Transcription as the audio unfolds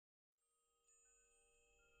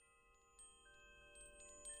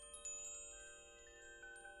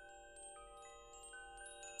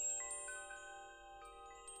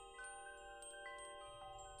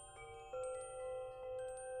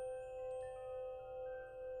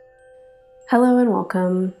Hello and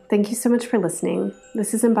welcome. Thank you so much for listening.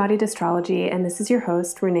 This is Embodied Astrology, and this is your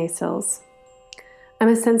host, Renee Sills. I'm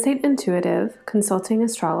a sensate intuitive, consulting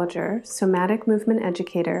astrologer, somatic movement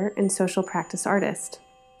educator, and social practice artist.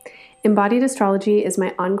 Embodied Astrology is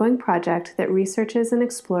my ongoing project that researches and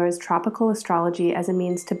explores tropical astrology as a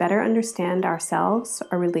means to better understand ourselves,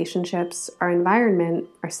 our relationships, our environment,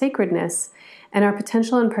 our sacredness, and our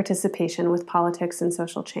potential and participation with politics and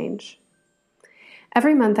social change.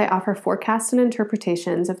 Every month, I offer forecasts and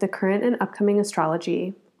interpretations of the current and upcoming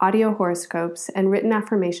astrology, audio horoscopes, and written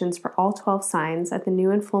affirmations for all 12 signs at the new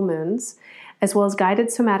and full moons, as well as guided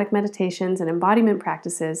somatic meditations and embodiment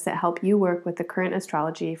practices that help you work with the current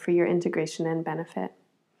astrology for your integration and benefit.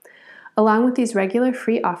 Along with these regular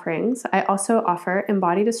free offerings, I also offer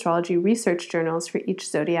embodied astrology research journals for each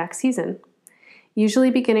zodiac season.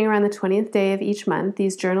 Usually beginning around the 20th day of each month,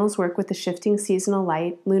 these journals work with the shifting seasonal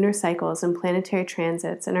light, lunar cycles, and planetary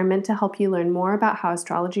transits and are meant to help you learn more about how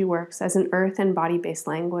astrology works as an earth and body-based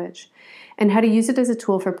language, and how to use it as a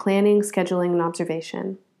tool for planning, scheduling, and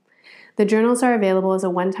observation. The journals are available as a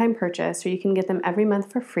one-time purchase, or you can get them every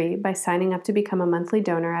month for free by signing up to become a monthly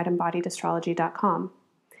donor at embodiedastrology.com.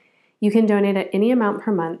 You can donate at any amount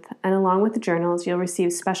per month, and along with the journals, you'll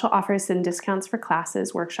receive special offers and discounts for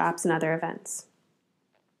classes, workshops, and other events.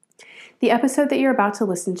 The episode that you're about to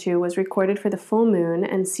listen to was recorded for the full moon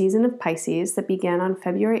and season of Pisces that began on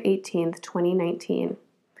February 18th, 2019.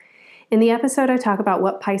 In the episode, I talk about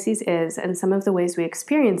what Pisces is and some of the ways we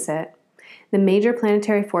experience it, the major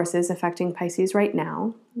planetary forces affecting Pisces right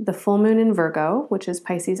now, the full moon in Virgo, which is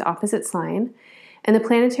Pisces' opposite sign, and the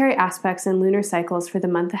planetary aspects and lunar cycles for the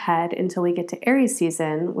month ahead until we get to Aries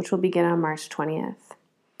season, which will begin on March 20th.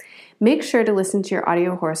 Make sure to listen to your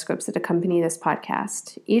audio horoscopes that accompany this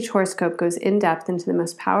podcast. Each horoscope goes in depth into the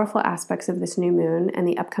most powerful aspects of this new moon and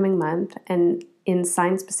the upcoming month and in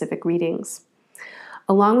sign-specific readings.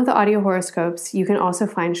 Along with the audio horoscopes, you can also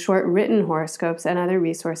find short written horoscopes and other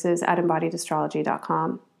resources at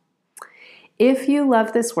embodiedastrology.com. If you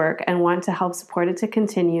love this work and want to help support it to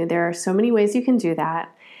continue, there are so many ways you can do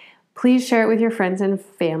that. Please share it with your friends and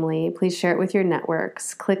family. Please share it with your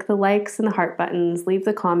networks. Click the likes and the heart buttons, leave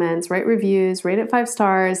the comments, write reviews, rate it 5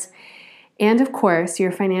 stars. And of course,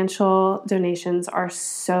 your financial donations are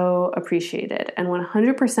so appreciated. And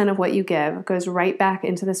 100% of what you give goes right back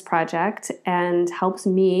into this project and helps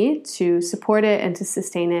me to support it and to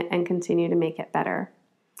sustain it and continue to make it better.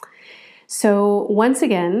 So once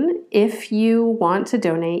again, if you want to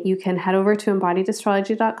donate, you can head over to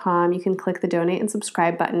embodiedastrology.com. You can click the donate and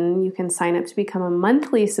subscribe button. You can sign up to become a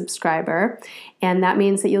monthly subscriber. And that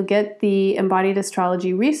means that you'll get the Embodied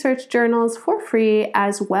Astrology research journals for free,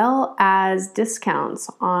 as well as discounts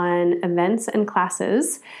on events and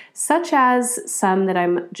classes, such as some that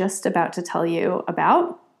I'm just about to tell you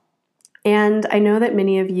about. And I know that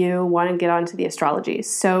many of you want to get onto the astrology.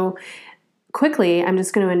 So quickly, I'm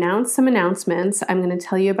just going to announce some announcements. I'm going to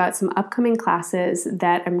tell you about some upcoming classes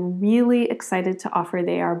that I'm really excited to offer.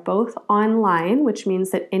 They are both online, which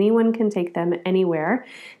means that anyone can take them anywhere.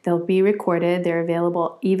 They'll be recorded. They're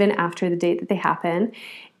available even after the date that they happen.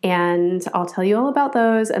 And I'll tell you all about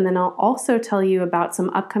those. And then I'll also tell you about some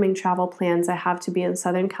upcoming travel plans. I have to be in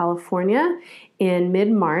Southern California in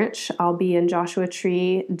mid-March. I'll be in Joshua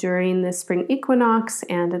Tree during the spring equinox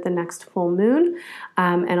and at the next full moon.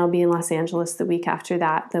 And I'll be in Los Angeles the week after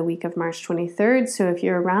that, the week of March 23rd. So if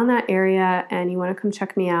you're around that area and you want to come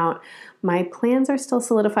check me out, my plans are still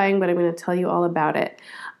solidifying, but I'm going to tell you all about it.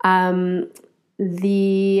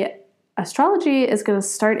 The astrology is going to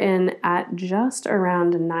start in at just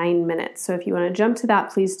around 9 minutes. So if you want to jump to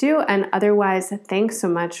that, please do. And otherwise, thanks so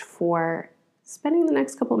much for spending the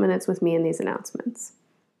next couple minutes with me in these announcements.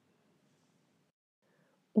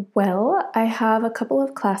 Well, I have a couple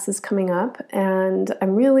of classes coming up, and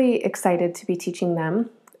I'm really excited to be teaching them.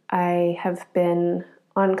 I have been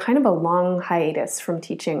on kind of a long hiatus from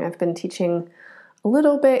teaching. I've been teaching a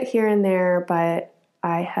little bit here and there, but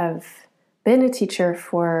I have been a teacher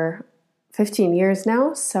for 15 years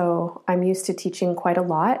now, so I'm used to teaching quite a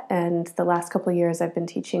lot, and the last couple of years I've been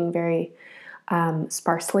teaching very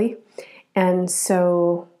sparsely, and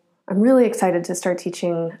so I'm really excited to start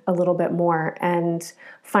teaching a little bit more and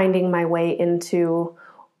finding my way into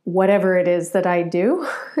whatever it is that I do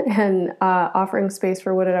and offering space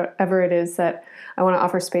for whatever it is that I want to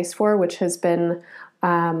offer space for, which has been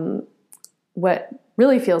what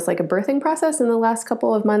really feels like a birthing process in the last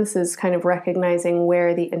couple of months, is kind of recognizing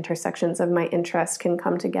where the intersections of my interests can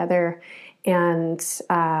come together and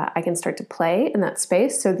I can start to play in that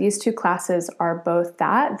space. So these two classes are both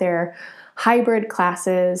that. They're hybrid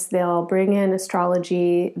classes. They'll bring in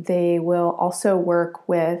astrology. They will also work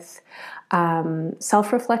with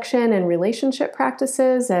self-reflection and relationship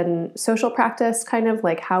practices and social practice, kind of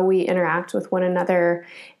like how we interact with one another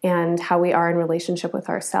and how we are in relationship with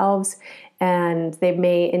ourselves. And they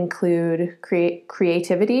may include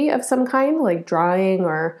creativity of some kind, like drawing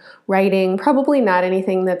or writing. Probably not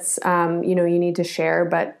anything that's you need to share,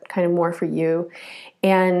 but kind of more for you.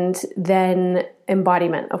 And then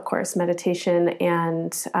embodiment, of course, meditation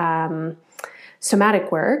and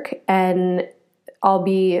somatic work. And I'll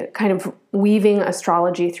be kind of weaving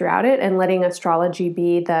astrology throughout it and letting astrology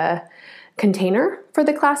be the container for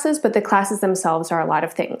the classes, but the classes themselves are a lot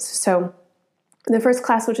of things. So the first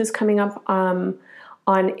class, which is coming up on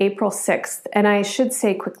April 6th, and I should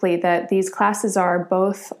say quickly that these classes are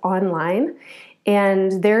both online,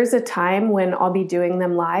 and there's a time when I'll be doing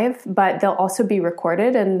them live, but they'll also be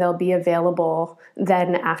recorded and they'll be available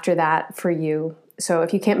then after that for you. So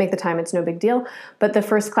if you can't make the time, it's no big deal. But the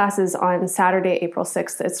first class is on Saturday, April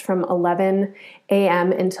 6th. It's from 11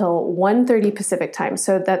 a.m. until 1:30 Pacific time.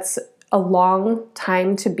 So that's a long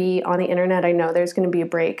time to be on the internet. I know there's going to be a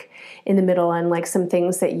break in the middle and like some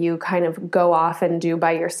things that you kind of go off and do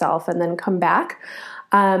by yourself and then come back.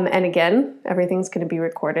 And again, everything's going to be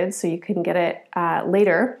recorded so you can get it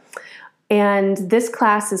later. And this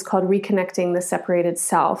class is called Reconnecting the Separated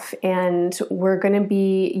Self. And we're going to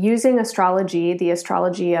be using astrology, the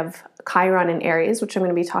astrology of Chiron and Aries, which I'm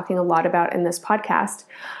going to be talking a lot about in this podcast,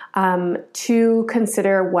 to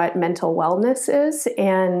consider what mental wellness is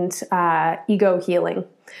and ego healing.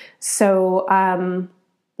 So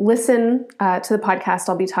listen to the podcast.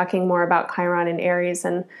 I'll be talking more about Chiron and Aries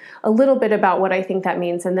and a little bit about what I think that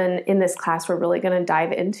means. And then in this class, we're really going to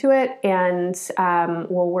dive into it, and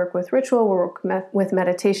we'll work with ritual, we'll work with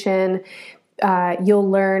meditation. You'll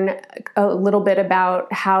learn a little bit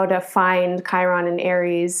about how to find Chiron and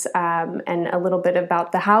Aries, and a little bit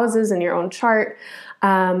about the houses in your own chart.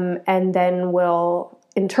 And then we'll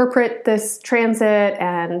interpret this transit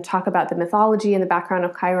and talk about the mythology and the background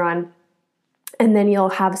of Chiron. And then you'll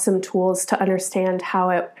have some tools to understand how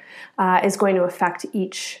it is going to affect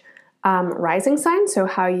each rising sign, so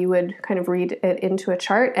how you would kind of read it into a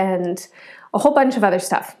chart, and a whole bunch of other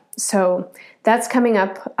stuff. So that's coming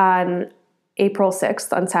up on April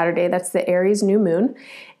 6th on Saturday. That's the Aries new moon.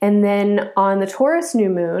 And then on the Taurus new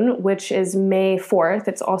moon, which is May 4th,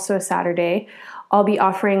 it's also a Saturday, I'll be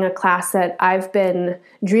offering a class that I've been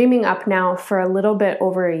dreaming up now for a little bit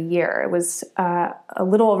over a year. It was a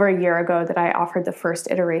little over a year ago that I offered the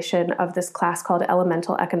first iteration of this class called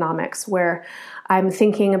Elemental Economics, where I'm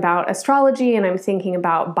thinking about astrology and I'm thinking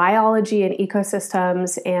about biology and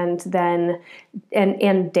ecosystems, and then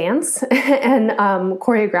and dance and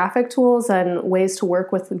choreographic tools and ways to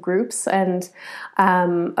work with groups, and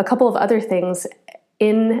a couple of other things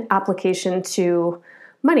in application to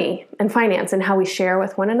money and finance and how we share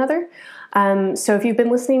with one another. So if you've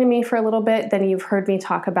been listening to me for a little bit, then you've heard me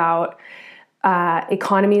talk about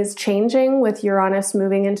economies changing with Uranus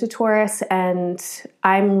moving into Taurus, and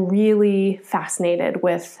I'm really fascinated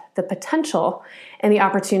with the potential and the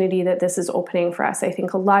opportunity that this is opening for us. I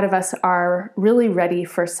think a lot of us are really ready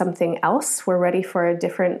for something else. We're ready for a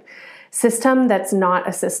different system that's not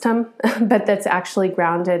a system, but that's actually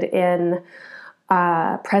grounded in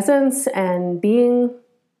presence and being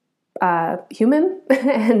human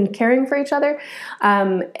and caring for each other,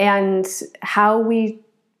 and how we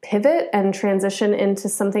pivot and transition into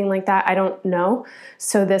something like that, I don't know.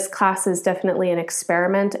 So this class is definitely an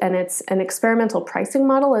experiment, and it's an experimental pricing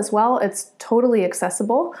model as well. It's totally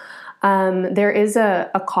accessible. There is a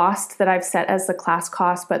cost that I've set as the class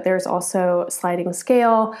cost, but there's also sliding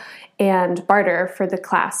scale and barter for the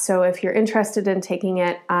class. So if you're interested in taking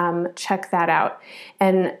it, check that out.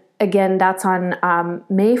 And again, that's on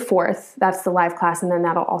May 4th. That's the live class, and then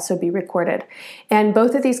that'll also be recorded. And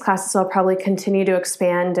both of these classes I'll probably continue to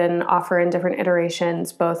expand and offer in different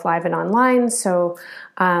iterations, both live and online. So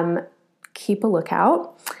keep a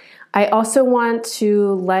lookout. I also want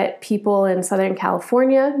to let people in Southern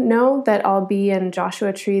California know that I'll be in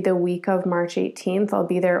Joshua Tree the week of March 18th. I'll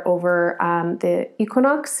be there over the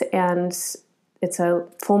equinox, and it's a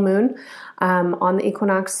full moon on the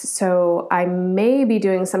equinox, so I may be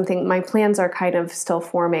doing something. My plans are kind of still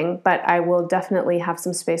forming, but I will definitely have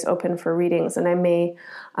some space open for readings, and I may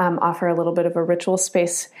offer a little bit of a ritual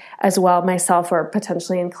space as well myself, or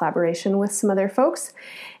potentially in collaboration with some other folks.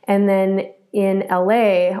 And then in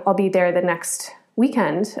LA, I'll be there the next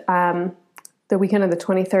weekend, the weekend of the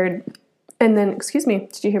 23rd. And then, excuse me,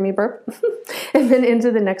 did you hear me burp? And then into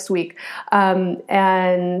the next week.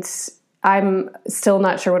 And I'm still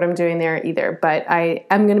not sure what I'm doing there either, but I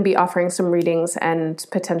am going to be offering some readings and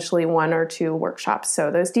potentially 1 or 2 workshops.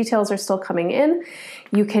 So those details are still coming in.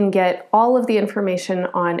 You can get all of the information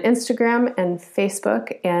on Instagram and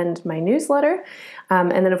Facebook and my newsletter.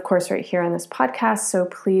 And then, of course, right here on this podcast. So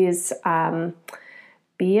please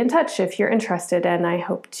be in touch if you're interested, and I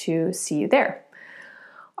hope to see you there.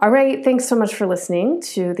 All right. Thanks so much for listening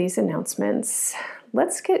to these announcements.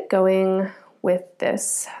 Let's get going with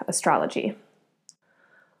this astrology.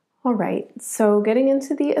 All right, so getting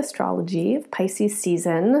into the astrology of Pisces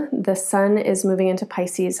season, the sun is moving into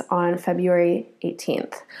Pisces on February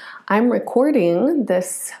 18th. I'm recording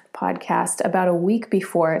this podcast about a week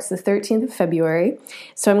before. It's the 13th of February.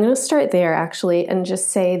 So I'm going to start there actually and just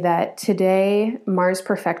say that today Mars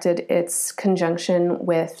perfected its conjunction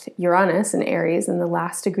with Uranus in Aries in the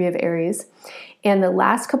last degree of Aries. And the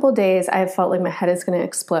last couple of days I have felt like my head is going to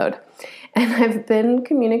explode. And I've been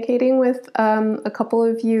communicating with a couple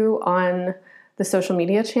of you on the social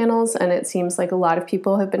media channels, and it seems like a lot of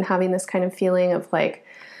people have been having this kind of feeling of like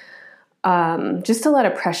just a lot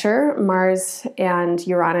of pressure. Mars and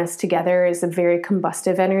Uranus together is a very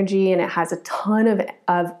combustive energy, and it has a ton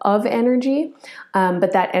of energy,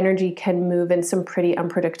 but that energy can move in some pretty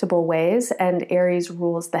unpredictable ways, and Aries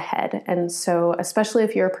rules the head. And so especially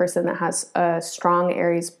if you're a person that has a strong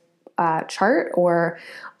Aries chart or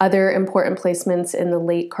other important placements in the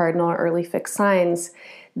late cardinal or early fixed signs,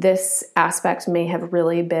 this aspect may have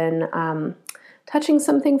really been touching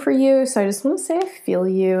something for you. So I just want to say I feel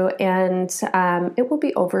you, and it will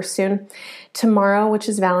be over soon. Tomorrow, which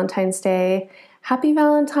is Valentine's Day, happy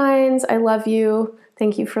Valentine's. I love you.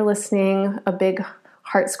 Thank you for listening. A big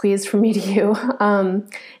heart squeeze from me to you.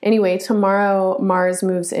 Anyway, tomorrow Mars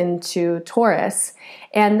moves into Taurus,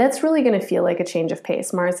 and that's really going to feel like a change of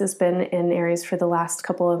pace. Mars has been in Aries for the last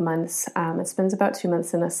couple of months. It spends about 2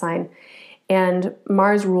 months in a sign, and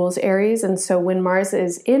Mars rules Aries. And so when Mars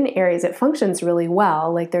is in Aries, it functions really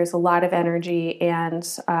well. Like there's a lot of energy, and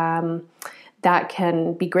that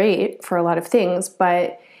can be great for a lot of things,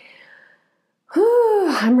 but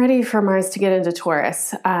I'm ready for Mars to get into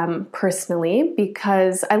Taurus personally,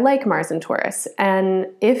 because I like Mars in Taurus. And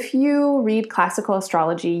if you read classical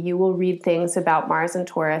astrology, you will read things about Mars and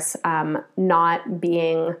Taurus not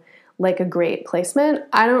being like a great placement.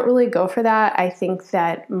 I don't really go for that. I think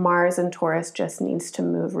that Mars and Taurus just needs to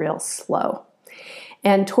move real slow.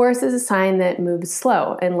 And Taurus is a sign that moves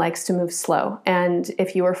slow and likes to move slow. And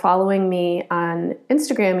if you were following me on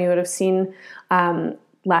Instagram, you would have seen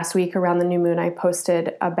last week around the new moon, I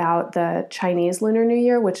posted about the Chinese Lunar New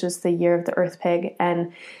Year, which is the year of the Earth Pig.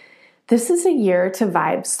 And this is a year to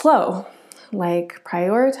vibe slow. Like,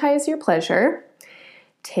 prioritize your pleasure.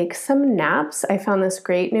 Take some naps. I found this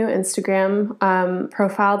great new Instagram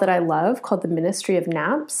profile that I love called the Ministry of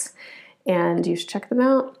Naps, and you should check them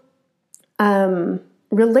out.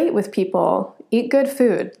 Relate with people. Eat good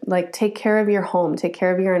food. Like, take care of your home. Take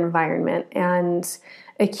care of your environment, and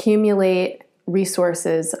accumulate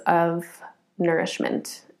resources of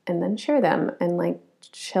nourishment, and then share them, and like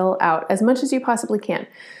chill out as much as you possibly can.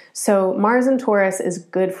 So Mars and Taurus is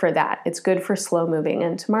good for that. It's good for slow moving.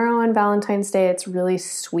 And tomorrow on Valentine's Day, it's really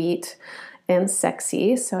sweet and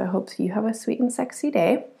sexy. So I hope you have a sweet and sexy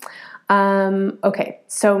day. Okay,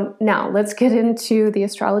 so now let's get into the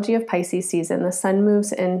astrology of Pisces season. The sun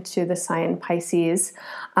moves into the sign Pisces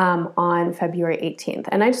on February 18th.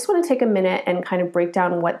 And I just want to take a minute and kind of break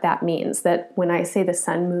down what that means. That when I say the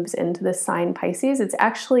sun moves into the sign Pisces, it's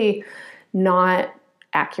actually not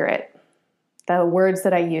accurate. The words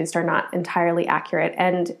that I used are not entirely accurate.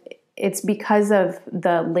 And it's because of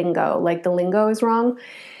the lingo. Like, the lingo is wrong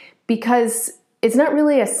because it's not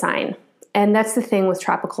really a sign. And that's the thing with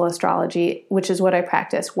tropical astrology, which is what I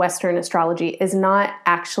practice. Western astrology is not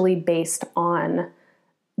actually based on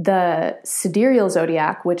the sidereal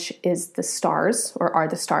zodiac, which is the stars, or are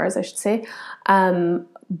the stars, I should say.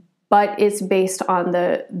 But it's based on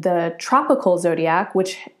the tropical zodiac,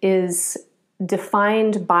 which is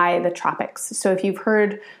defined by the tropics. So if you've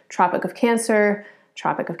heard Tropic of Cancer,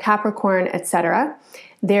 Tropic of Capricorn, etc.,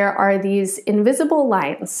 there are these invisible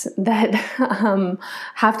lines that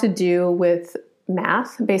have to do with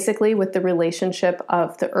math, basically with the relationship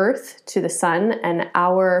of the Earth to the sun and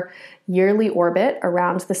our yearly orbit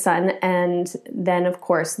around the sun. And then, of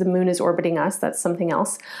course, the moon is orbiting us. That's something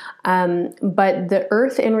else. But the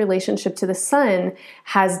Earth in relationship to the sun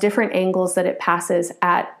has different angles that it passes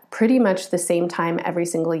at pretty much the same time every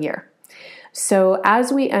single year. So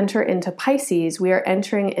as we enter into Pisces, we are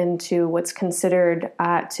entering into what's considered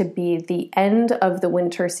to be the end of the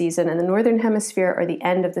winter season in the Northern Hemisphere, or the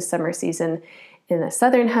end of the summer season in the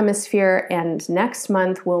southern hemisphere, and next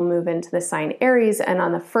month we'll move into the sign Aries, and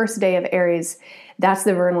on the first day of Aries, that's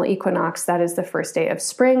the vernal equinox. That is the first day of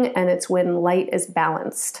spring, and it's when light is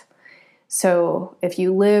balanced. So if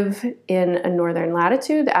you live in a northern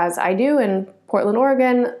latitude, as I do in Portland,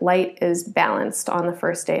 Oregon, light is balanced on the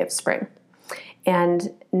first day of spring. And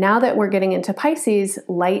now that we're getting into Pisces,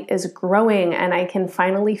 light is growing and I can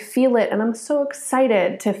finally feel it. And I'm so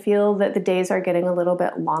excited to feel that the days are getting a little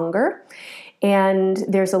bit longer. And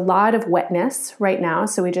there's a lot of wetness right now.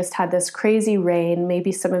 So we just had this crazy rain.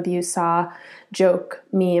 Maybe some of you saw joke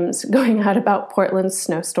memes going out about Portland's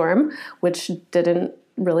snowstorm, which didn't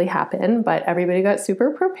really happen, but everybody got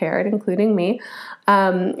super prepared, including me.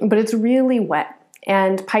 But it's really wet.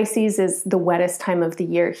 And Pisces is the wettest time of the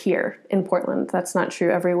year here in Portland. That's not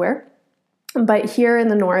true everywhere. But here in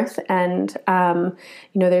the north, and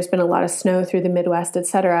there's been a lot of snow through the Midwest,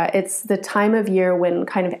 etc. It's the time of year when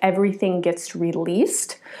kind of everything gets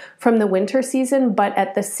released from the winter season, but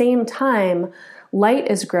at the same time, light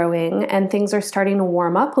is growing and things are starting to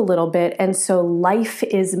warm up a little bit, and so life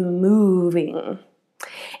is moving.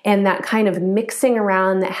 And that kind of mixing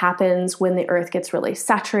around that happens when the earth gets really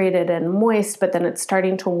saturated and moist, but then it's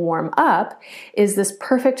starting to warm up, is this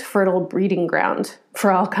perfect fertile breeding ground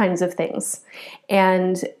for all kinds of things.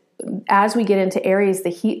 And as we get into Aries,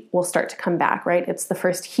 the heat will start to come back, right? It's the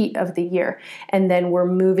first heat of the year. And then we're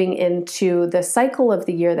moving into the cycle of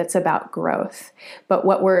the year that's about growth. But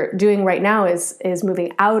what we're doing right now is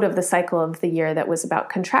moving out of the cycle of the year that was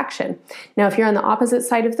about contraction. Now, if you're on the opposite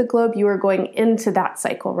side of the globe, you are going into that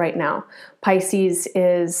cycle right now. Pisces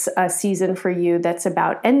is a season for you that's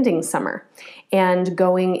about ending summer and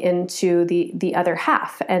going into the other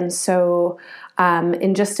half. And so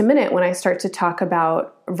in just a minute, when I start to talk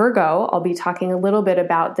about Virgo, I'll be talking a little bit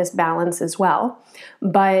about this balance as well.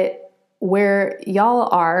 But where y'all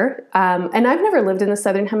are, and I've never lived in the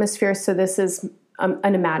Southern Hemisphere, so this is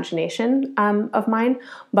an imagination of mine.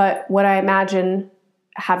 But what I imagine,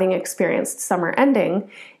 having experienced summer ending,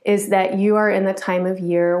 is that you are in the time of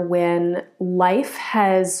year when life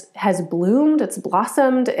has bloomed, it's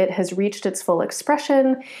blossomed, it has reached its full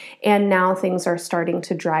expression, and now things are starting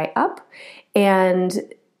to dry up.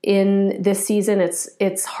 And in this season,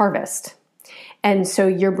 it's harvest. And so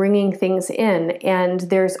you're bringing things in, and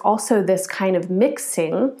there's also this kind of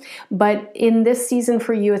mixing, but in this season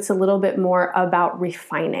for you, it's a little bit more about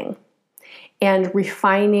refining. And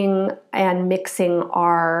refining and mixing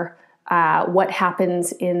are what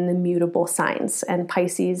happens in the mutable signs. And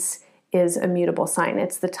Pisces is a mutable sign.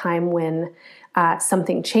 It's the time when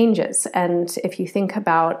something changes. And if you think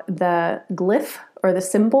about the glyph or the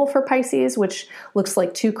symbol for Pisces, which looks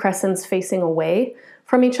like two crescents facing away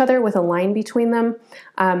from each other with a line between them,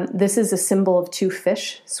 this is a symbol of two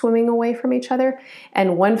fish swimming away from each other.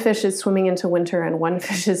 And one fish is swimming into winter and one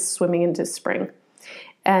fish is swimming into spring.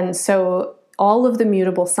 And so all of the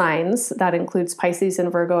mutable signs, that includes Pisces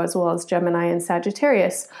and Virgo as well as Gemini and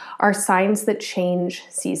Sagittarius, are signs that change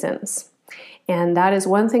seasons. And that is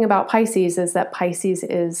one thing about Pisces, is that Pisces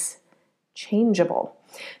is changeable.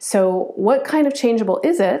 So what kind of changeable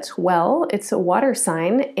is it? Well, it's a water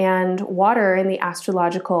sign, and water in the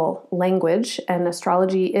astrological language, and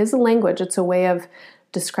astrology is a language, it's a way of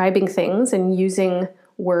describing things and using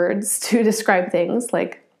words to describe things.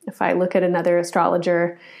 Like if I look at another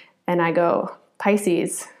astrologer and I go,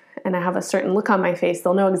 Pisces, and I have a certain look on my face,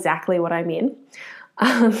 they'll know exactly what I mean.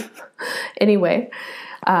 Anyway,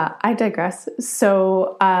 I digress.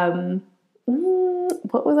 So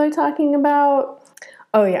what was I talking about?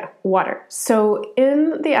 Oh yeah, water. So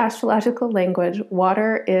in the astrological language,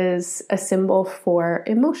 water is a symbol for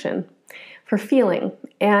emotion, for feeling.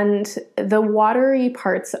 And the watery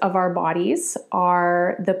parts of our bodies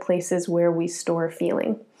are the places where we store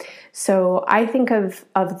feeling. So I think of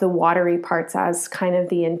the watery parts as kind of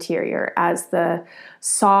the interior, as the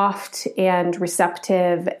soft and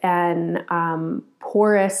receptive and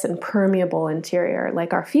porous and permeable interior,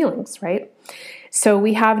 like our feelings, right? So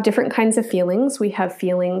we have different kinds of feelings. We have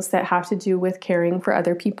feelings that have to do with caring for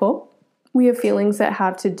other people. We have feelings that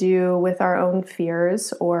have to do with our own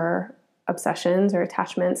fears or obsessions or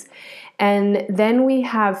attachments. And then we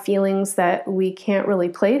have feelings that we can't really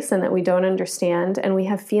place and that we don't understand. And we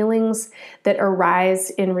have feelings that arise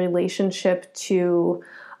in relationship to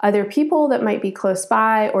other people that might be close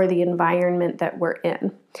by or the environment that we're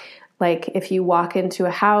in. Like if you walk into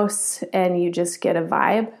a house and you just get a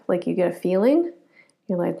vibe, like you get a feeling,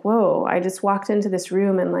 you're like, whoa, I just walked into this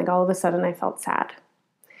room and like all of a sudden I felt sad.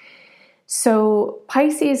 So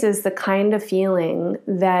Pisces is the kind of feeling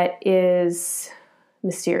that is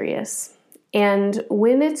mysterious And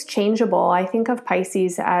when it's changeable, I think of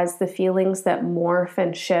Pisces as the feelings that morph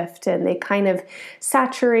and shift, and they kind of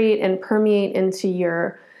saturate and permeate into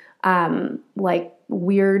your like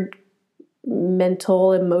weird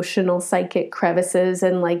mental, emotional, psychic crevices.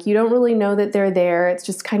 And like you don't really know that they're there. It's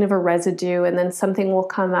just kind of a residue, and then something will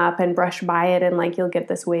come up and brush by it, and like you'll get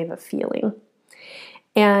this wave of feeling.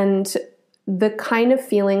 And the kind of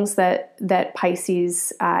feelings that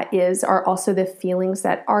Pisces are also the feelings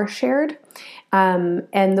that are shared,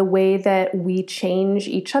 and the way that we change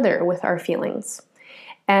each other with our feelings.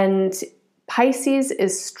 And Pisces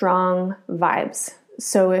is strong vibes.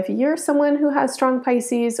 So if you're someone who has strong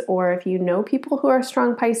Pisces, or if you know people who are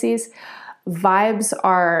strong Pisces, vibes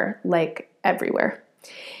are like everywhere.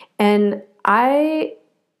 And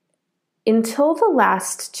until the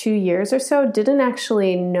last 2 years or so, didn't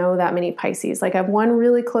actually know that many Pisces. Like I have one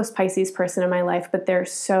really close Pisces person in my life, but they're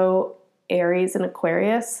so Aries and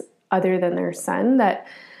Aquarius other than their sun that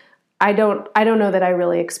I don't know that I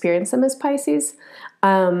really experience them as Pisces.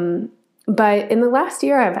 But in the last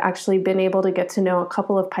year, I've actually been able to get to know a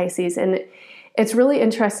couple of Pisces, and it's really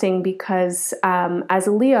interesting because as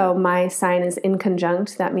a Leo, my sign is in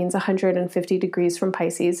conjunct. That means 150 degrees from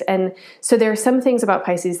Pisces. And so there are some things about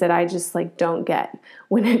Pisces that I just like don't get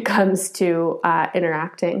when it comes to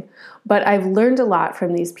interacting. But I've learned a lot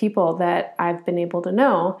from these people that I've been able to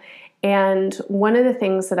know. And one of the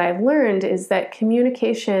things that I've learned is that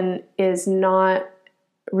communication is not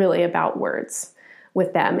really about words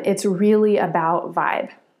with them. It's really about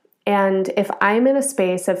vibe. And if I'm in a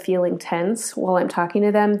space of feeling tense while I'm talking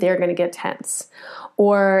to them, they're going to get tense.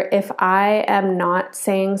 Or if I am not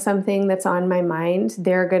saying something that's on my mind,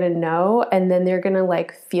 they're going to know, and then they're going to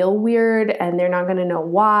like feel weird, and they're not going to know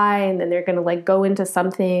why, and then they're going to like go into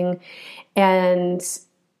something. And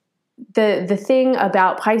the thing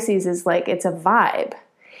about Pisces is like it's a vibe.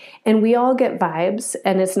 And we all get vibes,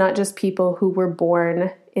 and it's not just people who were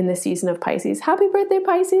born in the season of Pisces. Happy birthday,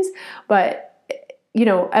 Pisces! But you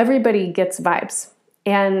know, everybody gets vibes.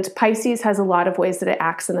 And Pisces has a lot of ways that it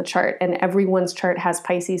acts in the chart, and everyone's chart has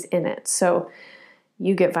Pisces in it. So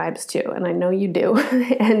you get vibes too, and I know you do.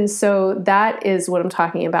 And so that is what I'm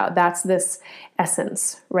talking about. That's this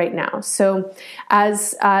essence right now. So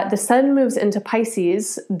as the sun moves into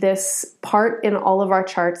Pisces, this part in all of our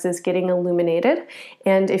charts is getting illuminated.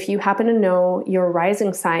 And if you happen to know your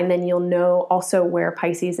rising sign, then you'll know also where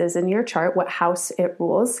Pisces is in your chart, what house it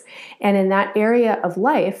rules. And in that area of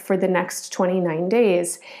life for the next 29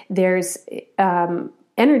 days, there's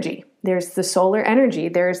energy. There's the solar energy.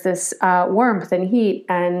 There's this warmth and heat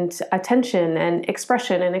and attention and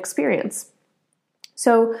expression and experience.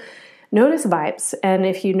 So notice vibes. And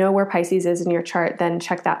if you know where Pisces is in your chart, then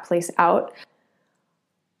check that place out.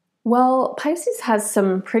 Well, Pisces has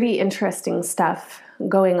some pretty interesting stuff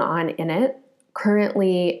going on in it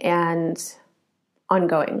currently and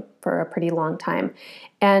ongoing for a pretty long time.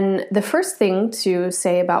 And the first thing to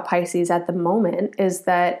say about Pisces at the moment is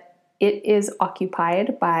that it is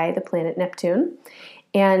occupied by the planet Neptune,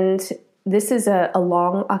 and this is a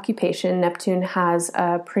long occupation. Neptune has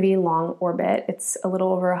a pretty long orbit. It's a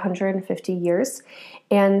little over 150 years,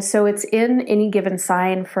 and so it's in any given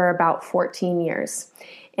sign for about 14 years.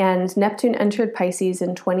 And Neptune entered Pisces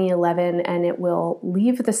in 2011, and it will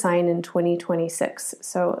leave the sign in 2026.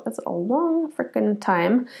 So that's a long freaking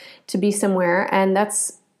time to be somewhere, and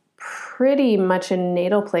that's pretty much a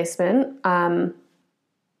natal placement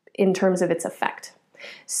in terms of its effect.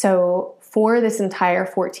 So for this entire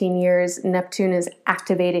 14 years, Neptune is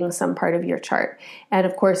activating some part of your chart. And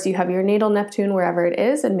of course, you have your natal Neptune wherever it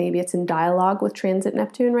is, and maybe it's in dialogue with transit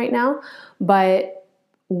Neptune right now, but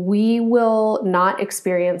we will not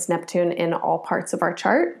experience Neptune in all parts of our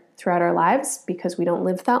chart throughout our lives because we don't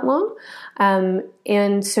live that long.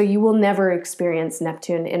 And so you will never experience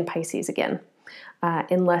Neptune in Pisces again,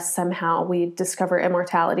 unless somehow we discover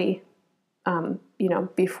immortality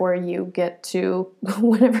before you get to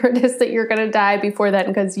whenever it is that you're going to die before that,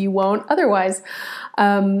 because you won't otherwise.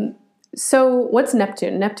 So what's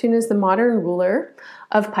Neptune? Neptune is the modern ruler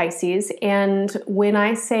of Pisces. And when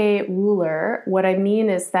I say ruler, what I mean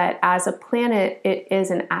is that as a planet, it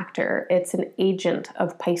is an actor. It's an agent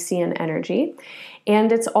of Piscean energy.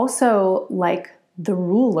 And it's also like the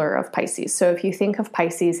ruler of Pisces. So if you think of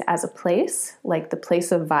Pisces as a place, like the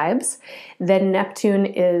place of vibes, then Neptune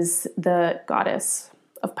is the goddess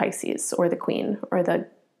of Pisces, or the queen, or the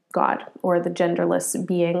god, or the genderless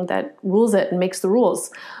being that rules it and makes the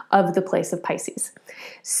rules of the place of Pisces.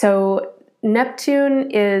 So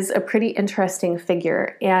Neptune is a pretty interesting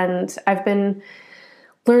figure, and I've been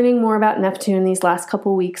learning more about Neptune these last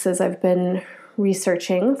couple weeks as I've been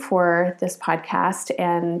researching for this podcast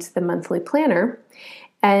and the monthly planner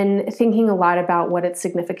and thinking a lot about what its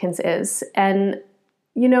significance is. And,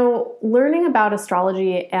 learning about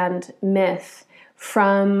astrology and myth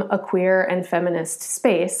from a queer and feminist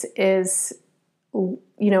space is,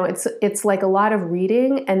 it's like a lot of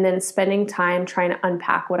reading and then spending time trying to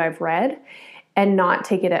unpack what I've read and not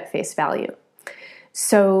take it at face value.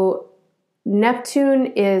 So Neptune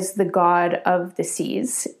is the god of the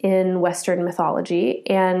seas in Western mythology,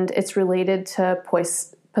 and it's related to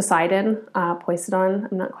Poseidon, I'm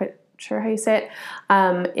not quite sure how you say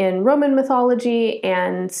it, in Roman mythology,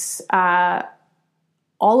 and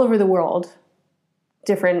all over the world,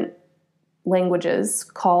 different languages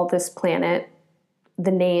call this planet the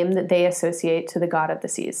name that they associate to the god of the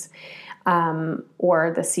seas,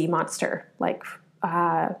 or the sea monster. Like,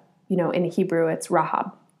 in Hebrew, it's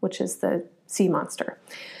Rahab, which is the sea monster.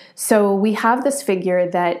 So we have this figure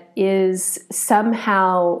that is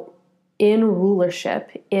somehow in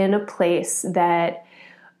rulership in a place that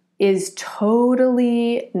is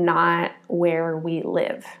totally not where we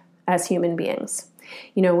live as human beings.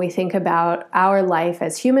 We think about our life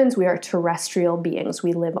as humans. We are terrestrial beings.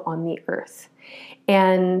 We live on the earth.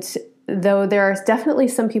 And though there are definitely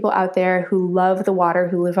some people out there who love the water,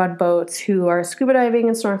 who live on boats, who are scuba diving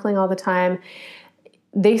and snorkeling all the time,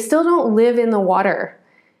 they still don't live in the water.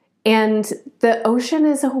 And the ocean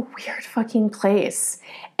is a weird fucking place.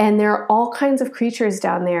 And there are all kinds of creatures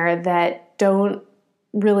down there that don't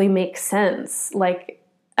really make sense. Like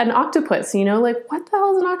an octopus, like what the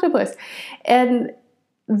hell is an octopus? And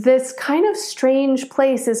this kind of strange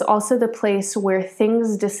place is also the place where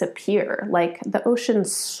things disappear. Like the ocean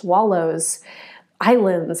swallows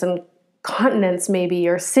islands and continents maybe,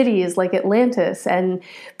 or cities like Atlantis, and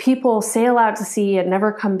people sail out to sea and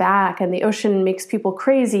never come back, and the ocean makes people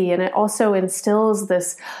crazy, and it also instills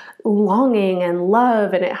this longing and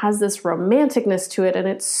love, and it has this romanticness to it, and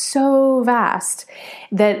it's so vast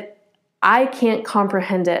that I can't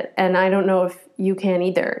comprehend it, and I don't know if you can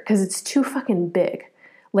either, because it's too fucking big,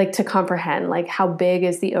 like, to comprehend. Like, how big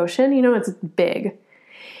is the ocean? It's big.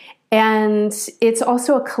 And it's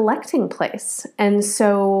also a collecting place. And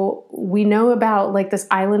so we know about like this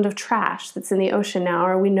island of trash that's in the ocean now,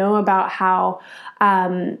 or we know about how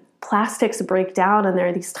plastics break down, and there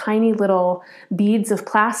are these tiny little beads of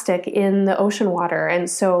plastic in the ocean water. And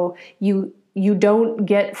so you don't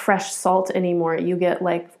get fresh salt anymore. You get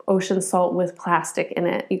like ocean salt with plastic in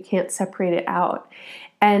it. You can't separate it out.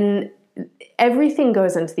 And everything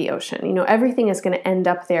goes into the ocean. Everything is going to end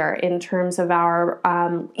up there in terms of our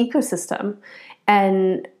ecosystem.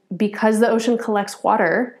 And because the ocean collects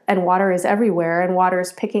water, and water is everywhere, and water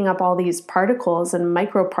is picking up all these particles and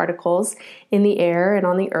microparticles in the air and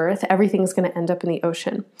on the earth, everything's going to end up in the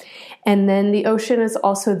ocean. And then the ocean is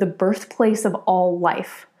also the birthplace of all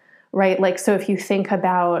life, right? Like, so if you think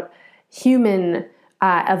about human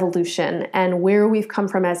evolution and where we've come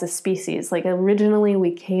from as a species. Like, originally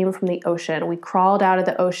we came from the ocean. We crawled out of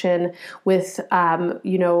the ocean with,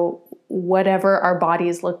 whatever our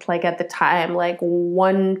bodies looked like at the time, like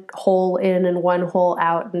one hole in and one hole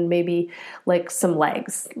out, and maybe like some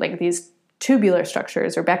legs, like these tubular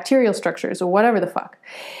structures or bacterial structures or whatever the fuck.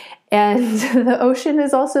 And the ocean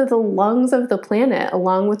is also the lungs of the planet,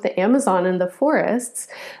 along with the Amazon and the forests.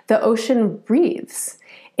 The ocean breathes.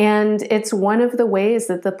 And it's one of the ways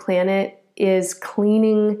that the planet is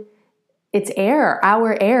cleaning its air,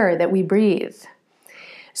 our air that we breathe.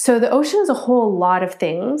 So the ocean is a whole lot of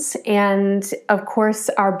things. And of course,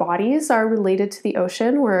 our bodies are related to the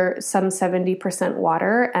ocean. We're some 70%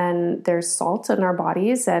 water, and there's salt in our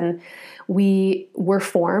bodies. And we were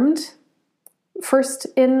formed first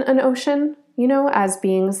in an ocean, as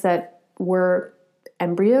beings that were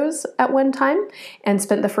embryos at one time, and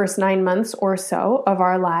spent the first 9 months or so of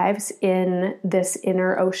our lives in this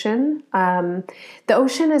inner ocean. The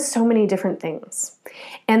ocean is so many different things.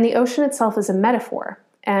 And the ocean itself is a metaphor.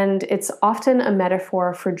 And it's often a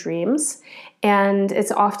metaphor for dreams. And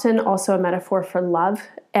it's often also a metaphor for love.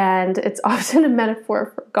 And it's often a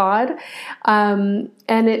metaphor for God. And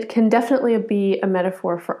it can definitely be a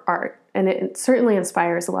metaphor for art. And it certainly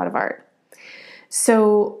inspires a lot of art.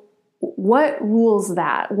 So what rules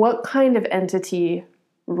that? What kind of entity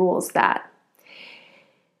rules that?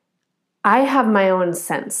 I have my own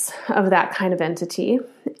sense of that kind of entity.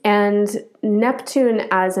 And Neptune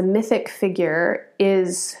as a mythic figure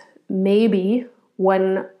is maybe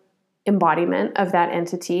one embodiment of that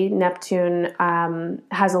entity. Neptune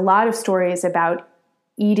has a lot of stories about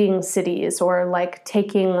eating cities, or like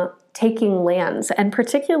taking lands, and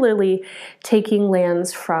particularly taking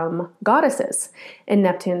lands from goddesses in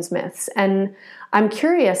Neptune's myths. And I'm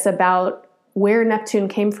curious about where Neptune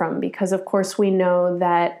came from, because of course we know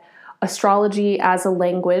that astrology as a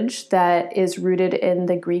language that is rooted in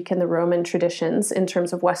the Greek and the Roman traditions in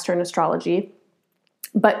terms of Western astrology,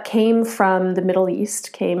 but came from the Middle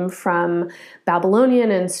East, came from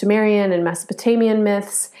Babylonian and Sumerian and Mesopotamian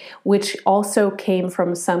myths, which also came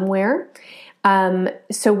from somewhere.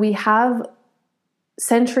 So we have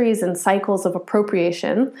centuries and cycles of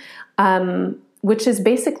appropriation, which is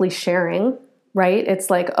basically sharing, right? It's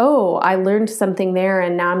like, oh, I learned something there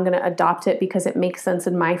and now I'm going to adopt it because it makes sense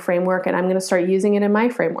in my framework and I'm going to start using it in my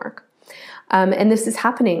framework. And this is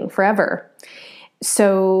happening forever.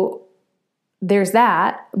 So there's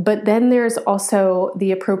that, but then there's also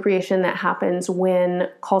the appropriation that happens when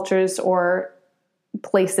cultures or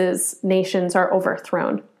places, nations are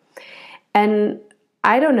overthrown. And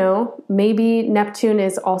I don't know, maybe Neptune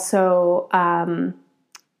is also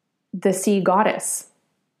the sea goddess,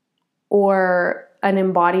 or an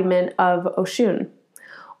embodiment of Oshun,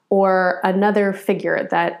 or another figure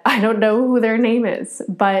that I don't know who their name is,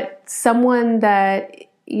 but someone that,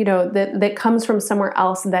 you know, that comes from somewhere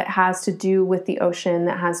else, that has to do with the ocean,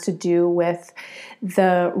 that has to do with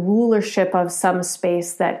the rulership of some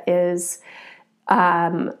space that is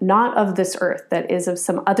not of this earth, that is of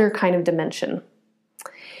some other kind of dimension.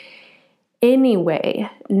 Anyway,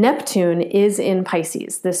 Neptune is in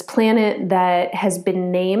Pisces. This planet that has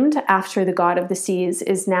been named after the god of the seas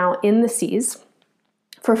is now in the seas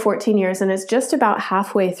for 14 years and is just about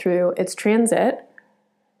halfway through its transit.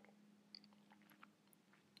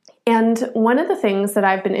 And one of the things that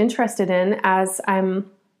I've been interested in as I'm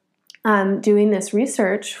doing this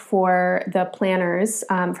research for the planners,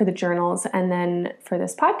 for the journals, and then for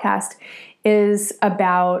this podcast is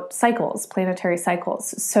about cycles, planetary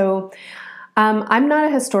cycles. So I'm not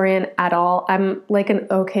a historian at all. I'm like an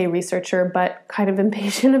okay researcher, but kind of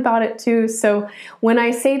impatient about it too. So when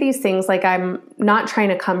I say these things, like, I'm not trying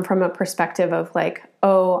to come from a perspective of like,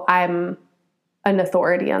 oh, I'm an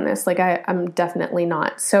authority on this. Like I'm definitely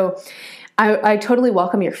not. So I totally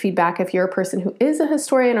welcome your feedback. If you're a person who is a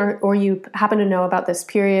historian, or you happen to know about this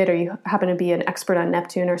period, or you happen to be an expert on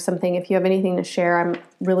Neptune or something, if you have anything to share, I'm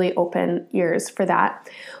really open ears for that.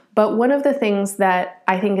 But one of the things that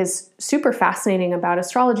I think is super fascinating about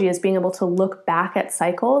astrology is being able to look back at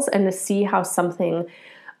cycles and to see how something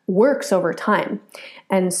works over time.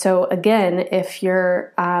 And so again, if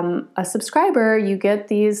you're a subscriber, you get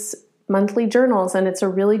these monthly journals, and it's a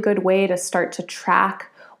really good way to start to track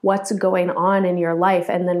what's going on in your life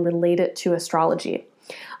and then relate it to astrology,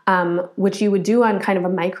 which you would do on kind of a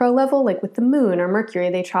micro level, like with the moon or Mercury.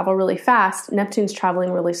 They travel really fast. Neptune's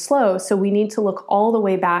traveling really slow. So we need to look all the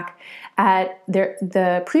way back at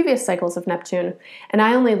the previous cycles of Neptune. And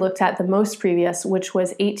I only looked at the most previous, which was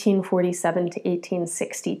 1847 to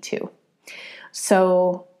 1862.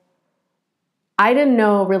 So I didn't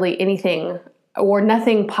know really anything, or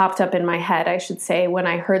nothing popped up in my head, I should say, when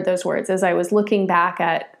I heard those words. As I was looking back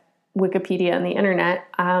at Wikipedia and the internet,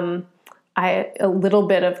 a little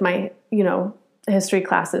bit of my, history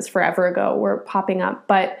classes forever ago were popping up.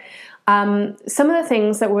 But some of the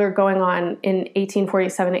things that were going on in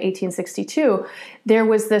 1847 to 1862, there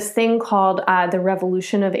was this thing called the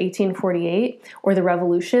Revolution of 1848, or the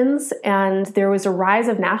revolutions, and there was a rise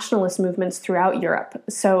of nationalist movements throughout Europe.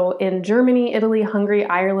 So in Germany, Italy, Hungary,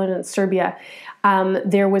 Ireland, and Serbia,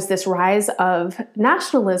 there was this rise of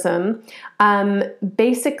nationalism.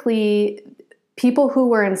 Basically, people who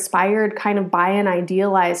were inspired kind of by an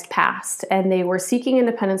idealized past, and they were seeking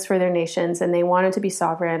independence for their nations, and they wanted to be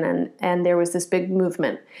sovereign, and there was this big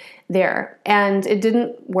movement there. And it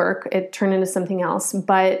didn't work. It turned into something else.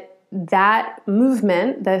 But that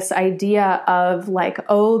movement, this idea of like,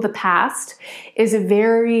 oh, the past, is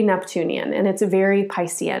very Neptunian, and it's very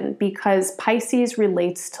Piscean, because Pisces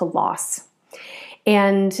relates to loss.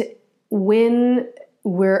 And when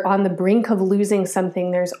we're on the brink of losing something,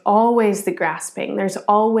 there's always the grasping, there's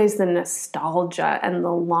always the nostalgia and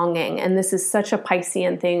the longing. And this is such a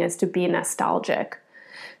Piscean thing, is to be nostalgic,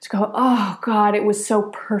 to go, oh God, it was so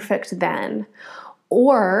perfect then.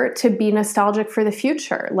 Or to be nostalgic for the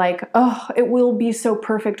future, like, oh, it will be so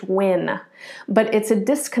perfect when. But it's a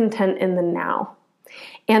discontent in the now.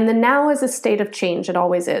 And the now is a state of change, it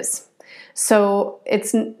always is. So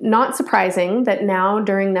it's not surprising that now,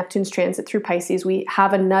 during Neptune's transit through Pisces, we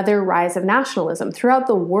have another rise of nationalism throughout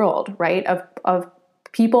the world, right? Of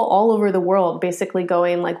people all over the world basically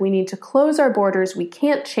going like, we need to close our borders, we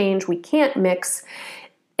can't change, we can't mix.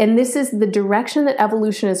 And this is the direction that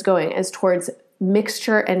evolution is going, is towards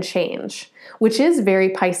mixture and change, which is very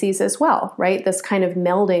Pisces as well, right? This kind of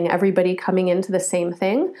melding, everybody coming into the same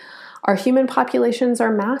thing. Our human populations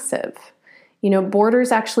are massive.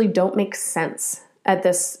 Borders actually don't make sense at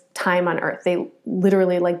this time on Earth. They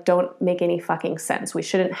literally don't make any fucking sense. We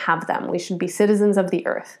shouldn't have them. We should be citizens of the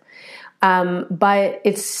Earth. But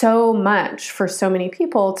it's so much for so many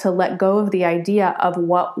people to let go of the idea of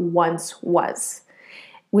what once was,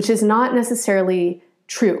 which is not necessarily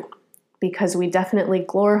true, because we definitely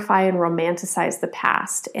glorify and romanticize the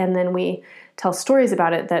past. And then we tell stories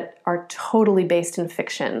about it that are totally based in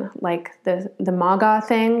fiction. Like the MAGA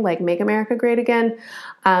thing, like Make America Great Again,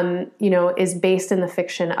 is based in the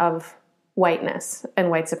fiction of whiteness and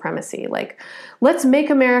white supremacy. Like, let's make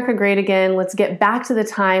America great again. Let's get back to the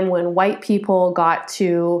time when white people got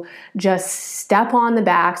to just step on the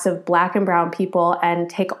backs of black and brown people and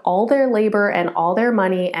take all their labor and all their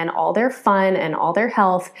money and all their fun and all their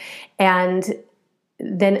health and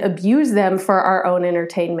then abuse them for our own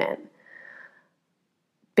entertainment.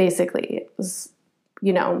 Basically, it was,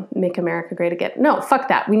 make America great again. No, fuck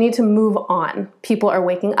that. We need to move on. People are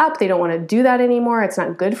waking up. They don't want to do that anymore. It's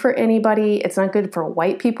not good for anybody. It's not good for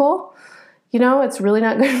white people. It's really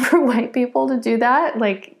not good for white people to do that.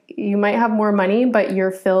 Like, you might have more money, but you're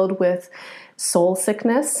filled with soul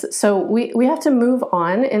sickness. So we have to move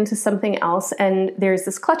on into something else. And there's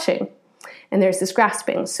this clutching and there's this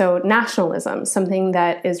grasping. So nationalism, something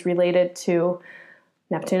that is related to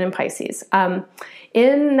Neptune and Pisces.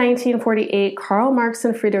 In 1948, Karl Marx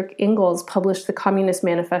and Friedrich Engels published the Communist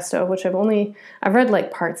Manifesto, which I've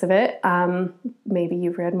read parts of it. Maybe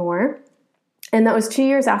you've read more. And that was 2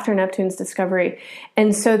 years after Neptune's discovery.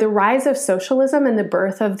 And so the rise of socialism and the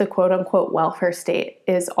birth of the quote unquote welfare state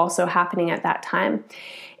is also happening at that time.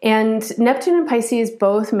 And Neptune and Pisces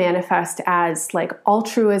both manifest as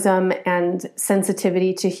altruism and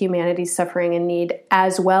sensitivity to humanity's suffering and need,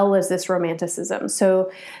 as well as this romanticism. So,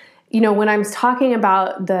 when I'm talking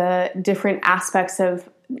about the different aspects of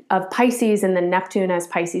Pisces and the Neptune as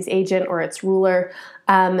Pisces agent or its ruler,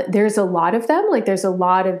 there's a lot of them. There's a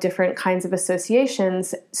lot of different kinds of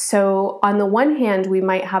associations. So on the one hand, we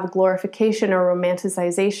might have glorification or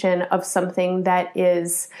romanticization of something that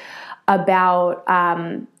is about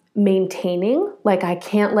maintaining, I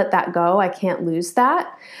can't let that go, I can't lose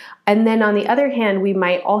that. And then on the other hand, we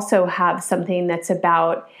might also have something that's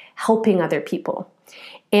about helping other people.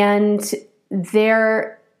 And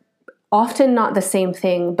they're often not the same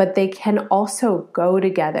thing, but they can also go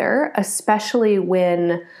together, especially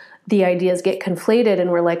when the ideas get conflated and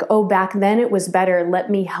we're like, oh, back then it was better. Let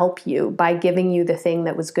me help you by giving you the thing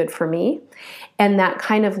that was good for me. And that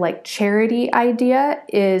kind of charity idea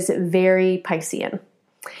is very Piscean.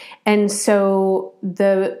 And so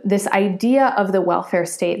this idea of the welfare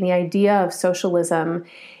state and the idea of socialism,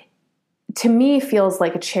 to me, feels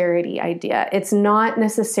like a charity idea. It's not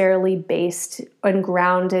necessarily based and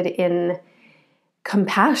grounded in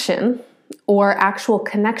compassion or actual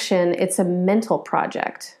connection. It's a mental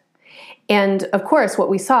project. And of course, what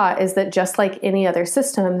we saw is that just like any other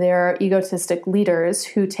system, there are egotistic leaders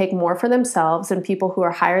who take more for themselves, and people who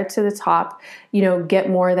are higher to the top, get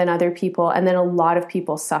more than other people. And then a lot of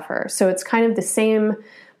people suffer. So it's kind of the same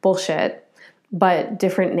bullshit, but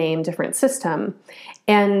different name, different system.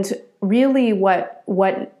 And really what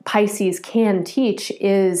Pisces can teach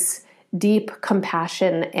is deep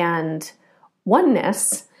compassion and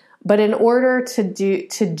oneness. But in order to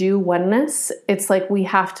do oneness, it's we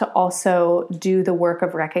have to also do the work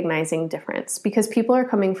of recognizing difference, because people are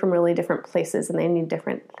coming from really different places and they need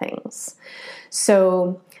different things.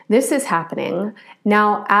 So this is happening.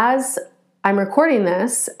 Now, as I'm recording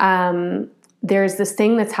this, there's this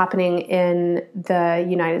thing that's happening in the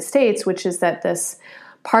United States, which is that this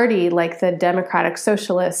party, the Democratic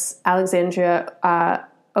Socialists, Alexandria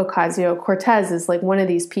Ocasio-Cortez is one of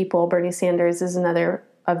these people, Bernie Sanders is another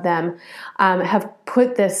of them, have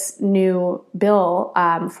put this new bill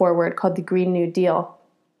forward called the Green New Deal.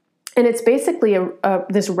 And it's basically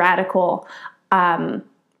this radical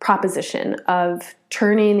proposition of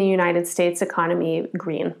turning the United States economy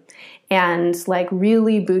green and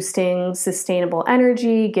really boosting sustainable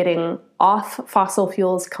energy, getting off fossil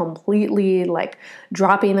fuels completely,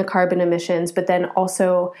 dropping the carbon emissions, but then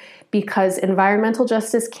also, because environmental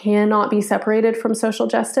justice cannot be separated from social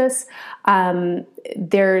justice,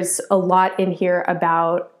 there's a lot in here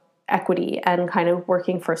about equity and kind of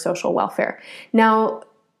working for social welfare. Now,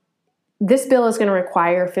 this bill is going to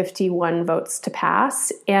require 51 votes to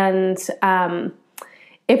pass, and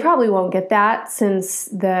it probably won't get that, since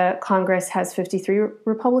the Congress has 53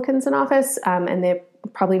 Republicans in office, and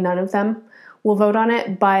probably none of them will vote on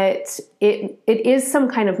it, but it is some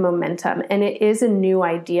kind of momentum, and it is a new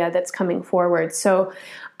idea that's coming forward. So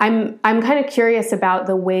I'm kind of curious about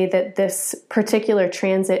the way that this particular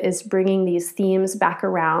transit is bringing these themes back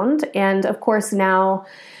around. And of course, now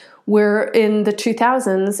we're in the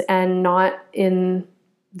 2000s and not in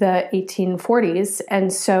the 1840s.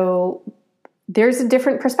 And so there's a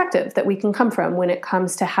different perspective that we can come from when it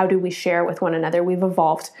comes to how do we share with one another. We've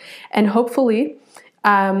evolved. And hopefully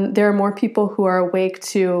there are more people who are awake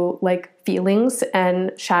to like feelings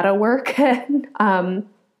and shadow work and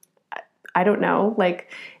I don't know, like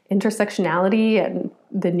intersectionality and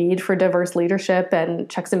the need for diverse leadership and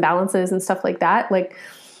checks and balances and stuff like that. Like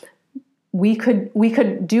we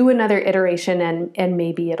could do another iteration and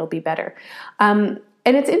maybe it'll be better. And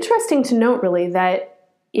it's interesting to note really that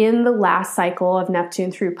in the last cycle of Neptune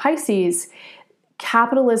through Pisces,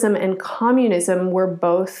 capitalism and communism were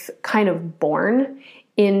both kind of born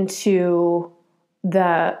into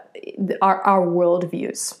our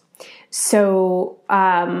worldviews. So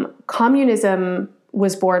communism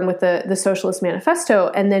was born with the Socialist Manifesto,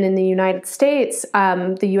 and then in the United States,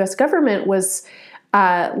 the U.S. government was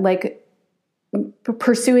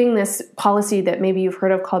pursuing this policy that maybe you've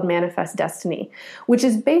heard of called Manifest Destiny, which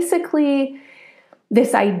is basically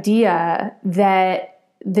this idea that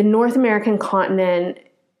the North American continent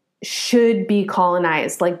should be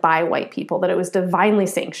colonized like by white people, that it was divinely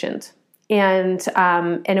sanctioned. And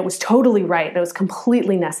it was totally right. It was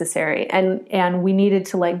completely necessary. And we needed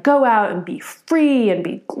to like go out and be free and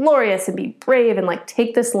be glorious and be brave and like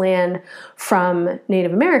take this land from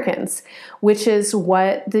Native Americans, which is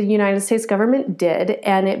what the United States government did.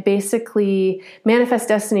 And it basically, Manifest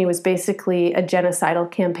Destiny was basically a genocidal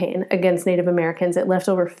campaign against Native Americans. It left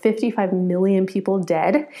over 55 million people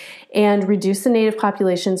dead and reduced the Native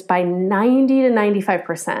populations by 90 to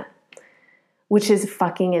 95%. Which is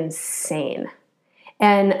fucking insane.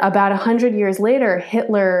 And about 100 years later,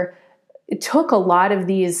 Hitler took a lot of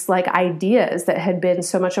these like ideas that had been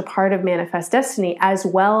so much a part of Manifest Destiny, as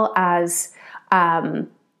well as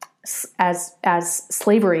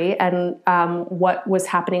slavery and what was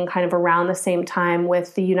happening kind of around the same time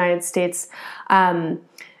with the United States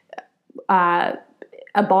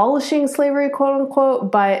abolishing slavery, quote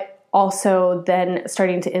unquote, but also then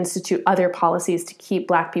starting to institute other policies to keep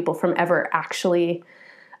Black people from ever actually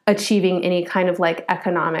achieving any kind of like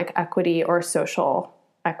economic equity or social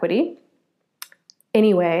equity.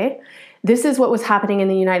 Anyway, this is what was happening in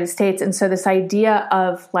the United States. And so this idea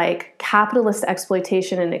of like capitalist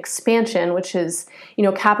exploitation and expansion, which is, you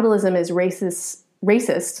know, capitalism is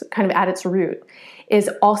racist kind of at its root, is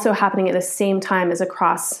also happening at the same time as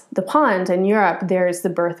across the pond in Europe, there's the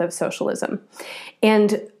birth of socialism.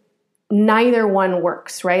 And neither one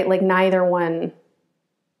works, right? Like neither one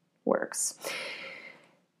works.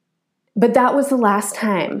 But that was the last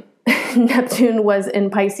time Neptune was in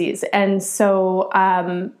Pisces. And so,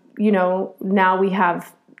 you know, now we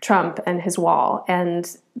have Trump and his wall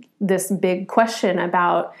and this big question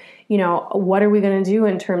about, you know, what are we going to do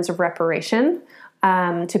in terms of reparation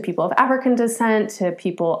to people of African descent, to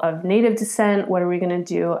people of Native descent? What are we going to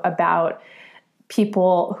do about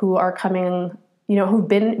people who are coming, you know, who've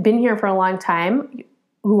been here for a long time,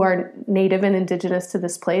 who are native and indigenous to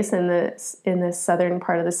this place in the southern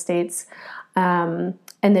part of the states, and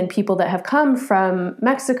then people that have come from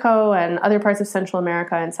Mexico and other parts of Central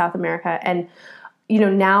America and South America, and you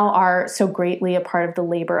know now are so greatly a part of the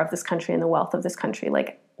labor of this country and the wealth of this country.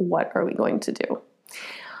 Like, what are we going to do?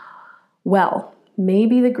 Well,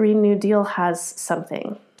 maybe the Green New Deal has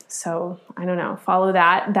something. So I don't know, follow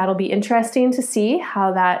that. That'll be interesting to see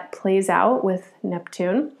how that plays out with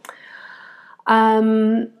Neptune.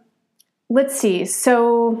 Let's see.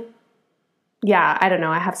 So yeah, I don't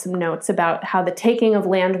know. I have some notes about how the taking of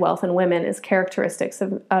land, wealth, and women is characteristics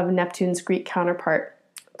of Neptune's Greek counterpart,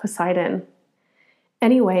 Poseidon.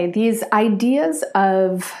 Anyway, these ideas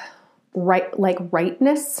of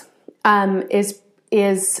rightness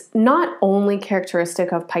is not only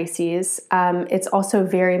characteristic of Pisces, it's also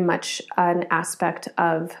very much an aspect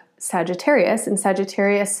of Sagittarius. And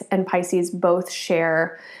Sagittarius and Pisces both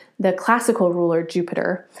share the classical ruler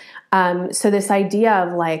Jupiter. So this idea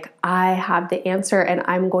of like, I have the answer and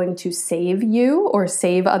I'm going to save you or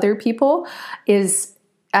save other people is,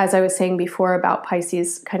 as I was saying before about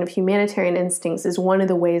Pisces kind of humanitarian instincts, is one of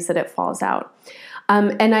the ways that it falls out.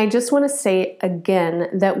 And I just want to say again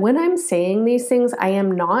that when I'm saying these things, I am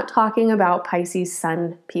not talking about Pisces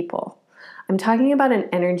sun people. I'm talking about an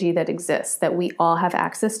energy that exists, that we all have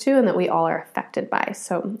access to and that we all are affected by.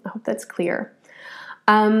 So I hope that's clear.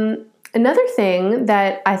 Another thing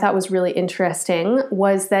that I thought was really interesting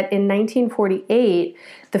was that in 1948,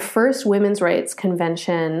 the first women's rights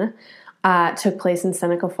convention took place in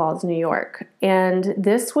Seneca Falls, New York. And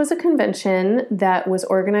this was a convention that was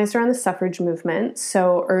organized around the suffrage movement.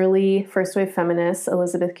 So early first wave feminists,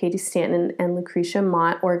 Elizabeth Cady Stanton and Lucretia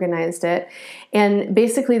Mott, organized it. And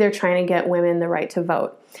basically they're trying to get women the right to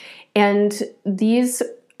vote. And these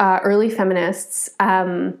early feminists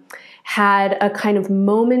had a kind of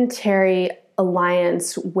momentary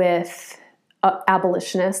alliance with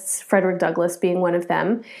abolitionists, Frederick Douglass being one of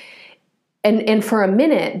them. And for a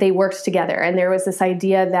minute, they worked together. And there was this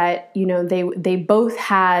idea that, they both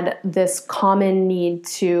had this common need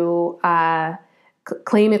to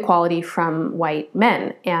claim equality from white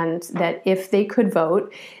men. And that if they could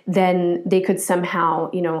vote, then they could somehow,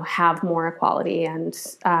 have more equality and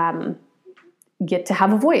get to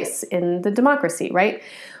have a voice in the democracy, right?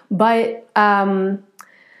 But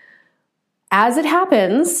as it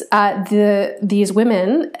happens, these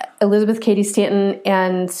women, Elizabeth Cady Stanton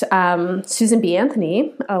and Susan B.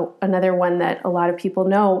 Anthony, another one that a lot of people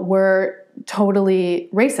know, were totally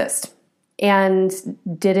racist and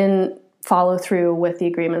didn't follow through with the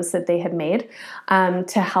agreements that they had made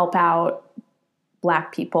to help out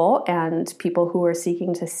Black people and people who were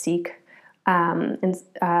seeking to seek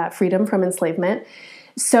freedom from enslavement.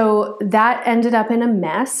 So that ended up in a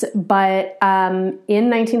mess, but in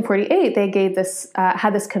 1948, they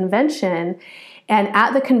had this convention, and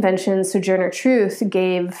at the convention, Sojourner Truth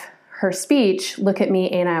gave her speech, "Look at Me,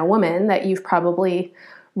 Ain't I a Woman," that you've probably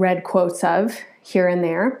read quotes of here and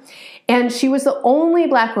there. And she was the only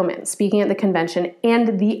Black woman speaking at the convention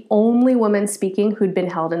and the only woman speaking who'd been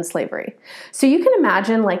held in slavery. So you can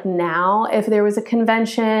imagine, like, now if there was a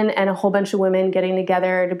convention and a whole bunch of women getting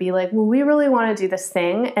together to be like, well, we really want to do this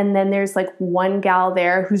thing. And then there's like one gal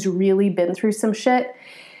there who's really been through some shit.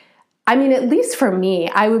 I mean, at least for me,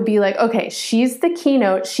 I would be like, okay, she's the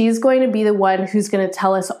keynote. She's going to be the one who's going to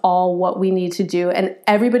tell us all what we need to do. And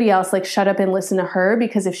everybody else, like, shut up and listen to her,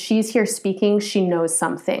 because if she's here speaking, she knows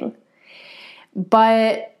something.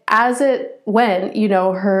 But as it went,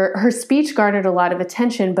 her speech garnered a lot of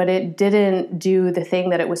attention, but it didn't do the thing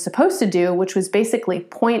that it was supposed to do, which was basically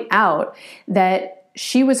point out that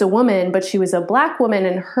she was a woman, but she was a Black woman,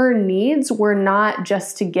 and her needs were not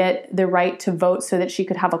just to get the right to vote so that she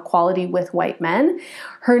could have equality with white men.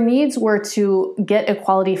 Her needs were to get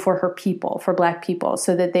equality for her people, for Black people,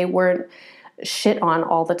 so that they weren't shit on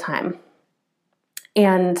all the time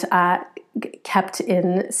and kept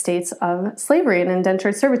in states of slavery and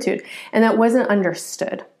indentured servitude. And that wasn't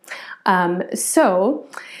understood. So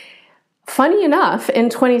funny enough, in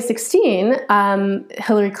 2016,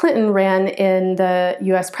 Hillary Clinton ran in the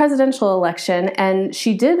U.S. presidential election, and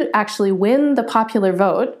she did actually win the popular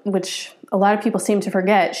vote, which a lot of people seem to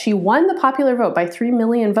forget. She won the popular vote by 3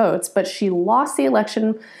 million votes, but she lost the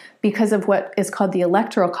election because of what is called the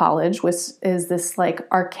Electoral College, which is this like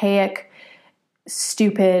archaic,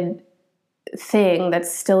 stupid thing that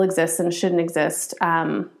still exists and shouldn't exist.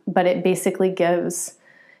 But it basically gives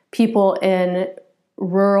people in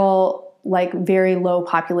rural, like very low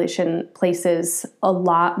population places a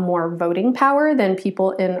lot more voting power than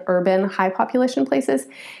people in urban high population places.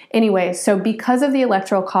 Anyway, so because of the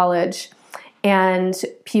Electoral College and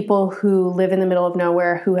people who live in the middle of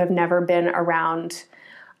nowhere who have never been around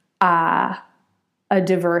a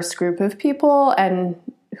diverse group of people and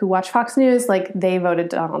who watch Fox News, like, they voted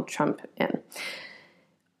Donald Trump in.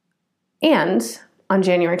 And on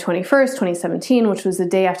January 21st, 2017, which was the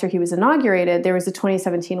day after he was inaugurated, there was a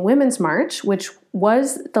 2017 Women's March, which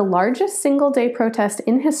was the largest single-day protest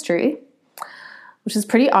in history, which is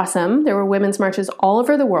pretty awesome. There were women's marches all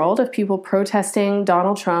over the world of people protesting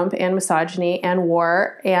Donald Trump and misogyny and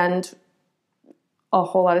war and a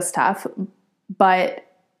whole lot of stuff. But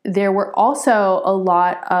there were also a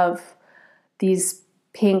lot of these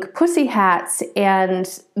pink pussy hats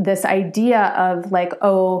and this idea of like,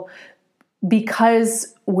 oh,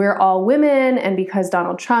 because we're all women and because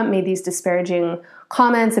Donald Trump made these disparaging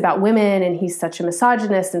comments about women and he's such a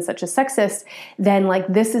misogynist and such a sexist, then like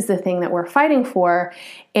this is the thing that we're fighting for.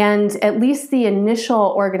 And at least the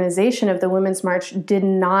initial organization of the Women's March did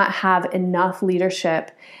not have enough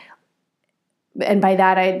leadership. And by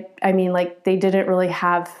that, I mean, like, they didn't really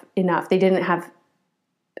have enough. They didn't have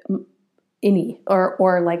any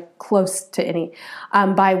or like close to any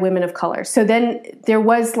by women of color. So then there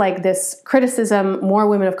was like this criticism, more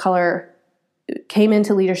women of color came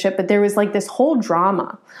into leadership, but there was like this whole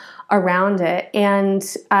drama around it. And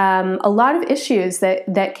a lot of issues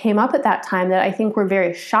that came up at that time that I think were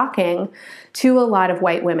very shocking to a lot of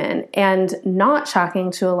white women and not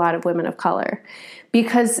shocking to a lot of women of color.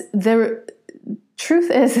 Because the truth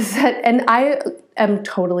is that, and I am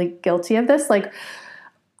totally guilty of this, like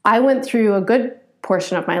I went through a good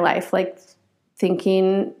portion of my life, like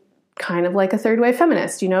thinking kind of like a third wave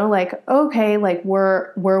feminist, like, okay, like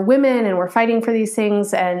we're women and we're fighting for these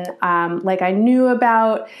things. And like I knew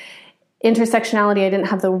about intersectionality. I didn't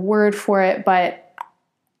have the word for it, but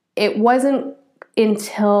it wasn't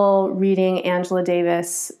until reading Angela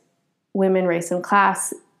Davis, Women, Race, and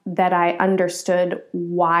Class, that I understood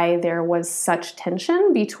why there was such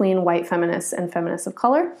tension between white feminists and feminists of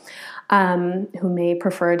color, who may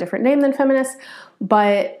prefer a different name than feminists.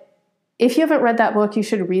 But if you haven't read that book, you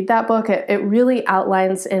should read that book. It really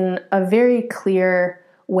outlines in a very clear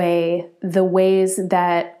way the ways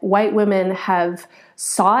that white women have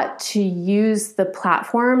sought to use the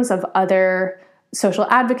platforms of other social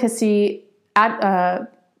advocacy,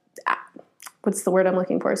 what's the word I'm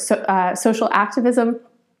looking for? Social activism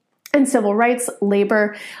and civil rights,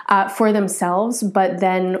 labor for themselves. But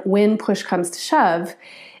then when push comes to shove,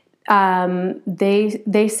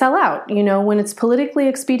 they sell out. When it's politically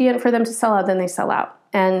expedient for them to sell out, then they sell out.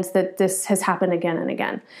 And that this has happened again and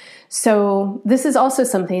again. So this is also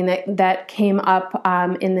something that came up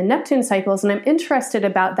in the Neptune cycles. And I'm interested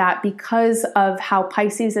about that because of how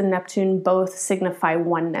Pisces and Neptune both signify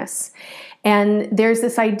oneness. And there's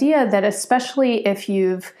this idea that especially if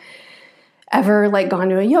you've ever like gone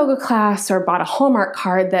to a yoga class or bought a Hallmark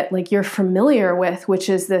card that like you're familiar with, which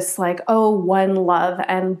is this like, oh, one love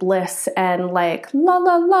and bliss and like la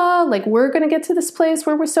la la, like we're going to get to this place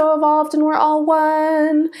where we're so evolved and we're all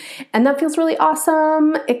one. And that feels really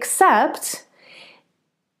awesome, except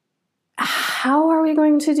how are we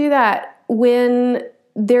going to do that when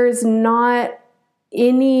there's not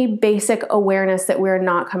any basic awareness that we're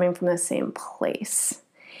not coming from the same place?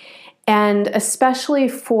 And especially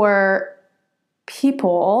for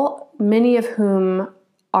people, many of whom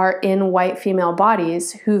are in white female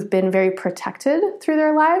bodies who've been very protected through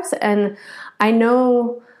their lives. And I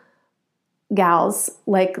know gals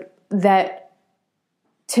like that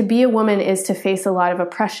to be a woman is to face a lot of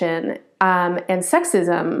oppression and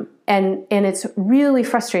sexism. And it's really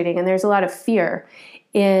frustrating. And there's a lot of fear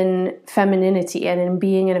in femininity and in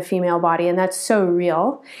being in a female body. And that's so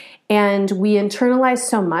real. And we internalize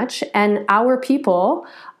so much. And our people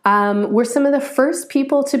were some of the first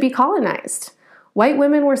people to be colonized. White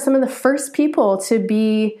women were some of the first people to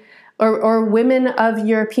be, or women of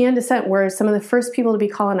European descent were some of the first people to be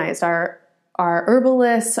colonized. Our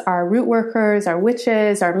herbalists, our root workers, our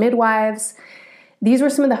witches, our midwives. These were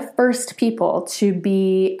some of the first people to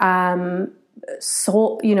be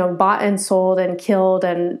sold, bought and sold and killed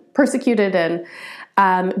and persecuted and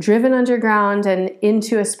driven underground and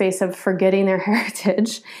into a space of forgetting their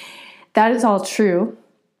heritage. That is all true.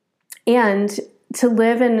 And to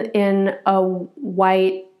live in a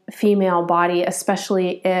white female body,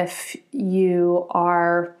 especially if you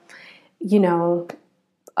are,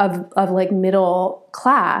 of like middle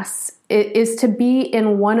class, it is to be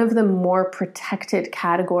in one of the more protected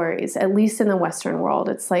categories, at least in the Western world.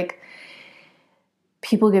 It's like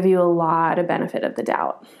people give you a lot of benefit of the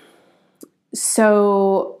doubt.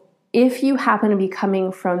 So if you happen to be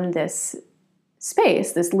coming from this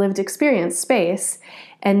space, this lived experience space,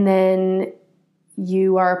 and then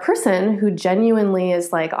you are a person who genuinely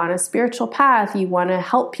is like on a spiritual path, you want to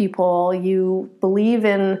help people, you believe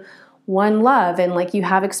in one love, and like you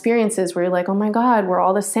have experiences where you're like, oh my God, we're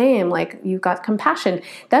all the same. Like you've got compassion.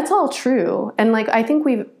 That's all true. And like, I think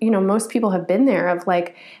most people have been there of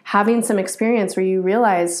like having some experience where you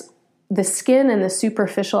realize the skin and the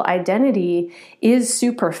superficial identity is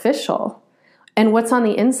superficial. And what's on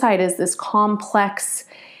the inside is this complex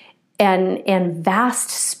and vast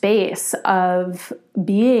space of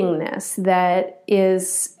beingness that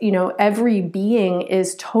is, every being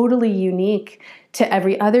is totally unique to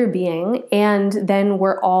every other being. And then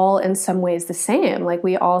we're all in some ways the same. Like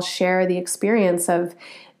we all share the experience of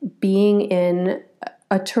being in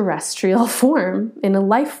a terrestrial form, in a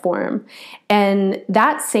life form. And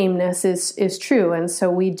that sameness is true. And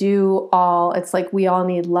so it's like we all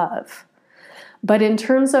need love. But in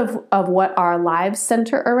terms of what our lives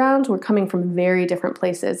center around, we're coming from very different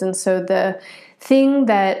places. And so the thing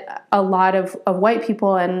that a lot of white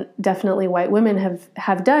people and definitely white women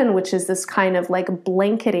have done, which is this kind of like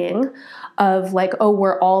blanketing of like, oh,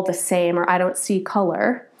 we're all the same, or I don't see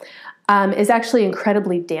color, is actually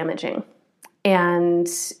incredibly damaging. and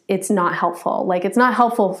it's not helpful. Like, it's not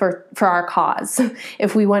helpful for our cause.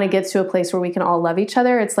 If we want to get to a place where we can all love each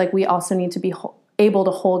other, it's like we also need to be able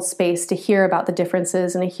to hold space to hear about the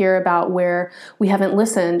differences and to hear about where we haven't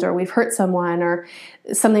listened or we've hurt someone or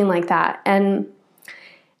something like that. And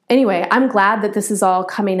anyway, I'm glad that this is all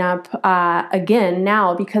coming up again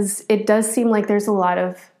now, because it does seem like there's a lot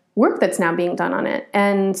of work that's now being done on it.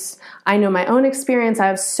 And I know my own experience. I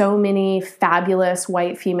have so many fabulous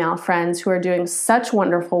white female friends who are doing such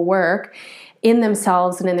wonderful work in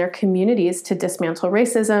themselves and in their communities to dismantle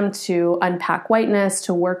racism, to unpack whiteness,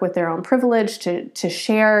 to work with their own privilege, to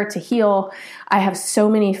share, to heal. I have so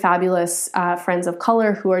many fabulous friends of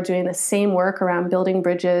color who are doing the same work around building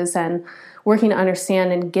bridges and working to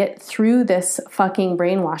understand and get through this fucking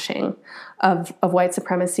brainwashing of white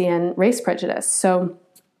supremacy and race prejudice. So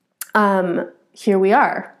here we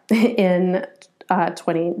are in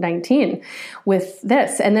 2019 with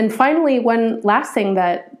this. And then finally, one last thing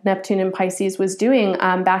that Neptune in Pisces was doing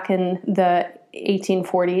back in the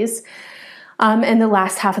 1840s and the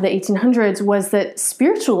last half of the 1800s was that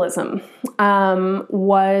spiritualism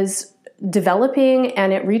was developing,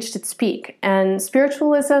 and it reached its peak. And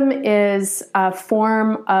spiritualism is a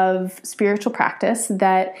form of spiritual practice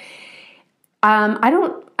that I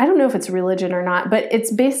don't know if it's religion or not, but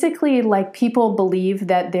it's basically like people believe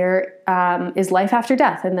that there is life after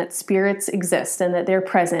death, and that spirits exist, and that they're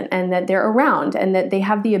present, and that they're around, and that they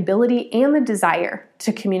have the ability and the desire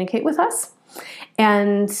to communicate with us.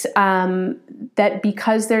 And that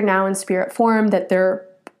because they're now in spirit form, that they're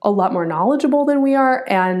a lot more knowledgeable than we are,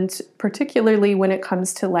 and particularly when it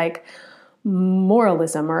comes to like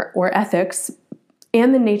moralism or ethics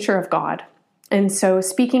and the nature of God. And so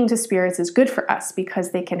speaking to spirits is good for us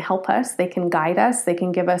because they can help us, they can guide us, they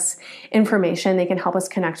can give us information, they can help us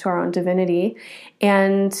connect to our own divinity.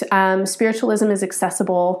 And spiritualism is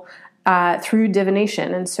accessible through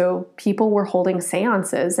divination. And so people were holding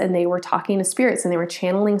seances and they were talking to spirits and they were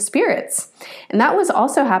channeling spirits. And that was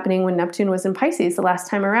also happening when Neptune was in Pisces the last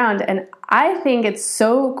time around. And I think it's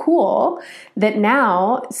so cool that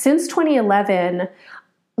now, since 2011,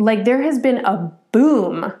 like there has been a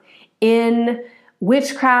boom in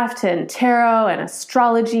witchcraft and tarot and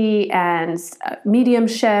astrology and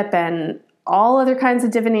mediumship and all other kinds of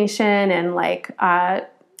divination and like,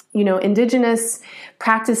 indigenous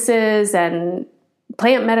practices and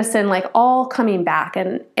plant medicine, like all coming back.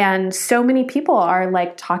 And so many people are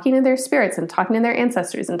like talking to their spirits and talking to their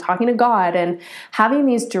ancestors and talking to God and having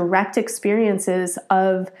these direct experiences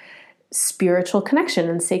of spiritual connection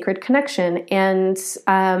and sacred connection. And,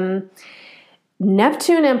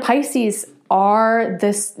 Neptune and Pisces are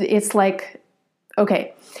this, it's like,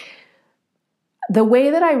 okay, the way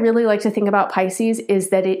that I really like to think about Pisces is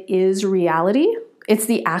that it is reality. It's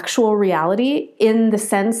the actual reality in the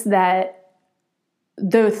sense that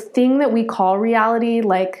the thing that we call reality,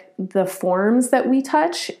 like the forms that we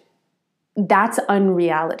touch, that's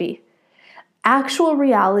unreality. Actual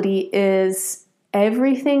reality is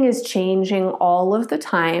everything is changing all of the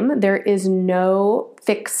time. There is no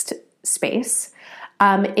fixed space.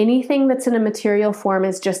 Anything that's in a material form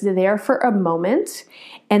is just there for a moment,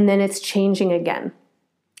 and then it's changing again.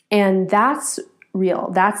 And that's real.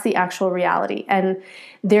 That's the actual reality. And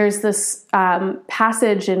there's this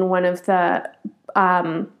passage in one of the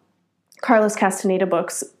Carlos Castaneda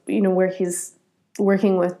books, where he's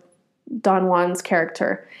working with Don Juan's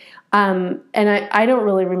character. And I don't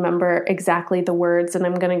really remember exactly the words, and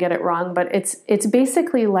I'm going to get it wrong, but it's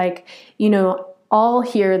basically like, all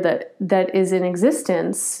here that is in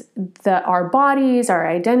existence, our bodies, our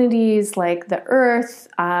identities, like the earth,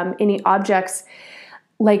 any objects,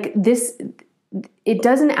 like this, it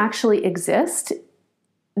doesn't actually exist.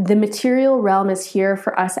 The material realm is here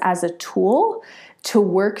for us as a tool to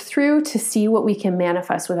work through to see what we can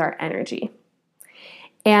manifest with our energy.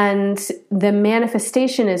 And the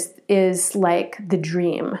manifestation is like the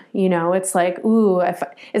dream, it's like,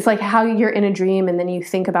 it's like how you're in a dream and then you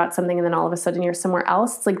think about something and then all of a sudden you're somewhere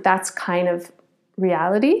else. It's like, that's kind of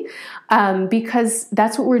reality, because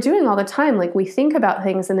that's what we're doing all the time. Like we think about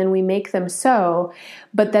things and then we make them so,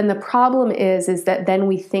 but then the problem is that then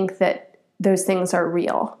we think that those things are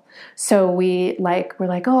real. So we're like,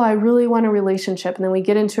 oh, I really want a relationship. And then we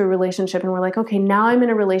get into a relationship and we're like, okay, now I'm in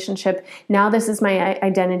a relationship. Now this is my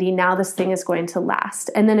identity. Now this thing is going to last.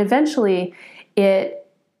 And then eventually it,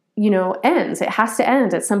 ends. It has to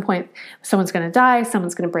end at some point. Someone's going to die,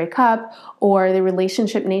 someone's going to break up, or the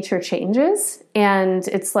relationship nature changes. And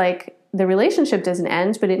it's like the relationship doesn't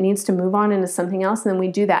end, but it needs to move on into something else. And then we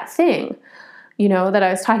do that thing, that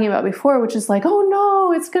I was talking about before, which is like, oh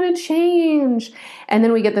no, it's going to change. And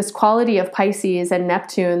then we get this quality of Pisces and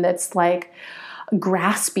Neptune that's like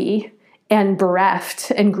graspy and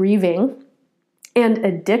bereft and grieving and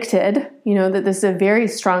addicted. That this is a very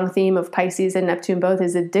strong theme of Pisces and Neptune both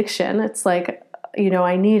is addiction. It's like,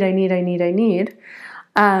 I need.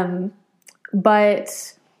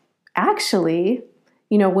 But actually,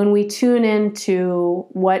 when we tune into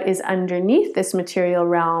what is underneath this material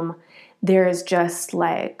realm, there is just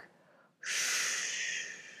like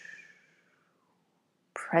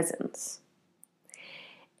presence.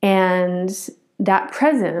 And that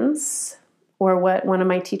presence, or what one of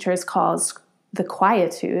my teachers calls the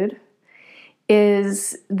quietude,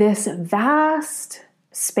 is this vast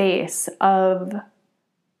space of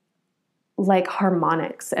like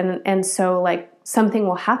harmonics. And so like something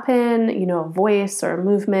will happen, a voice or a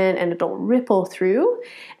movement, and it'll ripple through,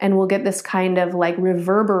 and we'll get this kind of like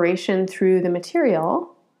reverberation through the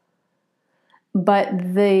material.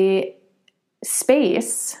 But the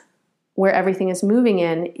space where everything is moving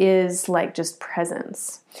in is like just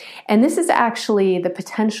presence. And this is actually the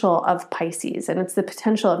potential of Pisces, and it's the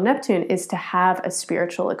potential of Neptune, is to have a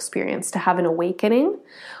spiritual experience, to have an awakening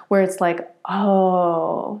where it's like,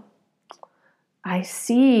 oh, I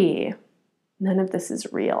see. None of this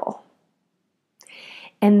is real.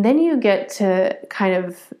 And then you get to kind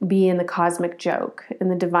of be in the cosmic joke, in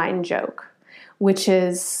the divine joke, which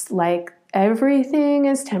is like everything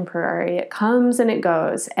is temporary. It comes and it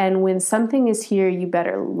goes. And when something is here, you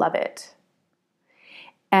better love it.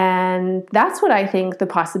 And that's what I think the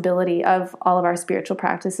possibility of all of our spiritual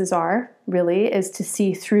practices are, really, is to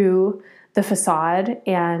see through the facade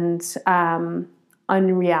and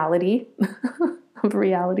unreality of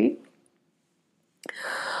reality.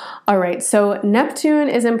 All right, so Neptune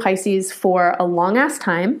is in Pisces for a long ass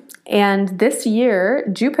time. And this year,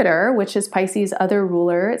 Jupiter, which is Pisces' other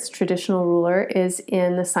ruler, its traditional ruler, is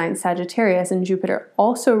in the sign Sagittarius. And Jupiter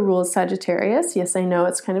also rules Sagittarius. Yes, I know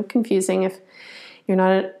it's kind of confusing if you're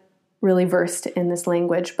not really versed in this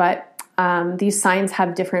language, but these signs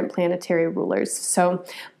have different planetary rulers. So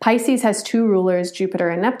Pisces has two rulers, Jupiter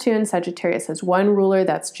and Neptune. Sagittarius has one ruler,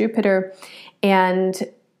 that's Jupiter. And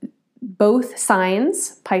both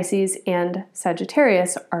signs, Pisces and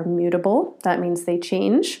Sagittarius, are mutable. That means they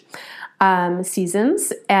change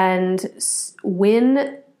seasons. And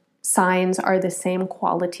when signs are the same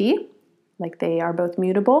quality, like they are both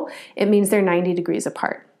mutable, it means they're 90 degrees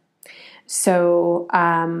apart. So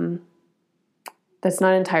that's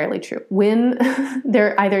not entirely true. When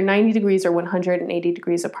they're either 90 degrees or 180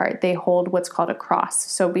 degrees apart, they hold what's called a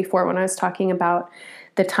cross. So before, when I was talking about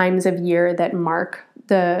the times of year that mark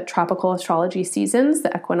the tropical astrology seasons,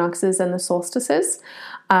 the equinoxes and the solstices,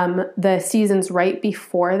 the seasons right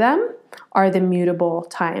before them are the mutable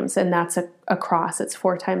times, and that's a cross. It's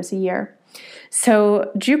 4 times a year.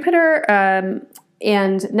 So Jupiter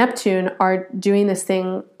and Neptune are doing this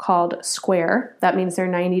thing called square. That means they're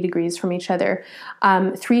 90 degrees from each other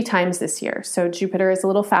 3 times this year. So Jupiter is a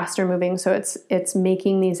little faster moving, so it's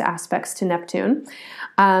making these aspects to Neptune.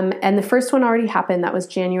 And the first one already happened. That was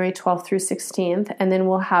January 12th through 16th. And then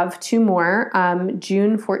we'll have 2 more,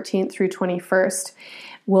 June 14th through 21st.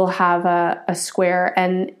 We'll have a square,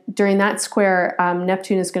 and during that square,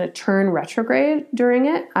 Neptune is going to turn retrograde during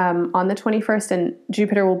it on the 21st, and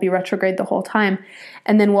Jupiter will be retrograde the whole time.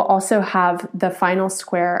 And then we'll also have the final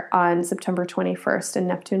square on September 21st, and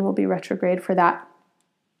Neptune will be retrograde for that.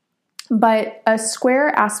 But a square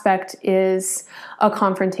aspect is a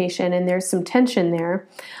confrontation, and there's some tension there.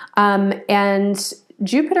 And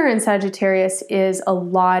Jupiter in Sagittarius is a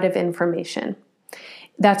lot of information.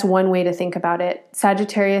 That's one way to think about it.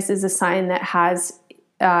 Sagittarius is a sign that has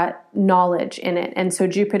knowledge in it. And so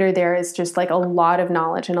Jupiter there is just like a lot of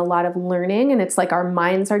knowledge and a lot of learning. And it's like our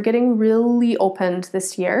minds are getting really opened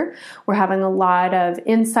this year. We're having a lot of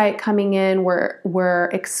insight coming in. We're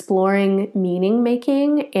exploring meaning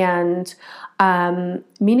making, and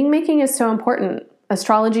meaning making is so important.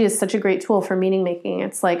 Astrology is such a great tool for meaning making.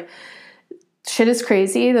 It's like, shit is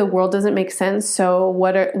crazy. The world doesn't make sense. So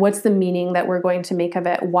what's the meaning that we're going to make of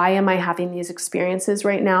it? Why am I having these experiences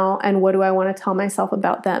right now? And what do I want to tell myself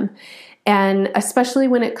about them? And especially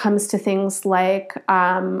when it comes to things like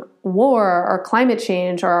war or climate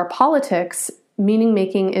change or our politics, meaning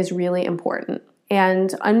making is really important.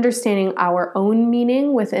 And understanding our own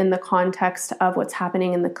meaning within the context of what's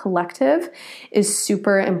happening in the collective is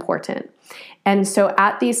super important. And so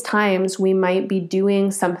at these times, we might be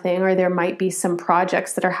doing something, or there might be some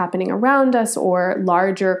projects that are happening around us, or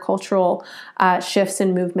larger cultural shifts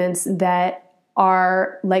and movements that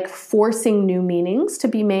are like forcing new meanings to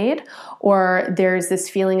be made, or there's this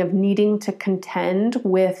feeling of needing to contend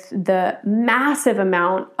with the massive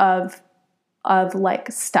amount of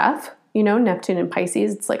like stuff. Neptune and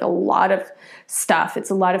Pisces, it's like a lot of stuff. It's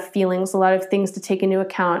a lot of feelings, a lot of things to take into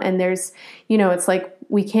account. And there's, it's like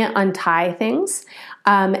we can't untie things.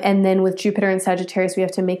 And then with Jupiter and Sagittarius, we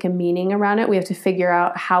have to make a meaning around it. We have to figure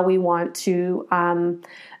out how we want to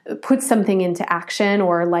put something into action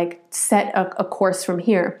or like set a course from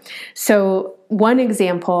here. So one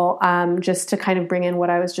example, just to kind of bring in what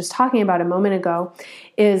I was just talking about a moment ago,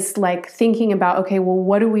 is like thinking about, okay, well,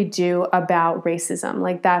 what do we do about racism?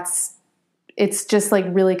 Like it's just like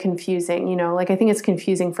really confusing, like I think it's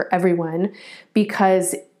confusing for everyone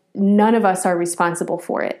because none of us are responsible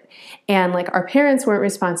for it. And like our parents weren't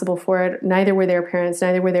responsible for it. Neither were their parents,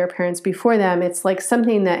 neither were their parents before them. It's like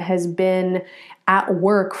something that has been at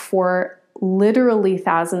work for literally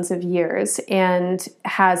thousands of years and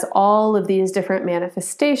has all of these different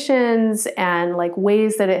manifestations and like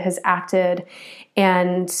ways that it has acted.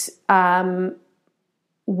 And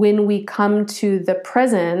when we come to the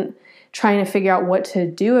present, trying to figure out what to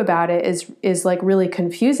do about it is like really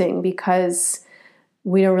confusing because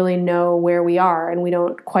we don't really know where we are and we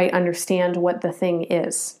don't quite understand what the thing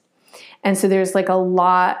is. And so there's like a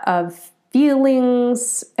lot of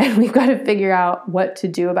feelings and we've got to figure out what to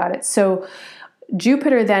do about it. So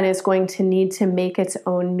Jupiter then is going to need to make its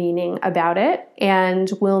own meaning about it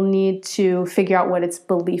and we'll need to figure out what its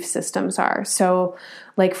belief systems are. So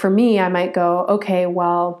like for me, I might go, okay,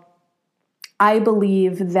 well, I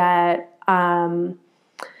believe that,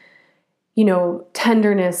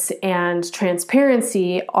 tenderness and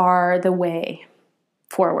transparency are the way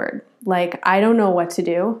forward. Like, I don't know what to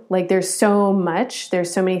do. Like, there's so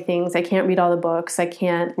many things. I can't read all the books. I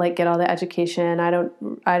can't like get all the education. I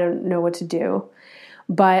don't know what to do.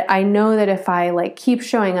 But I know that if I like keep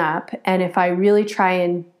showing up and if I really try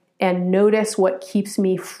and notice what keeps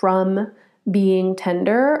me from being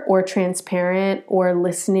tender or transparent or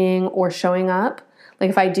listening or showing up, like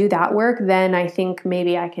if I do that work, then I think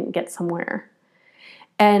maybe I can get somewhere.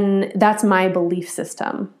 And that's my belief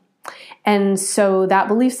system. And so that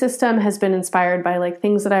belief system has been inspired by like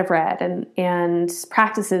things that I've read and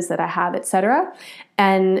practices that I have, etc.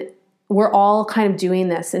 And we're all kind of doing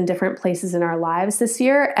this in different places in our lives this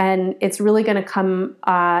year. And it's really going to come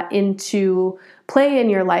into play in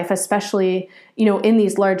your life, especially, in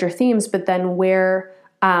these larger themes, but then where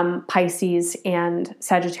Pisces and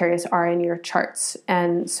Sagittarius are in your charts.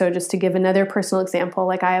 And so just to give another personal example,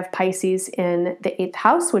 like I have Pisces in the 8th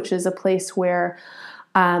house, which is a place where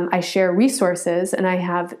I share resources, and I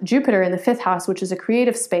have Jupiter in the 5th house, which is a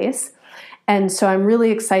creative space. And so I'm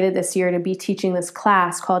really excited this year to be teaching this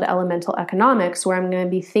class called Elemental Economics, where I'm going to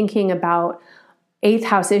be thinking about 8th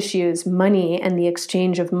house issues, money and the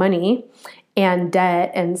exchange of money and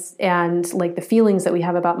debt and like the feelings that we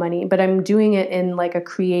have about money. But I'm doing it in like a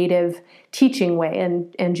creative teaching way.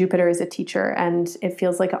 And Jupiter is a teacher, and it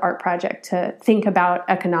feels like an art project to think about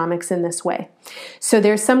economics in this way. So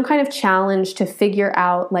there's some kind of challenge to figure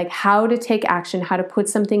out like how to take action, how to put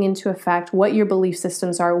something into effect, what your belief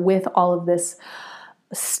systems are with all of this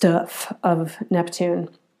stuff of Neptune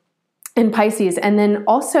and Pisces. And then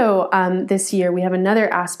also this year we have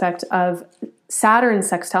another aspect of Saturn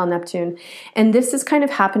sextile Neptune. And this is kind of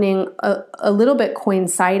happening a little bit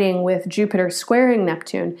coinciding with Jupiter squaring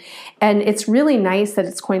Neptune. And it's really nice that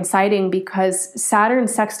it's coinciding because Saturn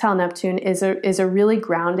sextile Neptune is a really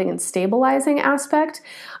grounding and stabilizing aspect.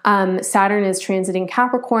 Saturn is transiting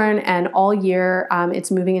Capricorn, and all year it's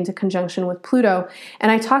moving into conjunction with Pluto.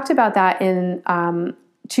 And I talked about that in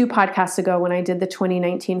 2 podcasts ago when I did the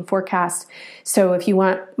 2019 forecast. So if you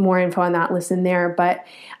want more info on that, listen there. But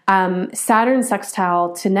Saturn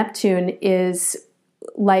sextile to Neptune is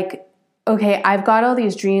like, okay, I've got all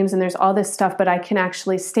these dreams and there's all this stuff, but I can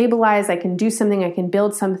actually stabilize. I can do something. I can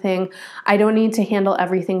build something. I don't need to handle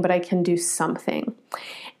everything, but I can do something.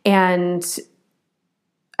 And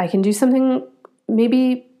I can do something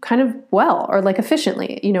maybe kind of well or like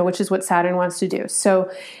efficiently, which is what Saturn wants to do.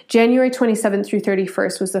 So January 27th through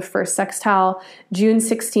 31st was the first sextile. June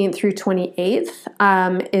 16th through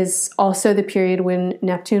 28th is also the period when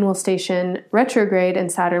Neptune will station retrograde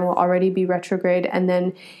and Saturn will already be retrograde. And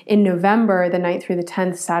then in November, the 9th through the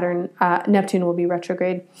 10th, Neptune will be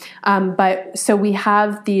retrograde. But so we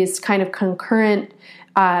have these kind of concurrent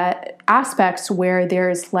aspects where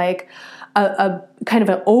there's like a kind of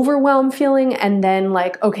an overwhelm feeling and then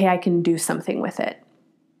like, okay, I can do something with it.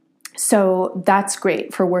 So that's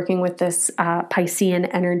great for working with this Piscean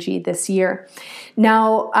energy this year.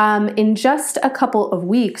 Now, in just a couple of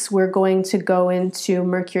weeks, we're going to go into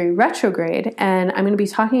Mercury retrograde, and I'm going to be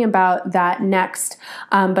talking about that next.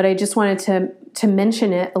 But I just wanted to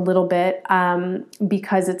mention it a little bit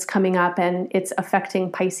because it's coming up and it's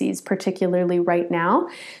affecting Pisces particularly right now.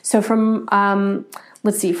 So from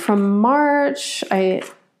from March, I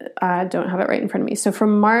don't have it right in front of me. So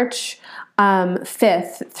from March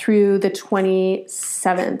 5th through the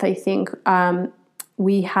 27th, I think,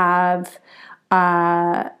 we have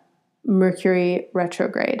Mercury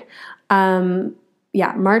retrograde. March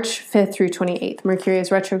 5th through 28th, Mercury is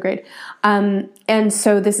retrograde. And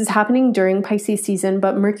so this is happening during Pisces season,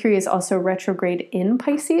 but Mercury is also retrograde in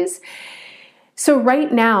Pisces. So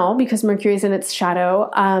right now, because Mercury is in its shadow,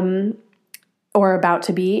 or about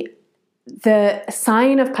to be, the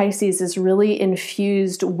sign of Pisces is really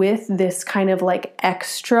infused with this kind of like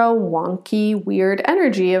extra wonky, weird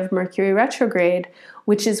energy of Mercury retrograde,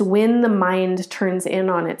 which is when the mind turns in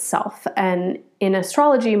on itself. And in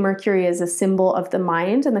astrology, Mercury is a symbol of the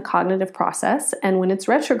mind and the cognitive process. And when it's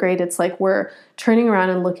retrograde, it's like we're turning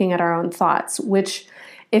around and looking at our own thoughts, which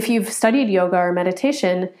if you've studied yoga or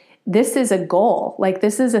meditation, this is a goal. Like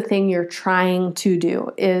this is a thing you're trying to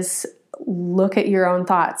do, is look at your own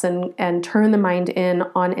thoughts and turn the mind in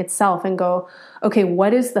on itself and go, okay,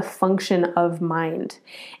 what is the function of mind?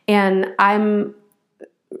 And I'm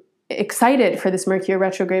excited for this Mercury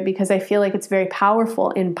retrograde because I feel like it's very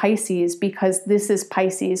powerful in Pisces, because this is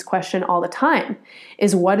Pisces' question all the time,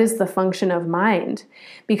 is what is the function of mind?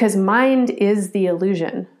 Because mind is the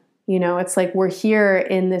illusion. You know, it's like we're here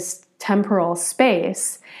in this temporal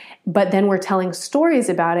space, but then we're telling stories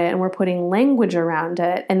about it and we're putting language around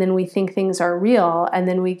it. And then we think things are real and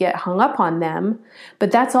then we get hung up on them.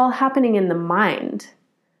 But that's all happening in the mind.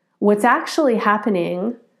 What's actually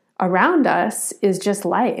happening around us is just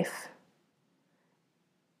life.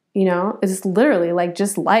 You know, it's literally like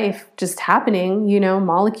just life just happening, you know,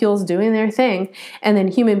 molecules doing their thing. And then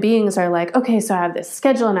human beings are like, okay, so I have this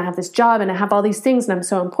schedule and I have this job and I have all these things and I'm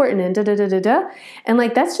so important and da-da-da-da-da. And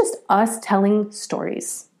like, that's just us telling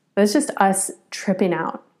stories. That's just us tripping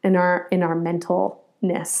out in our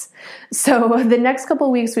mentalness. So the next couple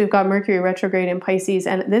of weeks, we've got Mercury retrograde in Pisces,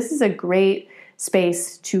 and this is a great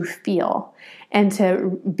space to feel and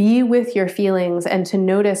to be with your feelings and to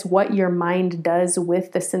notice what your mind does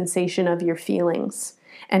with the sensation of your feelings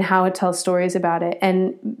and how it tells stories about it,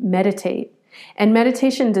 and meditate. And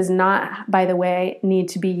meditation does not, by the way, need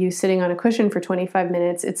to be you sitting on a cushion for 25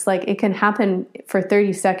 minutes. It's like it can happen for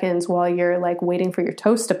 30 seconds while you're like waiting for your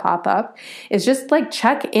toast to pop up. It's just like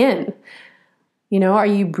check in. You know, are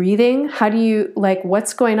you breathing? How do you, like,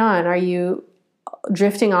 what's going on? Are you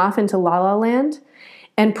drifting off into la la land?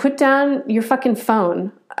 And put down your fucking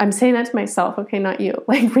phone. I'm saying that to myself, okay, not you.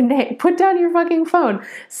 Like, Renee, put down your fucking phone.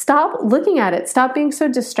 Stop looking at it. Stop being so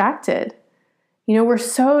distracted. You know, we're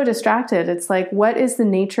so distracted. It's like, what is the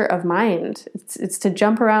nature of mind? It's to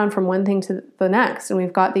jump around from one thing to the next. And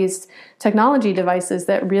we've got these technology devices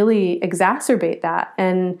that really exacerbate that.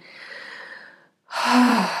 And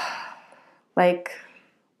like,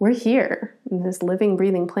 we're here in this living,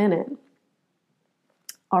 breathing planet.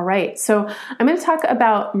 All right, so I'm going to talk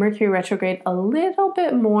about Mercury retrograde a little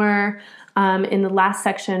bit more in the last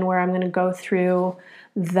section, where I'm going to go through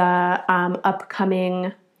the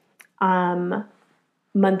upcoming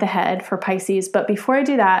month ahead for Pisces. But before I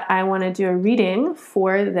do that, I want to do a reading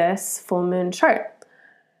for this full moon chart.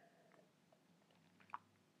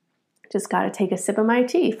 Just got to take a sip of my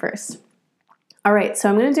tea first. All right, so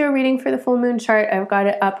I'm going to do a reading for the full moon chart. I've got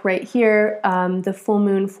it up right here. The full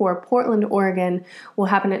moon for Portland, Oregon will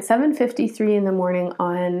happen at 7:53 in the morning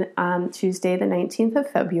on Tuesday, the 19th of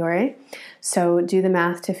February. So do the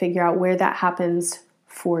math to figure out where that happens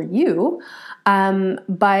for you.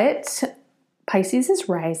 But Pisces is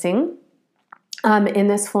rising in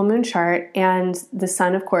this full moon chart, and the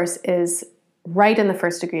sun, of course, is right in the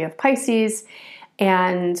first degree of Pisces.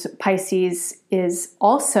 And Pisces is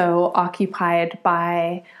also occupied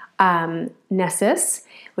by Nessus,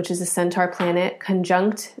 which is a centaur planet,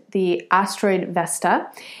 conjunct the asteroid Vesta,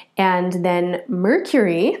 and then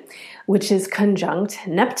Mercury, which is conjunct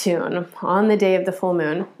Neptune on the day of the full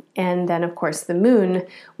moon. And then, of course, the moon,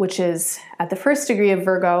 which is at the first degree of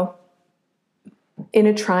Virgo, in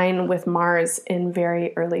a trine with Mars in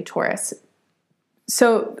very early Taurus.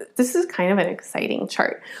 So this is kind of an exciting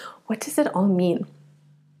chart. What does it all mean?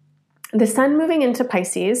 The sun moving into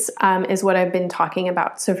Pisces is what I've been talking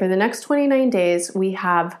about. So for the next 29 days, we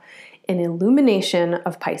have an illumination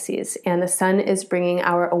of Pisces, and the sun is bringing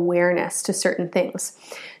our awareness to certain things.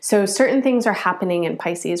 So certain things are happening in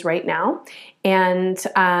Pisces right now, and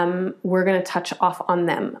we're going to touch off on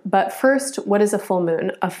them. But first, what is a full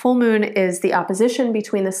moon? A full moon is the opposition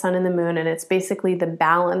between the sun and the moon, and it's basically the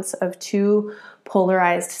balance of two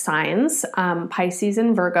polarized signs, Pisces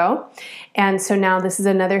and Virgo. And so now this is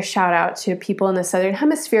another shout out to people in the Southern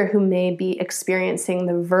Hemisphere who may be experiencing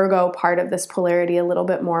the Virgo part of this polarity a little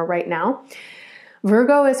bit more right now.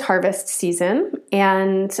 Virgo is harvest season,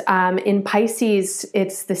 and in Pisces,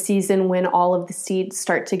 it's the season when all of the seeds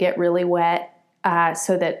start to get really wet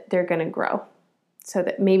so that they're going to grow. So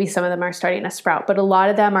that maybe some of them are starting to sprout, but a lot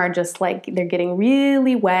of them are just like they're getting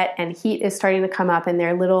really wet and heat is starting to come up and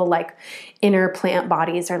their little like inner plant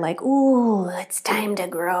bodies are like, ooh, it's time to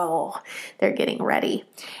grow. They're getting ready.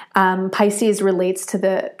 Pisces relates to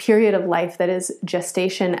the period of life that is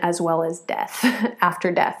gestation as well as death,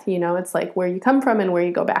 after death. You know, it's like where you come from and where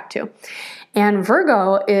you go back to. And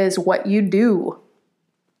Virgo is what you do.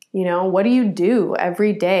 You know, what do you do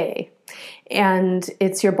every day? And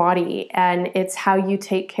it's your body, and it's how you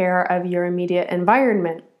take care of your immediate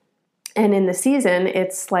environment. And in the season,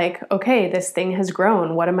 it's like, okay, this thing has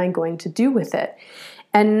grown. What am I going to do with it?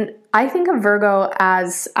 And I think of Virgo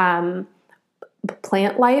as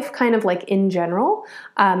plant life, kind of like in general,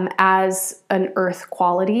 as an earth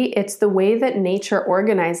quality. It's the way that nature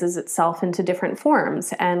organizes itself into different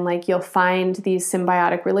forms. And like you'll find these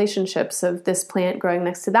symbiotic relationships of this plant growing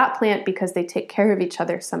next to that plant because they take care of each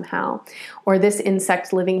other somehow. Or this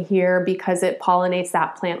insect living here because it pollinates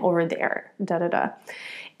that plant over there,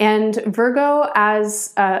 And Virgo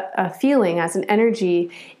as a feeling, as an energy,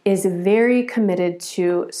 is very committed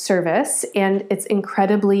to service, and it's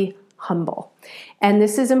incredibly humble. And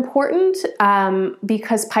this is important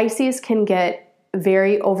because Pisces can get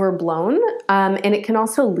very overblown and it can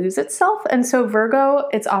also lose itself. And so Virgo,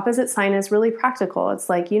 its opposite sign, is really practical. It's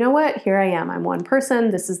like, you know what? Here I am. I'm one person.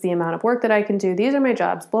 This is the amount of work that I can do. These are my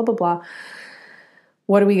jobs, blah, blah, blah.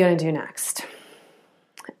 What are we going to do next?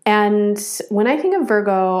 And when I think of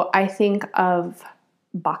Virgo, I think of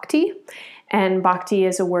bhakti. And bhakti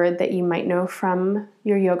is a word that you might know from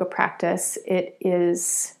your yoga practice. It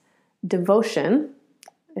is devotion.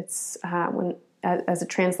 It's as a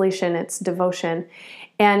translation, it's devotion.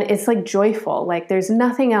 And it's like joyful, like there's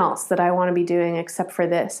nothing else that I want to be doing except for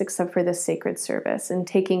this sacred service and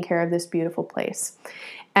taking care of this beautiful place.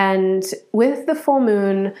 And with the full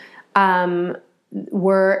moon,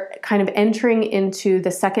 we're kind of entering into the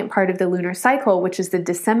second part of the lunar cycle, which is the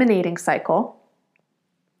disseminating cycle.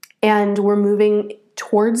 And we're moving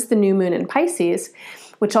towards the new moon in Pisces,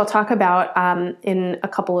 which I'll talk about in a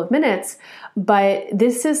couple of minutes. But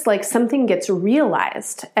this is like something gets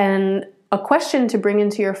realized. And a question to bring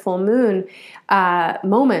into your full moon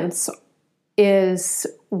moments is,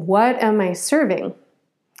 what am I serving?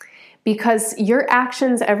 Because your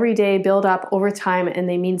actions every day build up over time and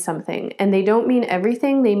they mean something. And they don't mean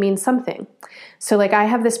everything, they mean something. So like I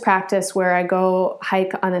have this practice where I go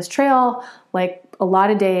hike on this trail like a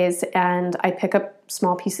lot of days and I pick up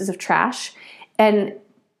small pieces of trash. And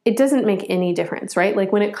it doesn't make any difference, right?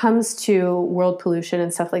 Like when it comes to world pollution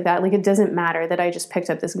and stuff like that, like it doesn't matter that I just picked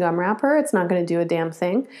up this gum wrapper. It's not going to do a damn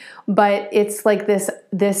thing. But it's like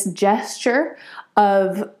this gesture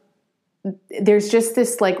of, there's just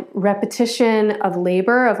this like repetition of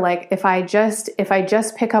labor of like, if I just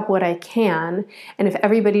pick up what I can, and if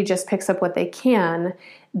everybody just picks up what they can,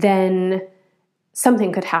 then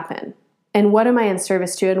something could happen. And what am I in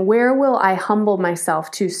service to? And where will I humble myself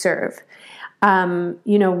to serve? You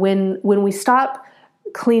know, when we stop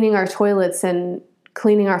cleaning our toilets and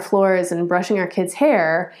cleaning our floors and brushing our kids'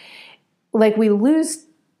 hair, like we lose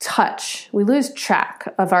touch, we lose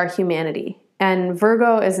track of our humanity. And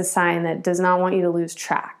Virgo is a sign that does not want you to lose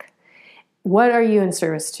track. What are you in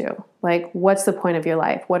service to? Like, what's the point of your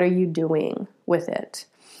life? What are you doing with it?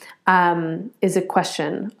 Is a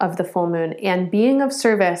question of the full moon. And being of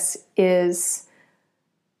service can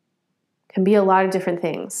be a lot of different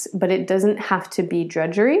things, but it doesn't have to be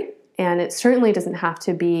drudgery, and it certainly doesn't have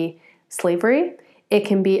to be slavery. It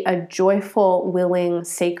can be a joyful, willing,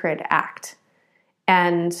 sacred act.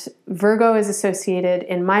 And Virgo is associated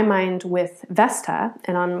in my mind with Vesta,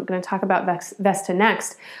 and I'm going to talk about Vesta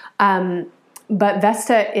next. But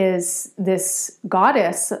Vesta is this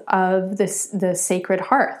goddess of the sacred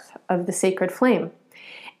hearth, of the sacred flame.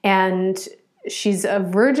 And she's a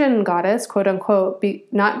virgin goddess, quote unquote,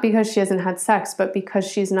 not because she hasn't had sex, but because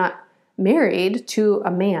she's not married to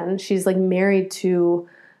a man. She's like married to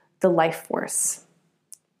the life force.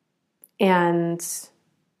 And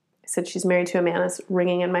I said she's married to a man. It's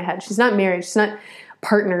ringing in my head. She's not married.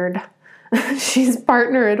 partnered. She's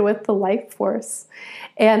partnered with the life force,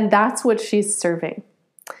 and that's what she's serving.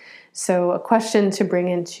 So a question to bring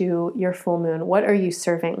into your full moon: what are you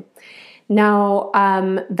serving? Now,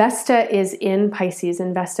 Vesta is in Pisces,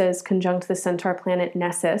 and Vesta is conjunct the centaur planet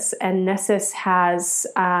Nessus, and Nessus has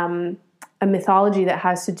a mythology that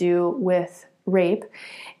has to do with rape,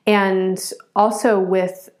 and also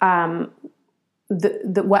with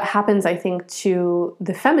what happens, I think, to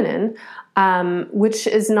the feminine, which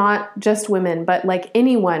is not just women, but like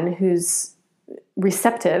anyone who's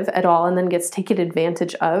receptive at all and then gets taken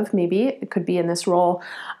advantage of, maybe it could be in this role,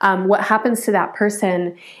 what happens to that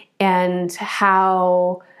person and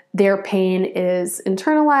how their pain is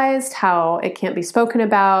internalized, how it can't be spoken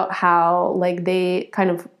about, how like they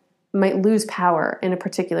kind of might lose power in a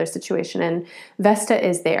particular situation. And Vesta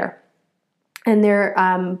is there. And they're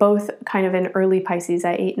both kind of in early Pisces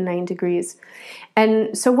at 8 and 9 degrees.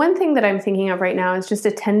 And so one thing that I'm thinking of right now is just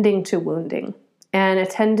attending to wounding and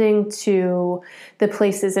attending to the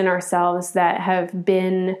places in ourselves that have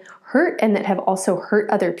been hurt and that have also hurt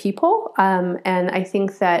other people. And I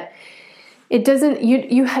think that it doesn't,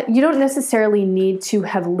 you don't necessarily need to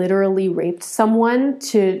have literally raped someone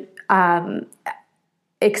to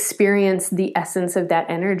experience the essence of that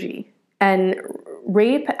energy. And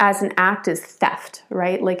rape as an act is theft,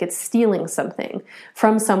 right? Like it's stealing something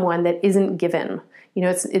from someone that isn't given. You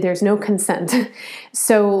know, there's no consent.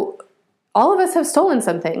 So all of us have stolen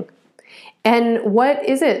something. And what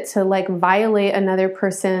is it to like violate another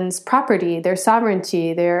person's property, their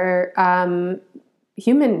sovereignty, their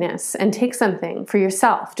humanness, and take something for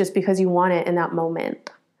yourself just because you want it in that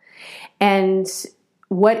moment? And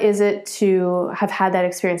what is it to have had that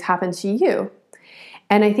experience happen to you?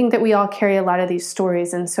 And I think that we all carry a lot of these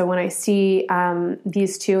stories. And so when I see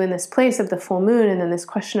these two in this place of the full moon, and then this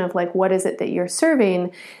question of like, what is it that you're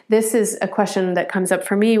serving? This is a question that comes up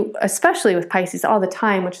for me, especially with Pisces all the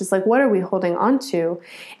time, which is like, what are we holding on to?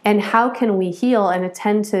 And how can we heal and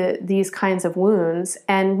attend to these kinds of wounds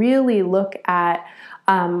and really look at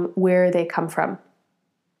where they come from?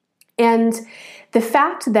 And the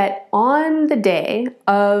fact that on the day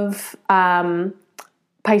of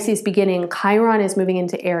Pisces beginning, Chiron is moving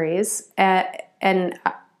into Aries, and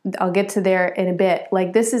I'll get to there in a bit.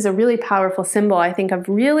 Like this is a really powerful symbol, I think, of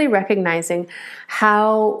really recognizing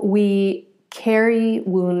how we carry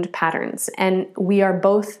wound patterns. And we are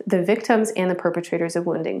both the victims and the perpetrators of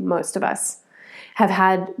wounding. Most of us have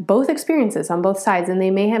had both experiences on both sides, and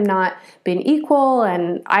they may have not been equal,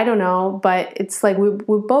 and I don't know, but it's like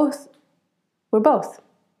we're both.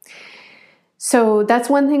 So that's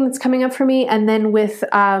one thing that's coming up for me. And then with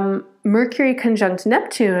Mercury conjunct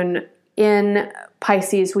Neptune in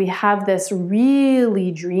Pisces, we have this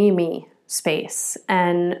really dreamy space.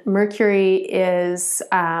 And Mercury is,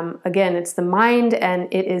 again, it's the mind, and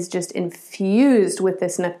it is just infused with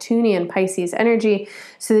this Neptunian Pisces energy.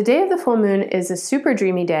 So the day of the full moon is a super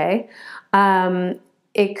dreamy day.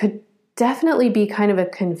 It could definitely be kind of a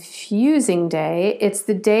confusing day. It's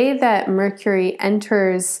the day that Mercury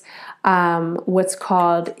enters what's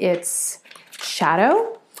called its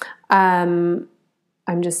shadow. I'm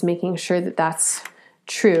just making sure that that's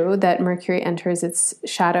true, that Mercury enters its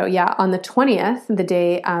shadow. Yeah, on the 20th, the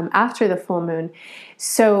day after the full moon.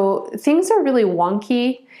 So things are really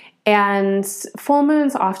wonky, and full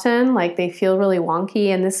moons often, like, they feel really wonky,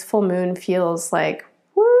 and this full moon feels like,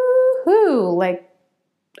 woohoo, like,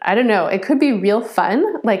 I don't know, it could be real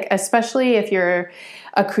fun, like especially if you're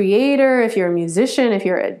a creator, if you're a musician, if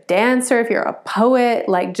you're a dancer, if you're a poet,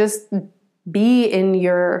 like just be in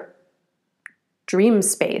your dream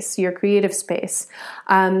space, your creative space.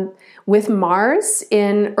 With Mars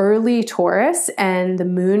in early Taurus and the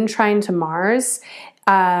moon trine to Mars,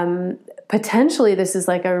 potentially this is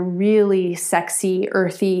like a really sexy,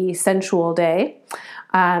 earthy, sensual day.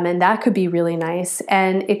 And that could be really nice.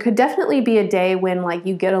 And it could definitely be a day when like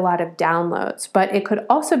you get a lot of downloads, but it could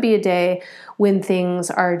also be a day when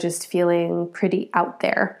things are just feeling pretty out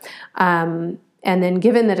there. And then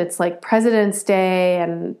given that it's like President's Day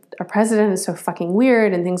and our president is so fucking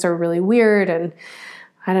weird and things are really weird, and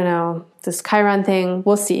I don't know, this Chiron thing,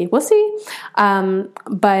 we'll see. But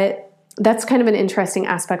that's kind of an interesting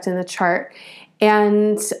aspect in the chart.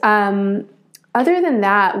 And, other than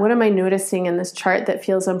that, what am I noticing in this chart that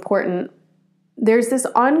feels important? There's this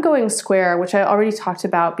ongoing square, which I already talked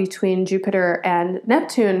about, between Jupiter and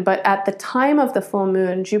Neptune, but at the time of the full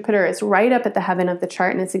moon, Jupiter is right up at the heaven of the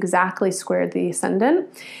chart, and it's exactly squared the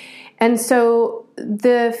ascendant. And so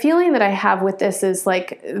the feeling that I have with this is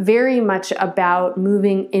like very much about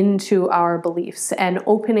moving into our beliefs and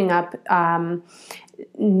opening up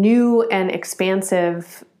new and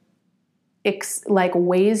expansive like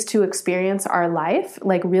ways to experience our life,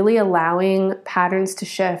 like really allowing patterns to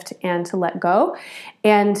shift and to let go,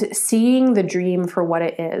 and seeing the dream for what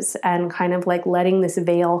it is, and kind of like letting this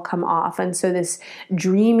veil come off. And so this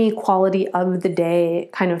dreamy quality of the day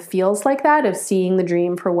kind of feels like that, of seeing the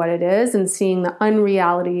dream for what it is and seeing the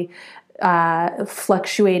unreality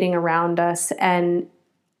fluctuating around us, and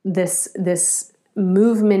this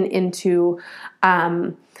movement into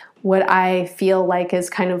what I feel like is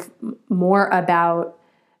kind of more about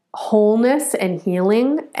wholeness and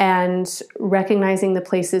healing, and recognizing the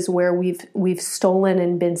places where we've stolen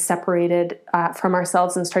and been separated from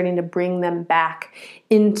ourselves, and starting to bring them back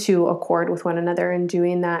into accord with one another, and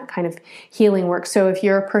doing that kind of healing work. So if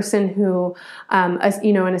you're a person who,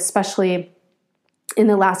 and especially in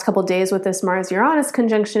the last couple of days with this Mars-Uranus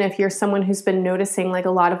conjunction, if you're someone who's been noticing like a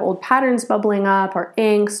lot of old patterns bubbling up, or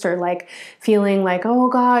angst, or like feeling like, oh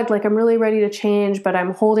God, like I'm really ready to change, but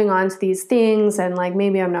I'm holding on to these things, and like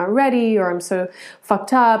maybe I'm not ready, or I'm so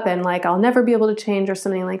fucked up and like I'll never be able to change, or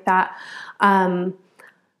something like that. I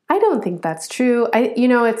don't think that's true.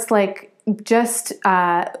 It's like, just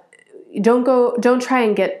don't try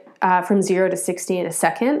and get from 0 to 60 in a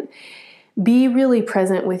second. Be really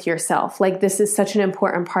present with yourself. Like, this is such an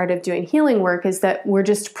important part of doing healing work, is that we're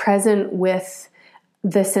just present with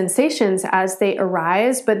the sensations as they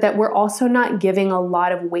arise, but that we're also not giving a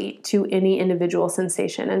lot of weight to any individual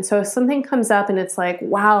sensation. And so if something comes up and it's like,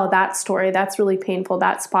 wow, that story, that's really painful,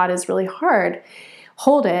 that spot is really hard,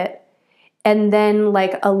 hold it. And then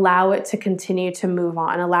like allow it to continue to move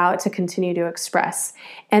on, allow it to continue to express.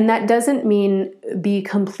 And that doesn't mean be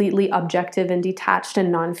completely objective and detached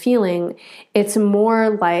and non-feeling. It's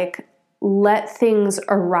more like, let things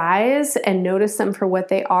arise and notice them for what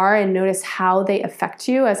they are, and notice how they affect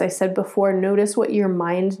you. As I said before, notice what your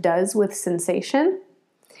mind does with sensation.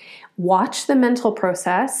 Watch the mental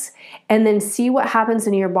process, and then see what happens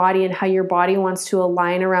in your body and how your body wants to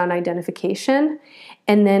align around identification.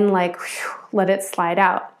 And then like, let it slide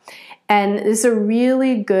out. And this is a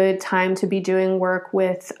really good time to be doing work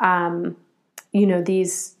with,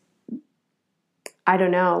 these, I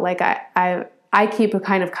don't know, like I keep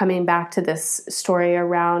kind of coming back to this story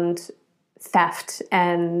around theft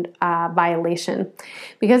and violation,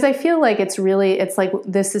 because I feel like it's like,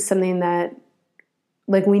 this is something that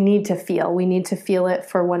like we need to feel. We need to feel it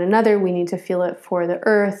for one another. We need to feel it for the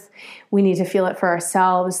earth. We need to feel it for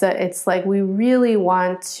ourselves. That it's like, we really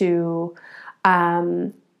want to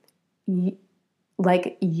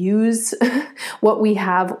use what we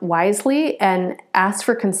have wisely, and ask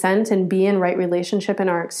for consent, and be in right relationship in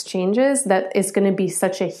our exchanges. That is going to be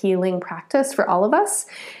such a healing practice for all of us,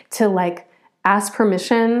 to like ask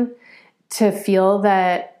permission, to feel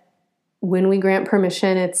that when we grant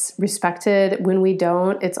permission, it's respected. When we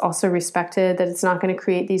don't, it's also respected, that it's not going to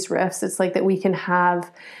create these rifts. It's like that we can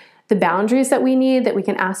have the boundaries that we need, that we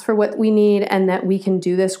can ask for what we need, and that we can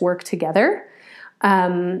do this work together.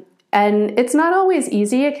 And it's not always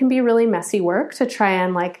easy. It can be really messy work to try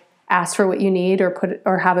and like ask for what you need,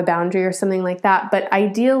 or have a boundary or something like that. But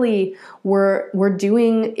ideally, we're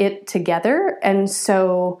doing it together. And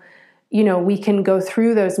so, we can go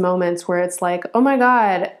through those moments where it's like, oh my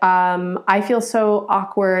God, I feel so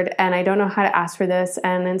awkward and I don't know how to ask for this.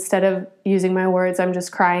 And instead of using my words, I'm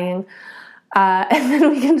just crying. And then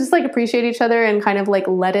we can just like appreciate each other and kind of like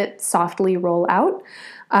let it softly roll out.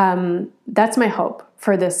 That's my hope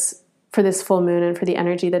for this full moon, and for the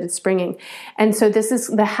energy that it's bringing. And so this is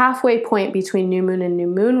the halfway point between new moon and new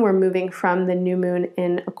moon. We're moving from the new moon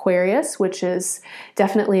in Aquarius, which is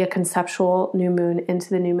definitely a conceptual new moon, into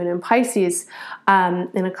the new moon in Pisces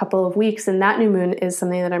in a couple of weeks. And that new moon is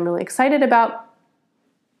something that I'm really excited about.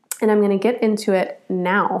 And I'm going to get into it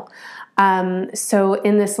now. So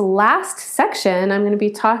in this last section, I'm going to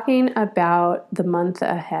be talking about the month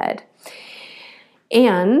ahead.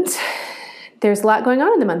 And there's a lot going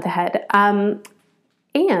on in the month ahead. And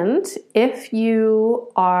if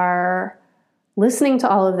you are listening to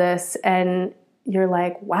all of this and you're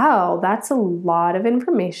like, wow, that's a lot of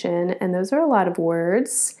information and those are a lot of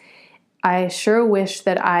words, I sure wish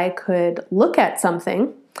that I could look at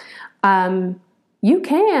something. You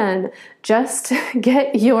can just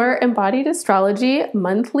get your Embodied Astrology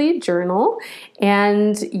monthly journal,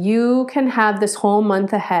 and you can have this whole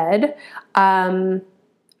month ahead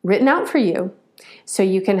written out for you. So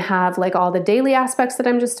you can have like all the daily aspects that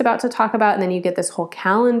I'm just about to talk about, and then you get this whole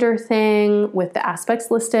calendar thing with the aspects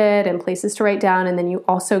listed and places to write down, and then you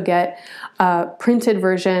also get a printed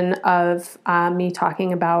version of me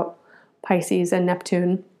talking about Pisces and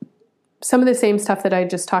Neptune. Some of the same stuff that I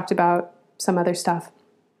just talked about, some other stuff.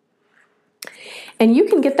 And you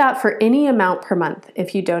can get that for any amount per month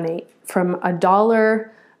if you donate, from $1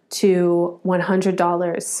 to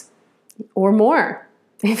 $100 or more.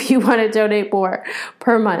 If you want to donate more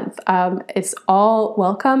per month, it's all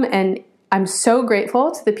welcome. And I'm so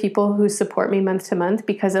grateful to the people who support me month to month,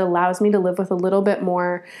 because it allows me to live with a little bit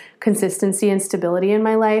more consistency and stability in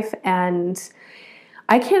my life. And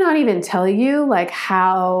I cannot even tell you like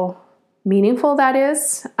how meaningful that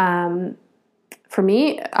is. For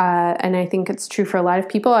me, and I think it's true for a lot of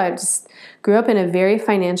people, I just grew up in a very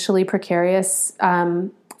financially precarious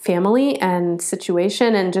family and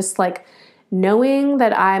situation, and just like knowing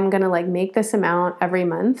that I'm going to like make this amount every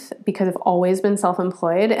month, because I've always been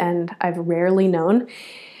self-employed and I've rarely known,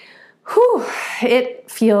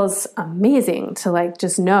 it feels amazing to like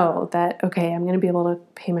just know that, okay, I'm going to be able to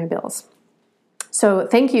pay my bills. So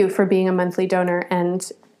thank you for being a monthly donor.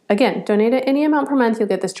 And again, donate at any amount per month, you'll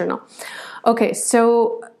get this journal. Okay,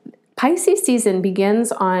 so Pisces season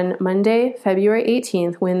begins on Monday, February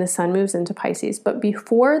 18th, when the sun moves into Pisces. But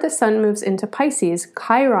before the sun moves into Pisces,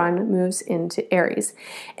 Chiron moves into Aries.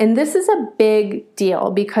 And this is a big deal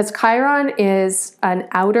because Chiron is an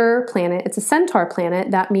outer planet. It's a centaur planet.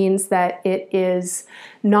 That means that it is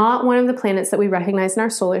not one of the planets that we recognize in our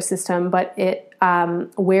solar system, but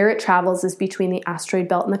where it travels is between the asteroid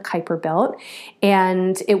belt and the Kuiper belt,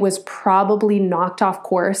 and it was probably knocked off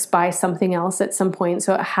course by something else at some point.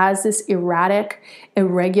 So it has this erratic,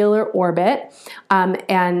 irregular orbit,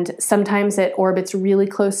 and sometimes it orbits really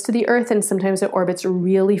close to the Earth, and sometimes it orbits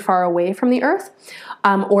really far away from the Earth,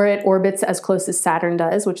 or it orbits as close as Saturn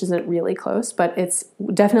does, which isn't really close, but it's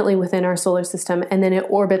definitely within our solar system, and then it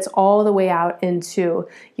orbits all the way out into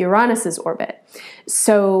Uranus's orbit.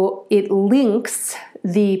 So it links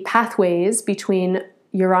the pathways between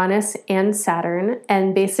Uranus and Saturn,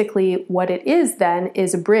 and basically what it is then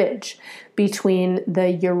is a bridge between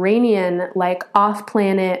the Uranian, like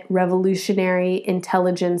off-planet revolutionary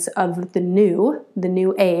intelligence of the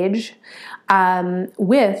new age,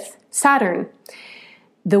 with Saturn,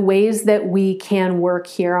 the ways that we can work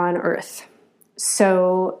here on Earth.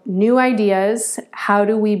 So new ideas, how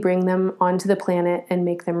do we bring them onto the planet and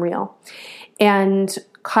make them real? And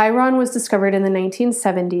Chiron was discovered in the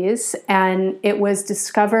 1970s, and it was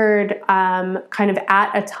discovered kind of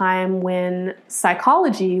at a time when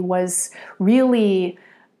psychology was really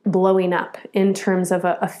blowing up in terms of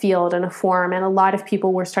a field and a form, and a lot of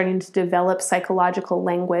people were starting to develop psychological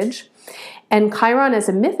language. And Chiron as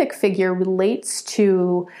a mythic figure relates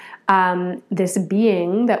to this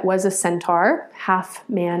being that was a centaur, half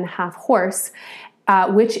man, half horse,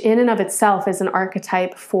 which in and of itself is an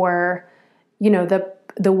archetype for,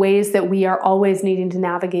 the ways that we are always needing to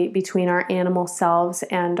navigate between our animal selves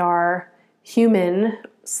and our human/alien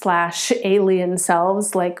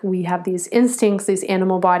selves. Like we have these instincts, these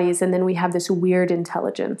animal bodies, and then we have this weird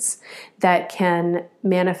intelligence that can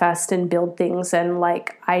manifest and build things and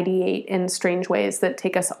like ideate in strange ways that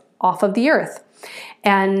take us off of the earth.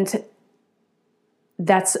 And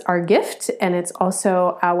that's our gift, and it's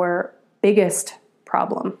also our biggest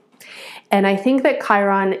problem. And I think that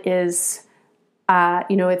Chiron is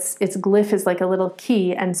its glyph is like a little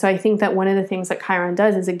key. And so I think that one of the things that Chiron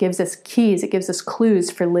does is it gives us keys, it gives us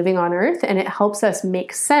clues for living on Earth, and it helps us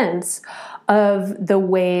make sense of the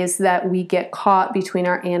ways that we get caught between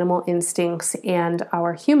our animal instincts and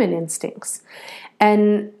our human instincts.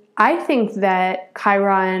 And I think that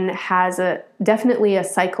Chiron has definitely a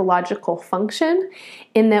psychological function,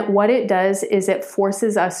 in that what it does is it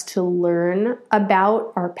forces us to learn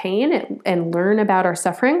about our pain and learn about our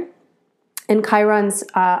suffering. And Chiron's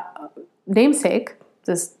namesake,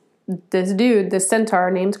 this dude, this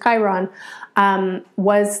centaur named Chiron,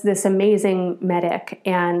 was this amazing medic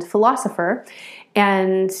and philosopher.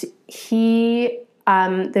 And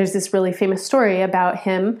there's this really famous story about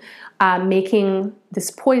him making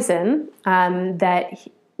this poison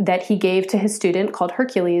that he gave to his student called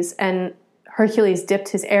Hercules. And Hercules dipped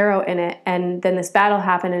his arrow in it, and then this battle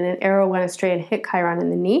happened, and an arrow went astray and hit Chiron in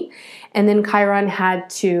the knee. And then Chiron had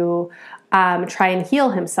to try and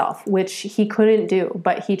heal himself, which he couldn't do,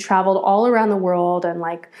 but he traveled all around the world and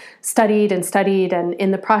like studied, and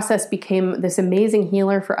in the process became this amazing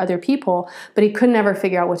healer for other people, but he could never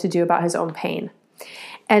figure out what to do about his own pain.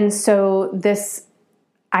 And so this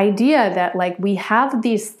idea that like we have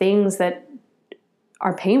these things that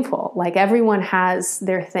are painful, like everyone has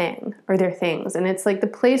their thing or their things, and it's like the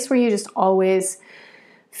place where you just always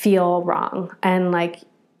feel wrong, and like,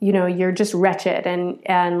 you're just wretched,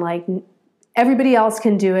 and like everybody else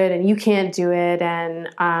can do it and you can't do it, and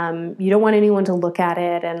you don't want anyone to look at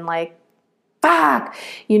it, and like, fuck,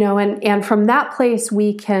 and from that place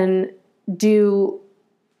we can do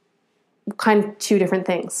kind of two different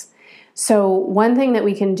things. So one thing that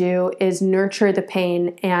we can do is nurture the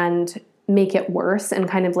pain and make it worse and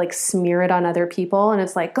kind of like smear it on other people. And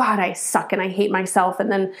it's like, God, I suck and I hate myself.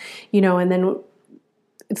 And then, and then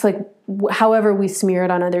it's like, however we smear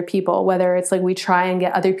it on other people, whether it's like we try and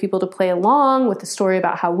get other people to play along with the story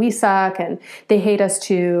about how we suck and they hate us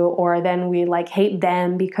too, or then we like hate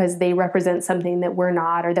them because they represent something that we're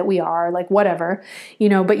not or that we are, like whatever,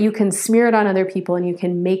 but you can smear it on other people and you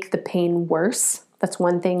can make the pain worse. That's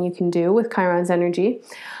one thing you can do with Chiron's energy.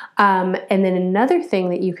 And then another thing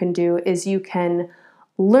that you can do is you can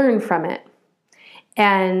learn from it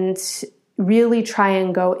and really try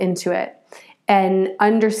and go into it and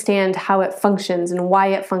understand how it functions and why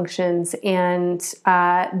it functions. And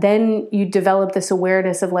then you develop this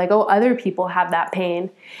awareness of like, oh, other people have that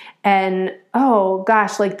pain. And oh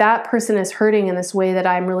gosh, like that person is hurting in this way that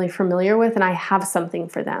I'm really familiar with, and I have something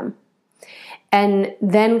for them. And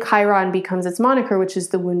then Chiron becomes its moniker, which is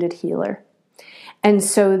the wounded healer. And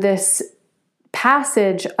so this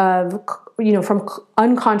passage of, from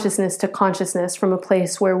unconsciousness to consciousness, from a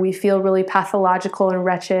place where we feel really pathological and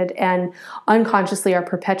wretched and unconsciously are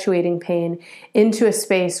perpetuating pain, into a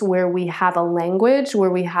space where we have a language, where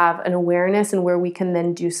we have an awareness, and where we can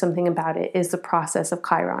then do something about it, is the process of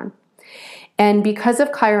Chiron. And because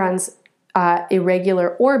of Chiron's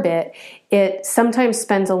irregular orbit, it sometimes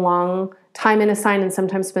spends a long time in a sign and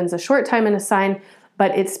sometimes spends a short time in a sign,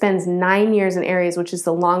 but it spends 9 years in Aries, which is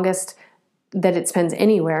the longest that it spends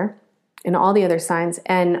anywhere in all the other signs.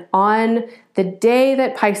 And on the day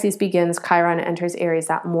that Pisces begins, Chiron enters Aries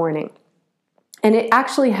that morning. And it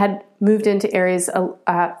actually had moved into Aries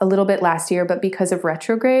a little bit last year, but because of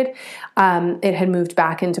retrograde, it had moved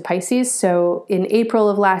back into Pisces. So in April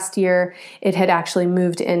of last year, it had actually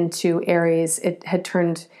moved into Aries. It had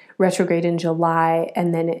turned retrograde in July,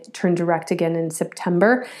 and then it turned direct again in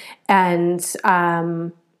September. And is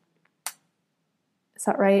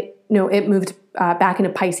that right? No, it moved back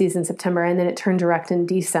into Pisces in September, and then it turned direct in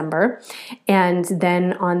December. And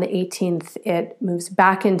then on the 18th, it moves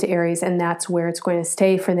back into Aries, and that's where it's going to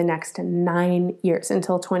stay for the next 9 years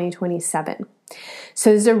until 2027.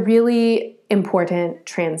 So this is a really important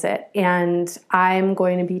transit, and I'm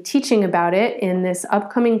going to be teaching about it in this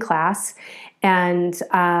upcoming class. And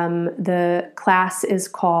the class is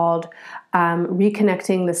called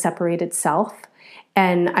Reconnecting the Separated Self.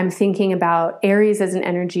 And I'm thinking about Aries as an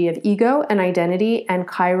energy of ego and identity, and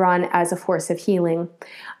Chiron as a force of healing.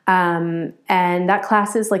 And that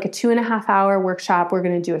class is like a 2.5-hour workshop. We're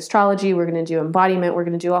going to do astrology. We're going to do embodiment. We're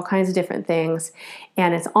going to do all kinds of different things.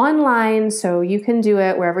 And it's online, so you can do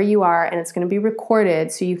it wherever you are. And it's going to be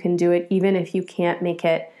recorded, so you can do it even if you can't make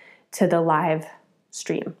it to the live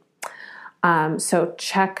stream. So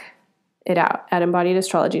check it out at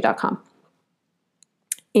embodiedastrology.com.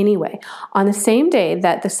 Anyway, on the same day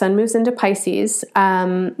that the sun moves into Pisces,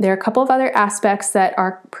 there are a couple of other aspects that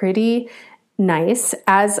are pretty nice.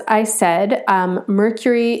 As I said,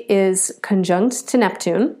 Mercury is conjunct to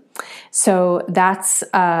Neptune. So that's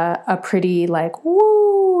a pretty like,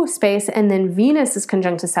 woo space. And then Venus is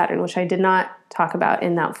conjunct to Saturn, which I did not talk about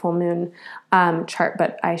in that full moon chart,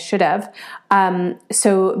 but I should have.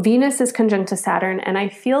 So Venus is conjunct to Saturn. And I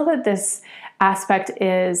feel that this aspect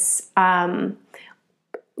is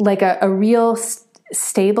like a real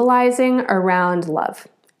stabilizing around love.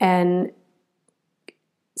 And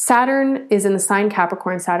Saturn is in the sign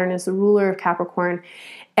Capricorn. Saturn is the ruler of Capricorn.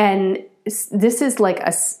 And this is like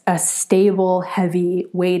a stable, heavy,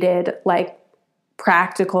 weighted, like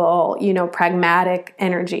practical, pragmatic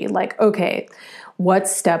energy. Like, okay,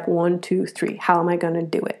 what's step 1, 2, 3? How am I going to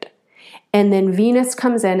do it? And then Venus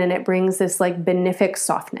comes in and it brings this like benefic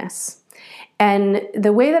softness. And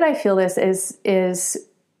the way that I feel this is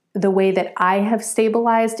the way that I have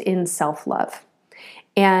stabilized in self-love.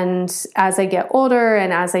 And as I get older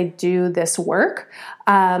and as I do this work,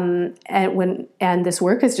 and this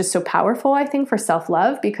work is just so powerful, I think, for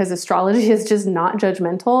self-love, because astrology is just not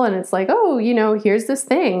judgmental. And it's like, oh, here's this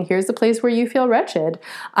thing. Here's the place where you feel wretched.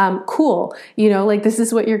 Cool. Like this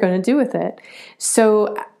is what you're going to do with it.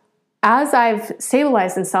 So as I've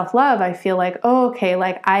stabilized in self-love, I feel like, oh, okay,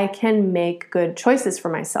 like I can make good choices for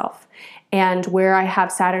myself. And where I have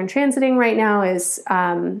Saturn transiting right now is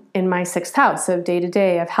in my 6th house of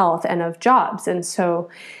day-to-day, of health, and of jobs. And so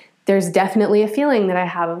there's definitely a feeling that I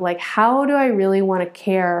have of like, how do I really want to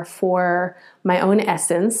care for my own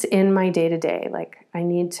essence in my day-to-day? Like I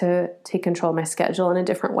need to take control of my schedule in a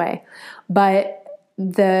different way. But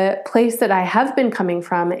the place that I have been coming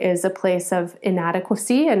from is a place of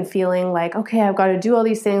inadequacy and feeling like, okay, I've got to do all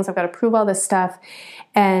these things. I've got to prove all this stuff.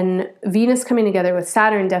 And Venus coming together with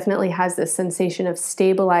Saturn definitely has this sensation of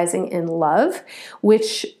stabilizing in love,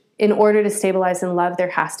 which in order to stabilize in love, there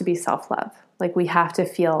has to be self-love. Like we have to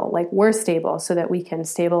feel like we're stable so that we can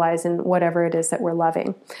stabilize in whatever it is that we're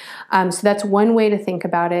loving. So that's one way to think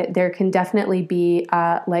about it. There can definitely be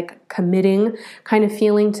like committing kind of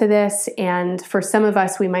feeling to this. And for some of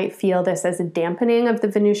us, we might feel this as a dampening of the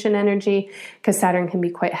Venusian energy because Saturn can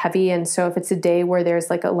be quite heavy. And so if it's a day where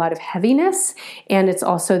there's like a lot of heaviness and it's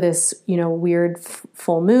also this, weird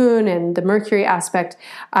full moon and the Mercury aspect.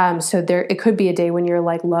 So it could be a day when you're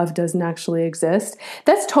like, love doesn't actually exist.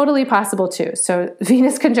 That's totally possible too. So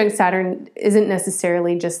Venus conjunct Saturn isn't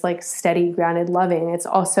necessarily just like steady, grounded loving. It's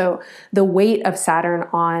also the weight of Saturn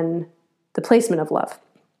on the placement of love.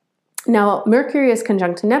 Now, Mercury is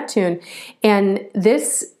conjunct to Neptune, and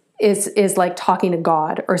this is like talking to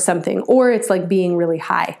God or something, or it's like being really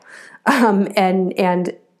high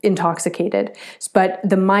and intoxicated, but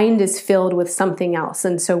the mind is filled with something else.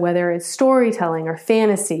 And so whether it's storytelling or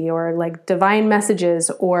fantasy or like divine messages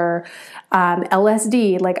or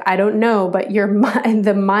LSD, like I don't know, but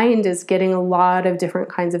the mind is getting a lot of different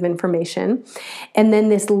kinds of information. And then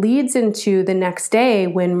this leads into the next day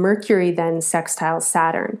when Mercury then sextiles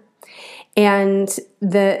Saturn. And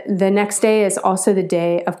the next day is also the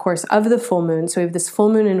day, of course, of the full moon. So we have this full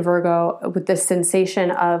moon in Virgo with this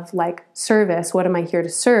sensation of like service. What am I here to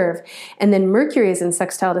serve? And then Mercury is in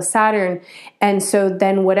sextile to Saturn. And so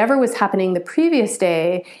then whatever was happening the previous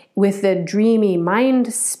day with the dreamy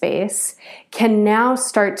mind space can now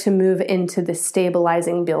start to move into the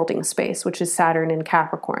stabilizing building space, which is Saturn in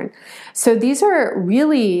Capricorn. So these are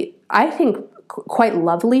really, I think, quite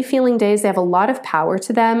lovely feeling days. They have a lot of power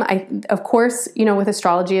to them. Of course, with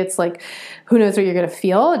astrology, it's like, who knows what you're going to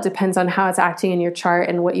feel? It depends on how it's acting in your chart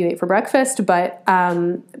and what you ate for breakfast. But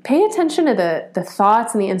pay attention to the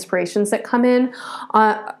thoughts and the inspirations that come in,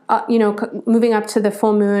 moving up to the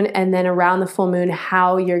full moon and then around the full moon,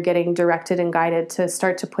 how you're getting directed and guided to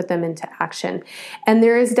start to put them into action. And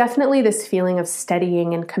there is definitely this feeling of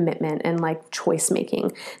steadying and commitment and like choice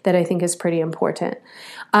making that I think is pretty important.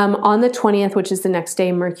 On the 20th, which is the next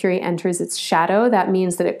day, Mercury enters its shadow. That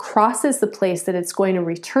means that it crosses the place that it's going to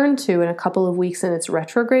return to in a couple of weeks in its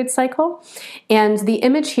retrograde cycle. And the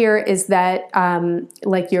image here is that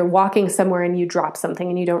like you're walking somewhere and you drop something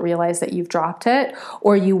and you don't realize that you've dropped it,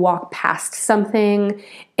 or you walk past something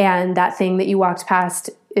and that thing that you walked past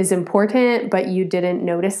is important, but you didn't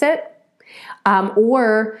notice it.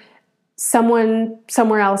 Or someone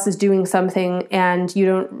somewhere else is doing something and you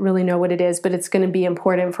don't really know what it is, but it's going to be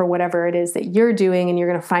important for whatever it is that you're doing, and you're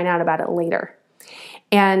going to find out about it later.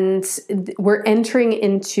 And we're entering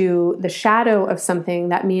into the shadow of something.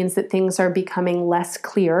 That means that things are becoming less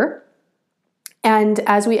clear. And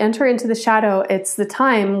as we enter into the shadow, it's the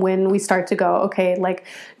time when we start to go, okay, like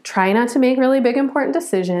try not to make really big, important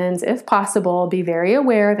decisions. If possible, be very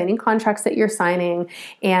aware of any contracts that you're signing,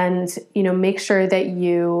 and, make sure that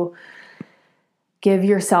you give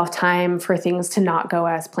yourself time for things to not go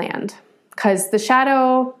as planned, because the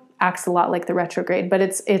shadow acts a lot like the retrograde, but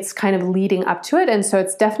it's kind of leading up to it. And so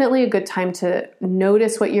it's definitely a good time to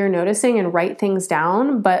notice what you're noticing and write things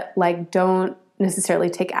down, but like don't necessarily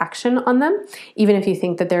take action on them, even if you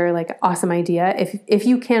think that they're like an awesome idea. If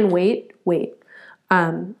you can wait.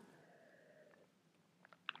 All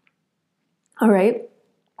right.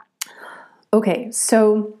 Okay,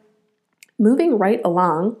 so moving right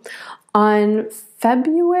along, on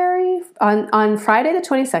Friday the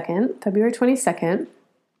 22nd, February 22nd,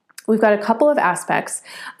 we've got a couple of aspects.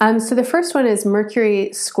 So the first one is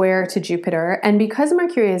Mercury square to Jupiter. And because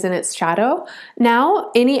Mercury is in its shadow,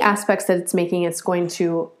 now any aspects that it's making, it's going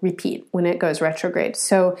to repeat when it goes retrograde.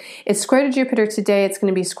 So it's square to Jupiter today. It's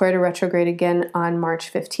going to be square to retrograde again on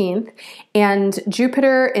March 15th. And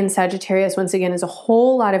Jupiter in Sagittarius, once again, is a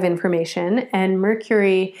whole lot of information. And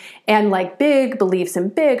Mercury and like big beliefs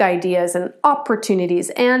and big ideas and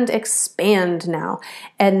opportunities and expand now.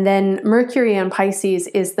 And then Mercury in Pisces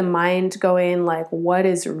is the mind going like, what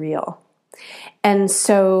is real? And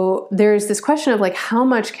so there's this question of like, how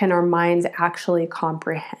much can our minds actually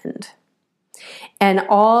comprehend? And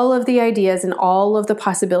all of the ideas and all of the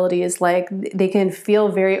possibilities, like they can feel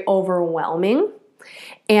very overwhelming.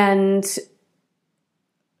 And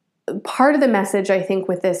part of the message, I think,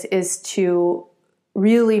 with this is to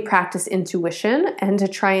really practice intuition and to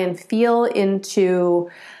try and feel into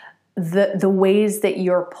the ways that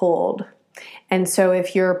you're pulled And so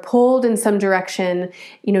if you're pulled in some direction,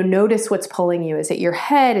 notice what's pulling you. Is it your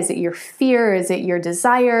head? Is it your fear? Is it your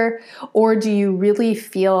desire? Or do you really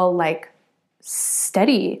feel like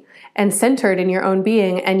steady and centered in your own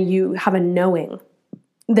being, and you have a knowing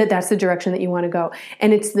that that's the direction that you want to go?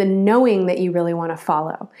 And it's the knowing that you really want to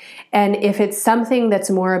follow. And if it's something that's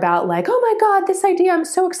more about like, oh my God, this idea, I'm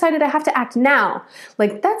so excited, I have to act now.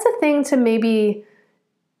 Like, that's a thing to maybe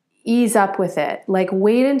ease up with it. Like,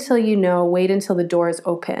 wait until wait until the door is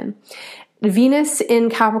open. Venus in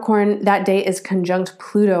Capricorn that day is conjunct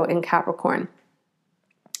Pluto in Capricorn.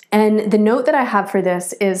 And the note that I have for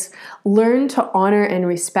this is learn to honor and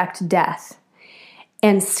respect death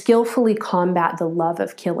and skillfully combat the love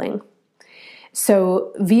of killing.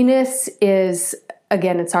 So Venus is,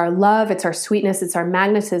 again, it's our love, it's our sweetness, it's our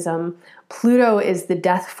magnetism. Pluto is the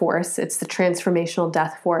death force. It's the transformational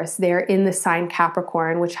death force. They're in the sign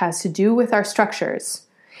Capricorn, which has to do with our structures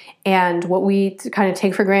and what we kind of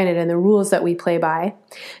take for granted and the rules that we play by.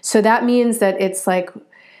 So that means that it's like,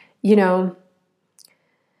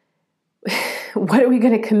 what are we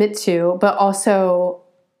going to commit to? But also,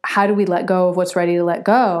 how do we let go of what's ready to let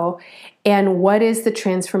go? And what is the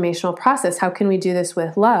transformational process? How can we do this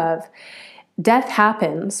with love? Death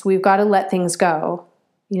happens. We've got to let things go.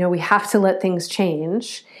 We have to let things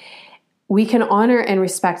change. We can honor and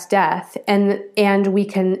respect death, and we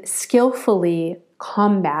can skillfully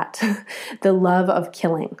combat the love of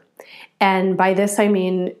killing. And by this, I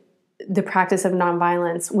mean the practice of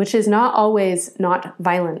nonviolence, which is not always not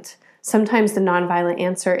violent. Sometimes the nonviolent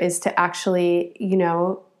answer is to actually, you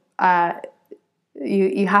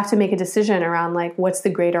have to make a decision around like, what's the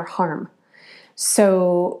greater harm?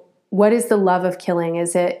 So what is the love of killing?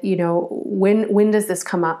 Is it, when does this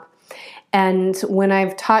come up? And when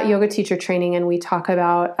I've taught yoga teacher training and we talk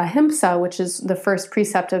about ahimsa, which is the first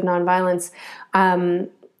precept of nonviolence,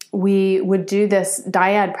 we would do this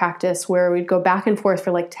dyad practice where we'd go back and forth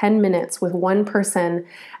for like 10 minutes with one person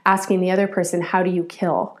asking the other person, how do you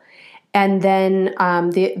kill? And then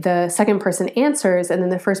the second person answers, and then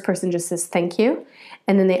the first person just says, thank you.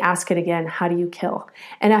 And then they ask it again, how do you kill?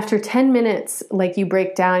 And after 10 minutes, like you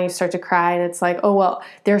break down, you start to cry, and it's like, oh, well,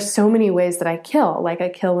 there's so many ways that I kill. Like I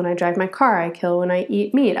kill when I drive my car. I kill when I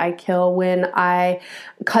eat meat. I kill when I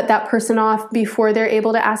cut that person off before they're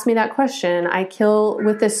able to ask me that question. I kill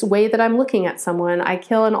with this way that I'm looking at someone. I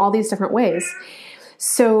kill in all these different ways.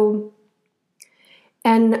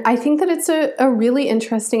 And I think that it's a really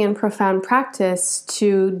interesting and profound practice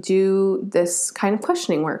to do this kind of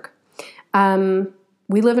questioning work.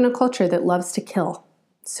 We live in a culture that loves to kill.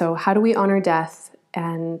 So how do we honor death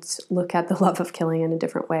and look at the love of killing in a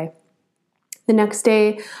different way? The next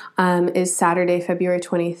day is Saturday, February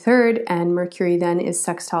 23rd, and Mercury then is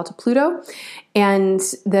sextile to Pluto. And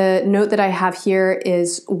the note that I have here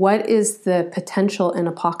is, what is the potential in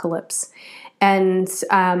apocalypse? And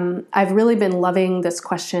I've really been loving this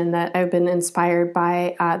question that I've been inspired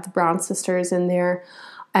by the Brown sisters in there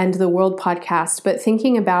and the World podcast. But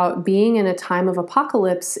thinking about being in a time of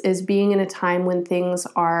apocalypse is being in a time when things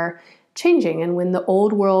are changing and when the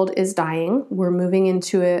old world is dying. We're moving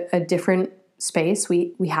into a different space.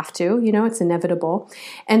 We have to, it's inevitable.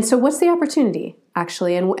 And so what's the opportunity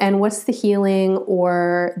actually? And what's the healing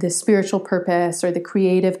or the spiritual purpose or the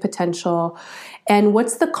creative potential? And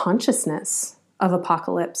what's the consciousness of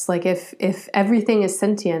apocalypse? Like if everything is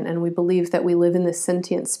sentient and we believe that we live in this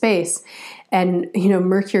sentient space, and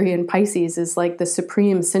Mercury in Pisces is like the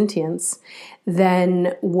supreme sentience,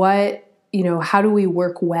 then how do we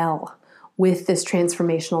work well with this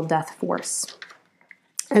transformational death force?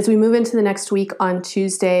 As we move into the next week, on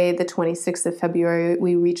Tuesday, the 26th of February,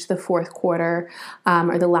 we reach the fourth quarter,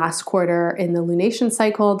 or the last quarter in the lunation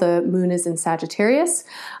cycle. The moon is in Sagittarius.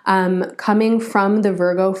 Coming from the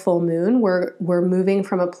Virgo full moon, we're moving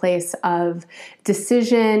from a place of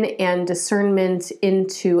decision and discernment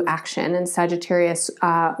into action. And Sagittarius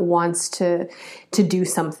wants to do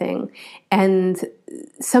something. And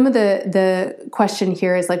some of the question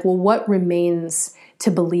here is like, well, what remains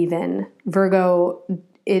to believe in? Virgo,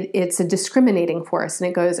 it's a discriminating force, and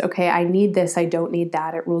it goes, okay, I need this, I don't need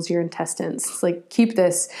that. It rules your intestines. It's like, keep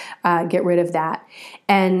this, get rid of that.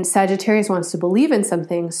 And Sagittarius wants to believe in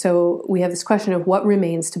something, so we have this question of what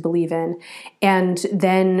remains to believe in, and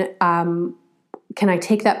then can I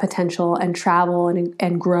take that potential and travel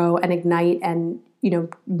and grow and ignite and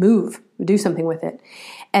move, do something with it.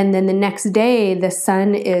 And then the next day, the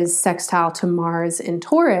sun is sextile to Mars in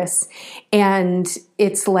Taurus. And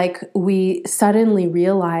it's like we suddenly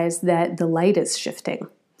realize that the light is shifting.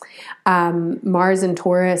 Mars in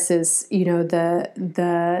Taurus is,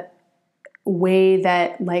 the way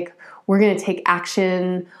that like we're going to take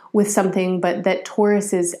action with something, but that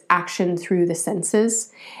Taurus is action through the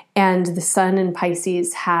senses. And the sun in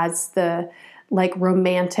Pisces has the like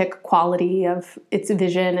romantic quality of its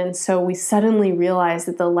vision. And so we suddenly realize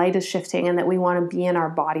that the light is shifting and that we want to be in our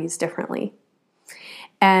bodies differently.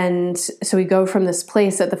 And so we go from this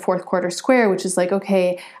place at the fourth quarter square, which is like,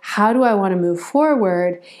 okay, how do I want to move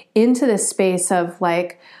forward, into this space of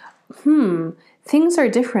like, things are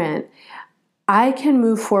different. I can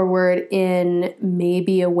move forward in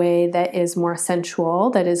maybe a way that is more sensual,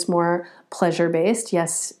 that is more pleasure-based.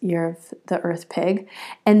 Yes, you're the earth pig.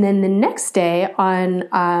 And then the next day on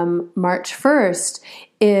March 1st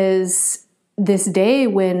is this day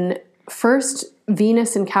when first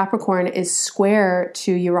Venus in Capricorn is square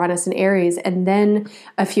to Uranus in Aries, and then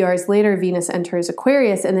a few hours later, Venus enters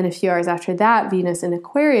Aquarius, and then a few hours after that, Venus in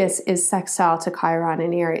Aquarius is sextile to Chiron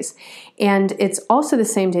in Aries. And it's also the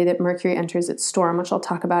same day that Mercury enters its storm, which I'll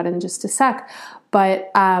talk about in just a sec.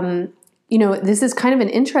 But, this is kind of an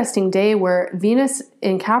interesting day where Venus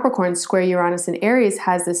in Capricorn square Uranus in Aries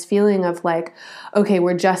has this feeling of like, okay,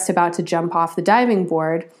 we're just about to jump off the diving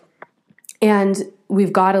board, and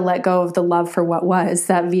we've got to let go of the love for what was,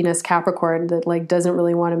 that Venus Capricorn that like doesn't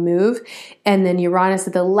really want to move. And then Uranus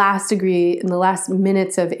at the last degree, in the last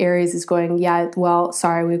minutes of Aries, is going, yeah, well,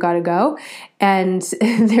 sorry, we've got to go. And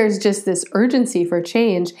there's just this urgency for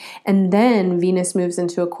change. And then Venus moves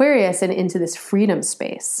into Aquarius and into this freedom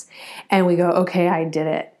space. And we go, okay, I did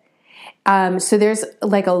it. So there's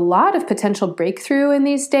like a lot of potential breakthrough in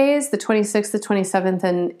these days, the 26th, the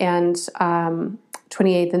 27th, and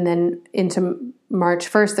 28th, and then into March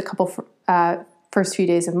 1st, the couple first few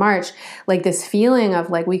days of March, like this feeling of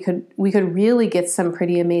like we could really get some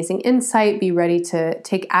pretty amazing insight, be ready to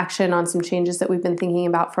take action on some changes that we've been thinking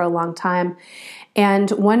about for a long time. And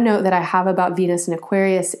one note that I have about Venus in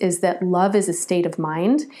Aquarius is that love is a state of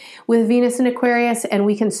mind with Venus in Aquarius, and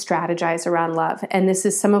we can strategize around love. And this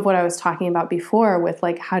is some of what I was talking about before with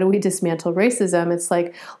like, how do we dismantle racism? It's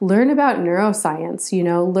like, learn about neuroscience,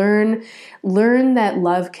 learn that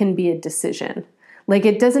love can be a decision. Like,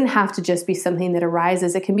 it doesn't have to just be something that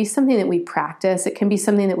arises. It can be something that we practice. It can be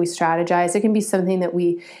something that we strategize. It can be something that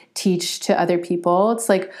we teach to other people. It's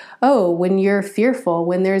like, oh, when you're fearful,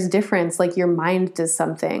 when there's difference, like your mind does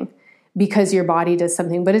something because your body does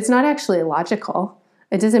something, but it's not actually logical.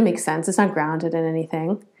 It doesn't make sense. It's not grounded in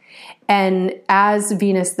anything. And as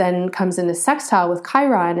Venus then comes into sextile with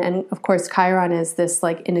Chiron, and of course Chiron is this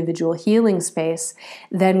like individual healing space,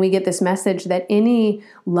 then we get this message that any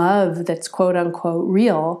love that's quote unquote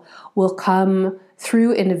real will come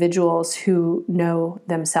through individuals who know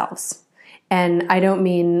themselves. And I don't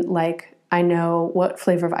mean like I know what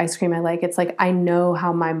flavor of ice cream I like. It's like I know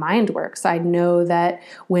how my mind works. I know that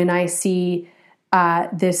when I see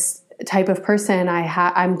this type of person,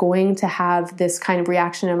 I'm going to have this kind of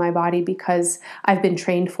reaction in my body because I've been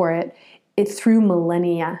trained for it. It's through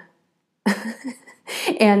millennia.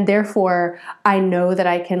 And therefore, I know that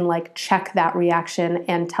I can like check that reaction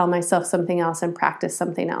and tell myself something else and practice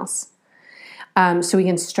something else. So we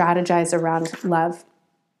can strategize around love.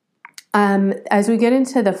 As we get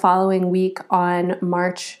into the following week on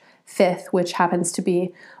March 5th, which happens to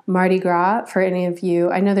be Mardi Gras for any of you.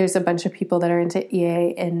 I know there's a bunch of people that are into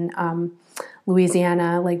EA in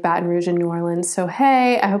Louisiana, like Baton Rouge and New Orleans. So,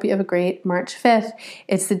 hey, I hope you have a great March 5th.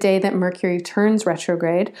 It's the day that Mercury turns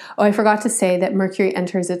retrograde. Oh, I forgot to say that Mercury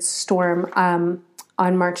enters its storm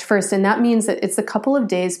on March 1st. And that means that it's a couple of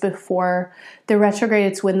days before the retrograde.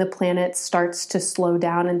 It's when the planet starts to slow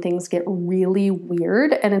down and things get really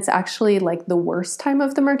weird. And it's actually like the worst time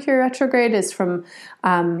of the Mercury retrograde is from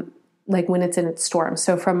like when it's in its storm.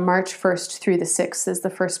 So from March 1st through the 6th is the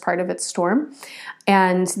first part of its storm.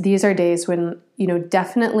 And these are days when,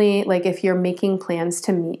 definitely like if you're making plans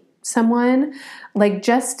to meet someone, like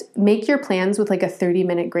just make your plans with like a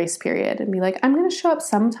 30-minute grace period and be like, I'm going to show up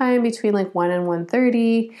sometime between like 1 and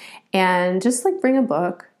 1:30 and just like bring a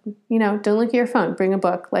book, don't look at your phone, bring a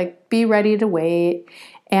book, like be ready to wait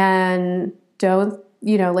and don't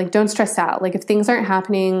stress out. Like if things aren't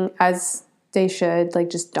happening as they should, like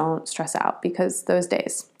just don't stress out because those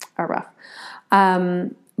days are rough.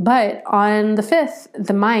 But on the 5th,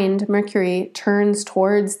 the mind, Mercury, turns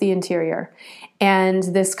towards the interior. And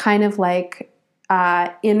this kind of like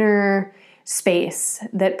inner space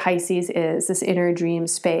that Pisces is, this inner dream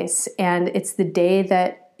space. And it's the day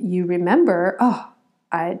that you remember, oh,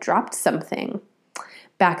 I dropped something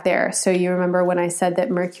back there. So you remember when I said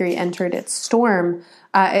that Mercury entered its storm,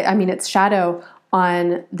 its shadow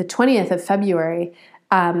on the 20th of February,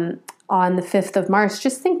 on the 5th of March,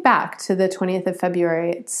 just think back to the 20th of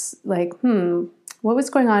February. It's like, what was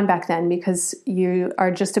going on back then, because you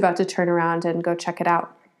are just about to turn around and go check it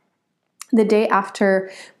out. The day after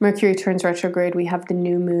Mercury turns retrograde, we have the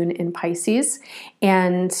new moon in Pisces.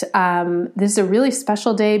 And this is a really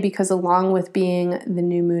special day because along with being the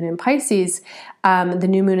new moon in Pisces, the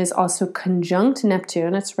new moon is also conjunct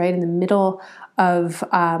Neptune. It's right in the middle of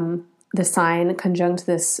the sign, conjunct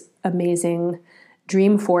this amazing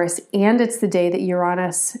dream force. And it's the day that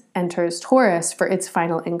Uranus enters Taurus for its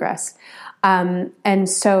final ingress. And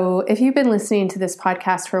so if you've been listening to this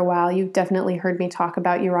podcast for a while, you've definitely heard me talk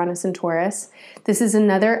about Uranus and Taurus. This is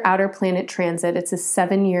another outer planet transit. It's a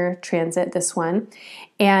 7-year transit, this one.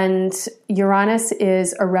 And Uranus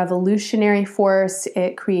is a revolutionary force.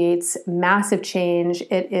 It creates massive change.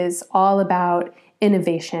 It is all about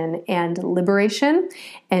innovation and liberation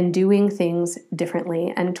and doing things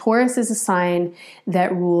differently. And Taurus is a sign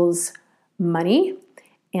that rules money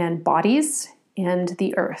and bodies and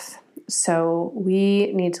the earth. So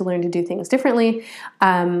we need to learn to do things differently.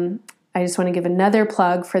 I just want to give another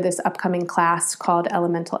plug for this upcoming class called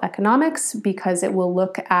Elemental Economics, because it will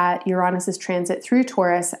look at Uranus's transit through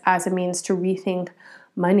Taurus as a means to rethink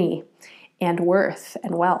money and worth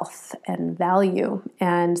and wealth and value.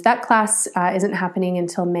 And that class isn't happening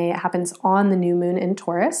until May. It happens on the new moon in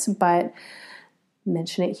Taurus, but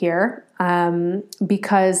mention it here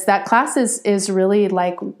because that class is really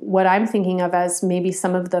like what I'm thinking of as maybe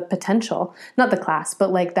some of the potential, not the class,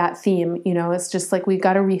 but like that theme. It's just like we've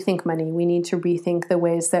got to rethink money. We need to rethink the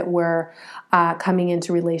ways that we're coming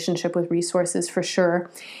into relationship with resources for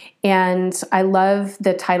sure. And I love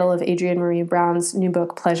the title of Adrienne Maree Brown's new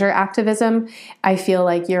book, Pleasure Activism. I feel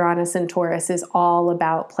like Uranus and Taurus is all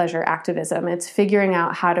about pleasure activism. It's figuring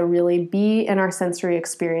out how to really be in our sensory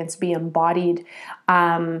experience, be embodied,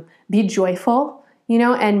 be joyful,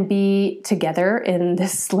 and be together in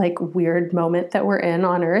this like weird moment that we're in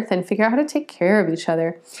on Earth and figure out how to take care of each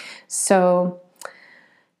other. So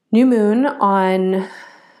new moon on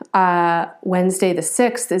Wednesday the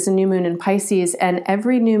 6th is a new moon in Pisces, and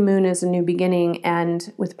every new moon is a new beginning.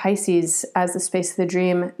 And with Pisces as the space of the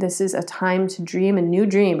dream, this is a time to dream a new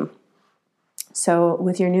dream. So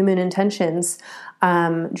with your new moon intentions,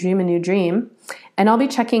 dream a new dream. And I'll be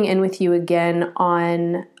checking in with you again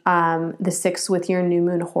on the 6th with your new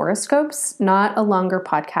moon horoscopes. Not a longer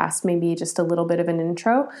podcast, maybe just a little bit of an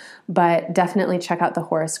intro, but definitely check out the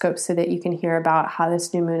horoscopes so that you can hear about how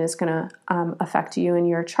this new moon is going to affect you and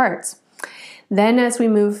your charts. Then as we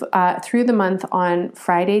move through the month, on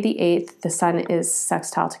Friday the 8th, the sun is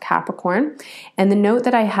sextile to Capricorn. And the note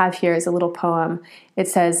that I have here is a little poem. It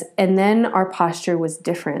says, "And then our posture was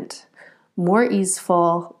different, more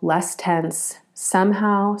easeful, less tense.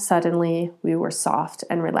 Somehow, suddenly, we were soft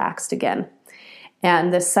and relaxed again."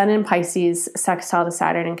 And the sun in Pisces, sextile to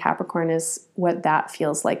Saturn in Capricorn, is what that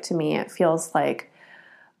feels like to me. It feels like,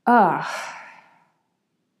 oh,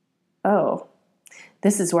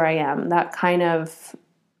 this is where I am. That kind of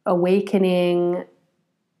awakening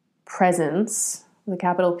presence, the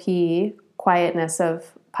capital P, quietness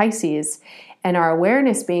of Pisces, and our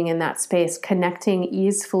awareness being in that space, connecting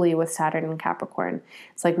easefully with Saturn and Capricorn.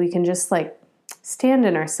 It's like we can just like stand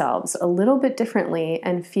in ourselves a little bit differently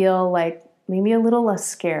and feel like maybe a little less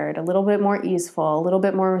scared, a little bit more easeful, a little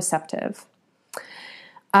bit more receptive.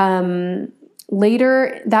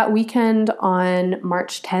 Later that weekend on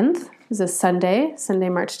March 10th, is a Sunday,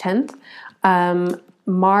 March 10th,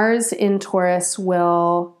 Mars in Taurus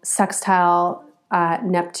will sextile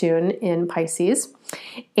Neptune in Pisces.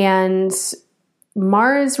 And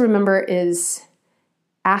Mars, remember, is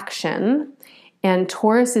action, and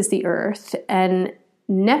Taurus is the earth, and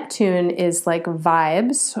Neptune is like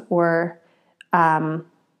vibes or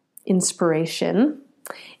inspiration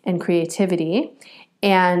and creativity,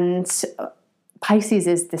 and Pisces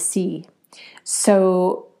is the sea.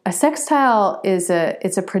 So a sextile it's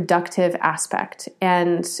a productive aspect,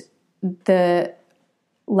 and the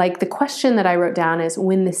question that I wrote down is,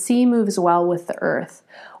 when the sea moves well with the earth,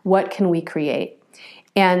 what can we create?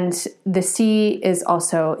 And the sea is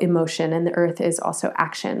also emotion, and the earth is also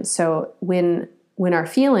action. So when our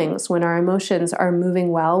feelings, when our emotions are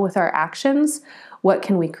moving well with our actions, what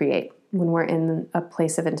can we create when we're in a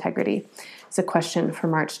place of integrity? It's a question for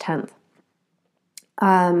March 10th.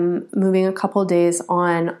 Moving a couple days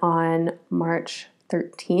on March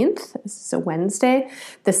 13th, this is a Wednesday,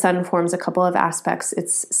 the sun forms a couple of aspects.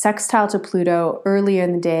 It's sextile to Pluto earlier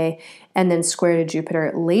in the day, and then square to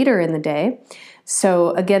Jupiter later in the day. So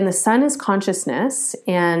again, the sun is consciousness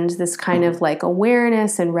and this kind of like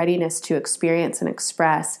awareness and readiness to experience and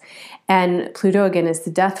express. And Pluto again is the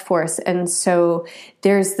death force. And so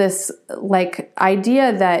there's this like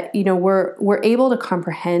idea that, we're able to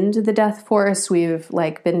comprehend the death force. We've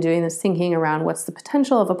like been doing this thinking around what's the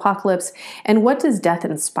potential of apocalypse and what does death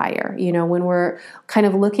inspire? When we're kind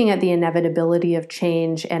of looking at the inevitability of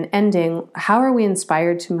change and ending, how are we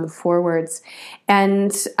inspired to move forwards?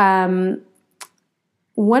 And,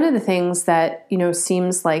 one of the things that,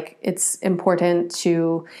 seems like it's important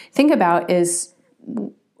to think about is,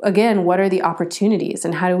 again, what are the opportunities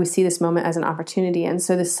and how do we see this moment as an opportunity? And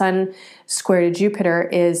so the sun square to Jupiter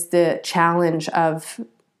is the challenge of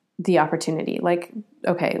the opportunity. Like,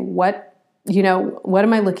 okay, what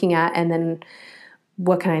am I looking at? And then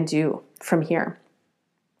what can I do from here?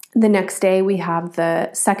 The next day, we have the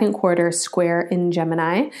second quarter square in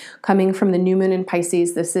Gemini coming from the new moon in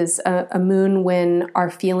Pisces. This is a moon when our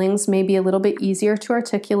feelings may be a little bit easier to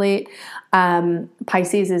articulate.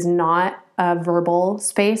 Pisces is not a verbal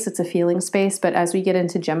space, it's a feeling space. But as we get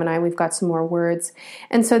into Gemini, we've got some more words.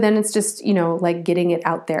 And so then it's just, like getting it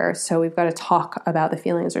out there. So we've got to talk about the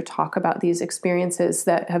feelings or talk about these experiences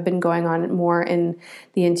that have been going on more in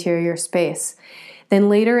the interior space. Then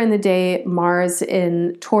later in the day, Mars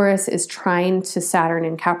in Taurus is trine to Saturn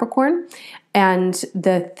in Capricorn. And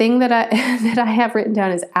the thing that I have written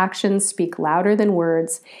down is actions speak louder than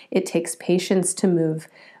words. It takes patience to move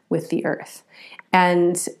with the earth.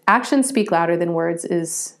 And actions speak louder than words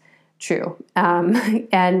is true.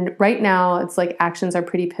 And right now, it's like actions are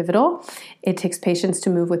pretty pivotal. It takes patience to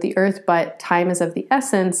move with the earth, but time is of the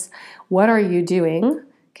essence. What are you doing?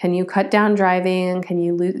 Can you cut down driving? Can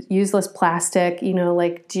you use less plastic?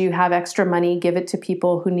 Do you have extra money? Give it to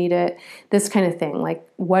people who need it. This kind of thing. Like,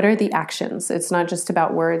 what are the actions? It's not just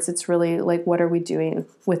about words. It's really like, what are we doing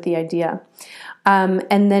with the idea?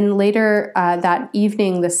 And then later that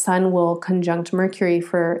evening, the sun will conjunct Mercury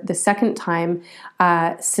for the second time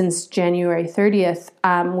since January 30th,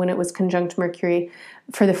 when it was conjunct Mercury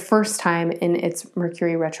for the first time in its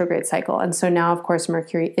Mercury retrograde cycle. And so now, of course,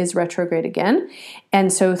 Mercury is retrograde again.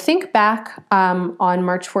 And so think back on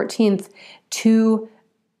March 14th to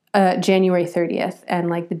January 30th and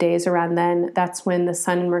like the days around then. That's when the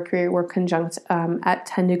sun and Mercury were conjunct at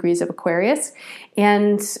 10 degrees of Aquarius.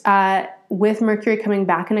 And with Mercury coming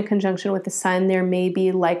back in a conjunction with the sun, there may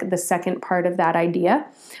be like the second part of that idea.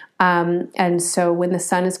 And so when the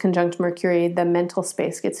sun is conjunct Mercury, the mental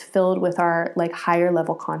space gets filled with our like higher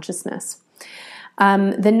level consciousness.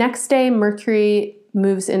 The next day, Mercury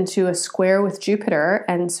moves into a square with Jupiter.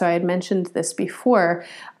 And so I had mentioned this before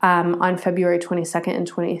on February 22nd and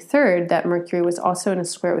 23rd that Mercury was also in a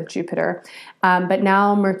square with Jupiter. But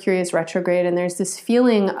now Mercury is retrograde and there's this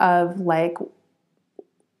feeling of like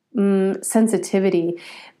sensitivity.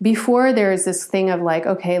 Before there's this thing of like,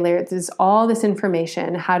 okay, there's all this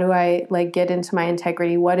information. How do I like get into my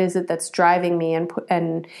integrity? What is it that's driving me?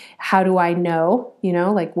 And how do I know?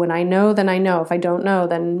 Like when I know, then I know. If I don't know,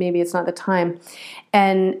 then maybe it's not the time.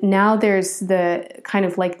 And now there's the kind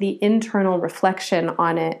of like the internal reflection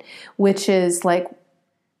on it, which is like,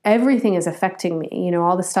 everything is affecting me.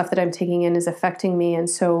 All the stuff that I'm taking in is affecting me. And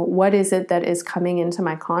so what is it that is coming into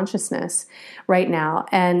my consciousness right now?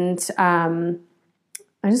 And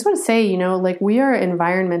I just want to say, like we are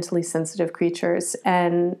environmentally sensitive creatures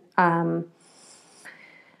and I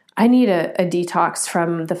need a detox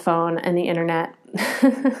from the phone and the internet.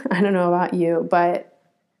 I don't know about you, but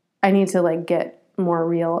I need to like get more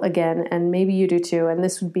real again. And maybe you do too. And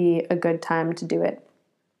this would be a good time to do it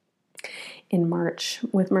in March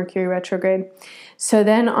with Mercury retrograde. So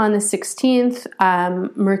then on the 16th,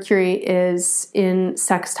 Mercury is in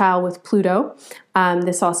sextile with Pluto.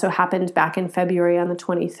 This also happened back in February on the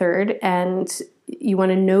 23rd. And you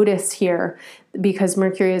want to notice here, because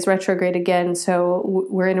Mercury is retrograde again, so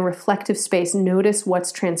we're in a reflective space. Notice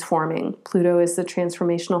what's transforming. Pluto is the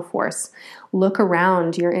transformational force. Look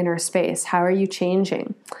around your inner space. How are you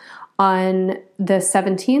changing? On the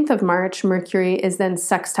 17th of March, Mercury is then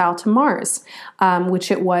sextile to Mars, which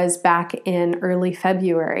it was back in early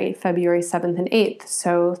February 7th and 8th.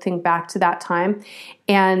 So think back to that time.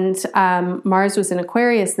 And Mars was in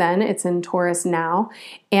Aquarius then. It's in Taurus now.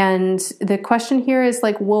 And the question here is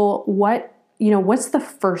like, well, what's the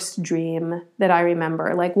first dream that I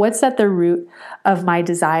remember? Like, what's at the root of my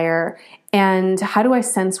desire? And how do I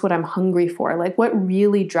sense what I'm hungry for? Like, what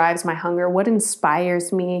really drives my hunger? What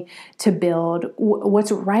inspires me to build?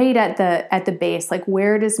 What's right at the base? Like,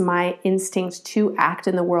 where does my instinct to act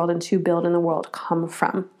in the world and to build in the world come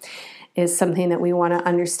from? Is something that we want to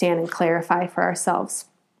understand and clarify for ourselves.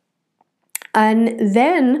 And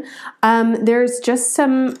then there's just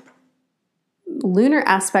some lunar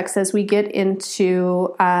aspects as we get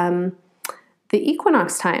into the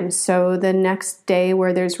equinox time. So the next day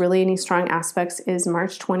where there's really any strong aspects is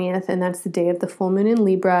March 20th, and that's the day of the full moon in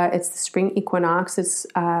Libra. It's the spring equinox. It's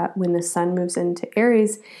when the sun moves into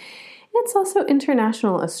Aries. It's also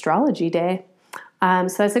International Astrology Day. So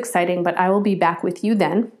that's exciting, but I will be back with you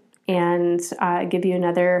then and give you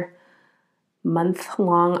another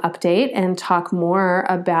month-long update and talk more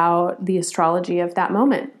about the astrology of that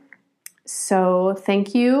moment. So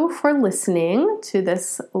thank you for listening to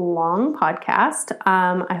this long podcast.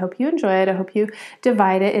 I hope you enjoy it. I hope you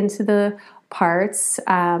divide it into the parts.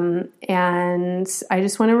 And I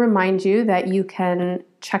just want to remind you that you can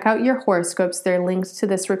check out your horoscopes. They're linked to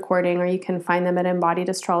this recording, or you can find them at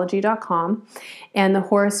embodiedastrology.com. And the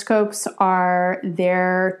horoscopes are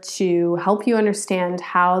there to help you understand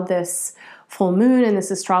how this full moon and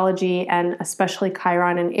this astrology, and especially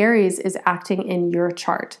Chiron and Aries, is acting in your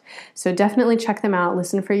chart. So definitely check them out.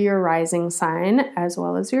 Listen for your rising sign as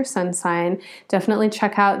well as your sun sign. Definitely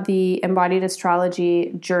check out the Embodied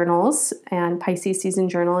Astrology journals, and Pisces Season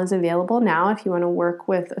Journal is available now if you want to work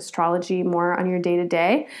with astrology more on your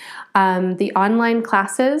day-to-day. The online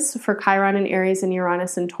classes for Chiron and Aries and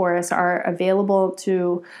Uranus and Taurus are available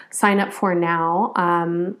to sign up for now.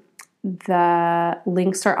 The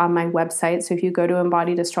links are on my website. So if you go to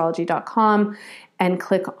embodiedastrology.com and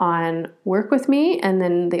click on Work With Me and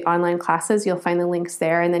then the online classes, you'll find the links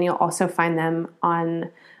there. And then you'll also find them on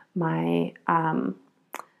my, I don't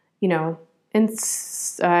know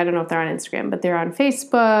if they're on Instagram, but they're on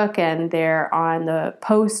Facebook and they're on the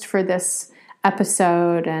post for this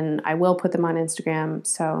episode. And I will put them on Instagram.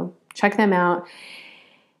 So check them out.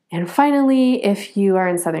 And finally, if you are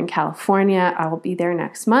in Southern California, I will be there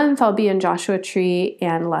next month. I'll be in Joshua Tree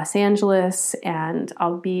and Los Angeles, and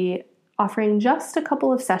I'll be offering just a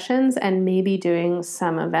couple of sessions and maybe doing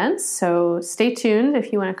some events. So stay tuned.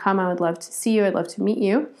 If you want to come, I would love to see you. I'd love to meet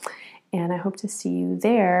you, and I hope to see you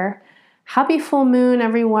there. Happy full moon,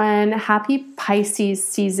 everyone. Happy Pisces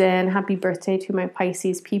season. Happy birthday to my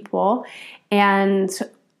Pisces people. And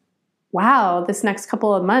wow, this next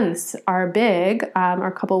couple of months are big,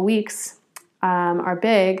 or couple of weeks are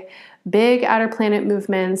big. Big outer planet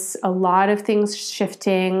movements, a lot of things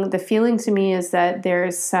shifting. The feeling to me is that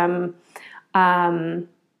there's some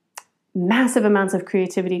massive amounts of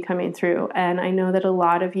creativity coming through. And I know that a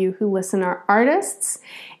lot of you who listen are artists,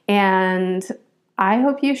 and I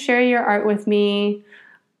hope you share your art with me.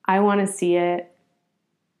 I want to see it.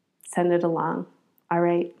 Send it along. All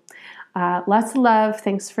right. Lots of love.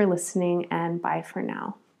 Thanks for listening, and bye for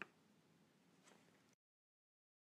now.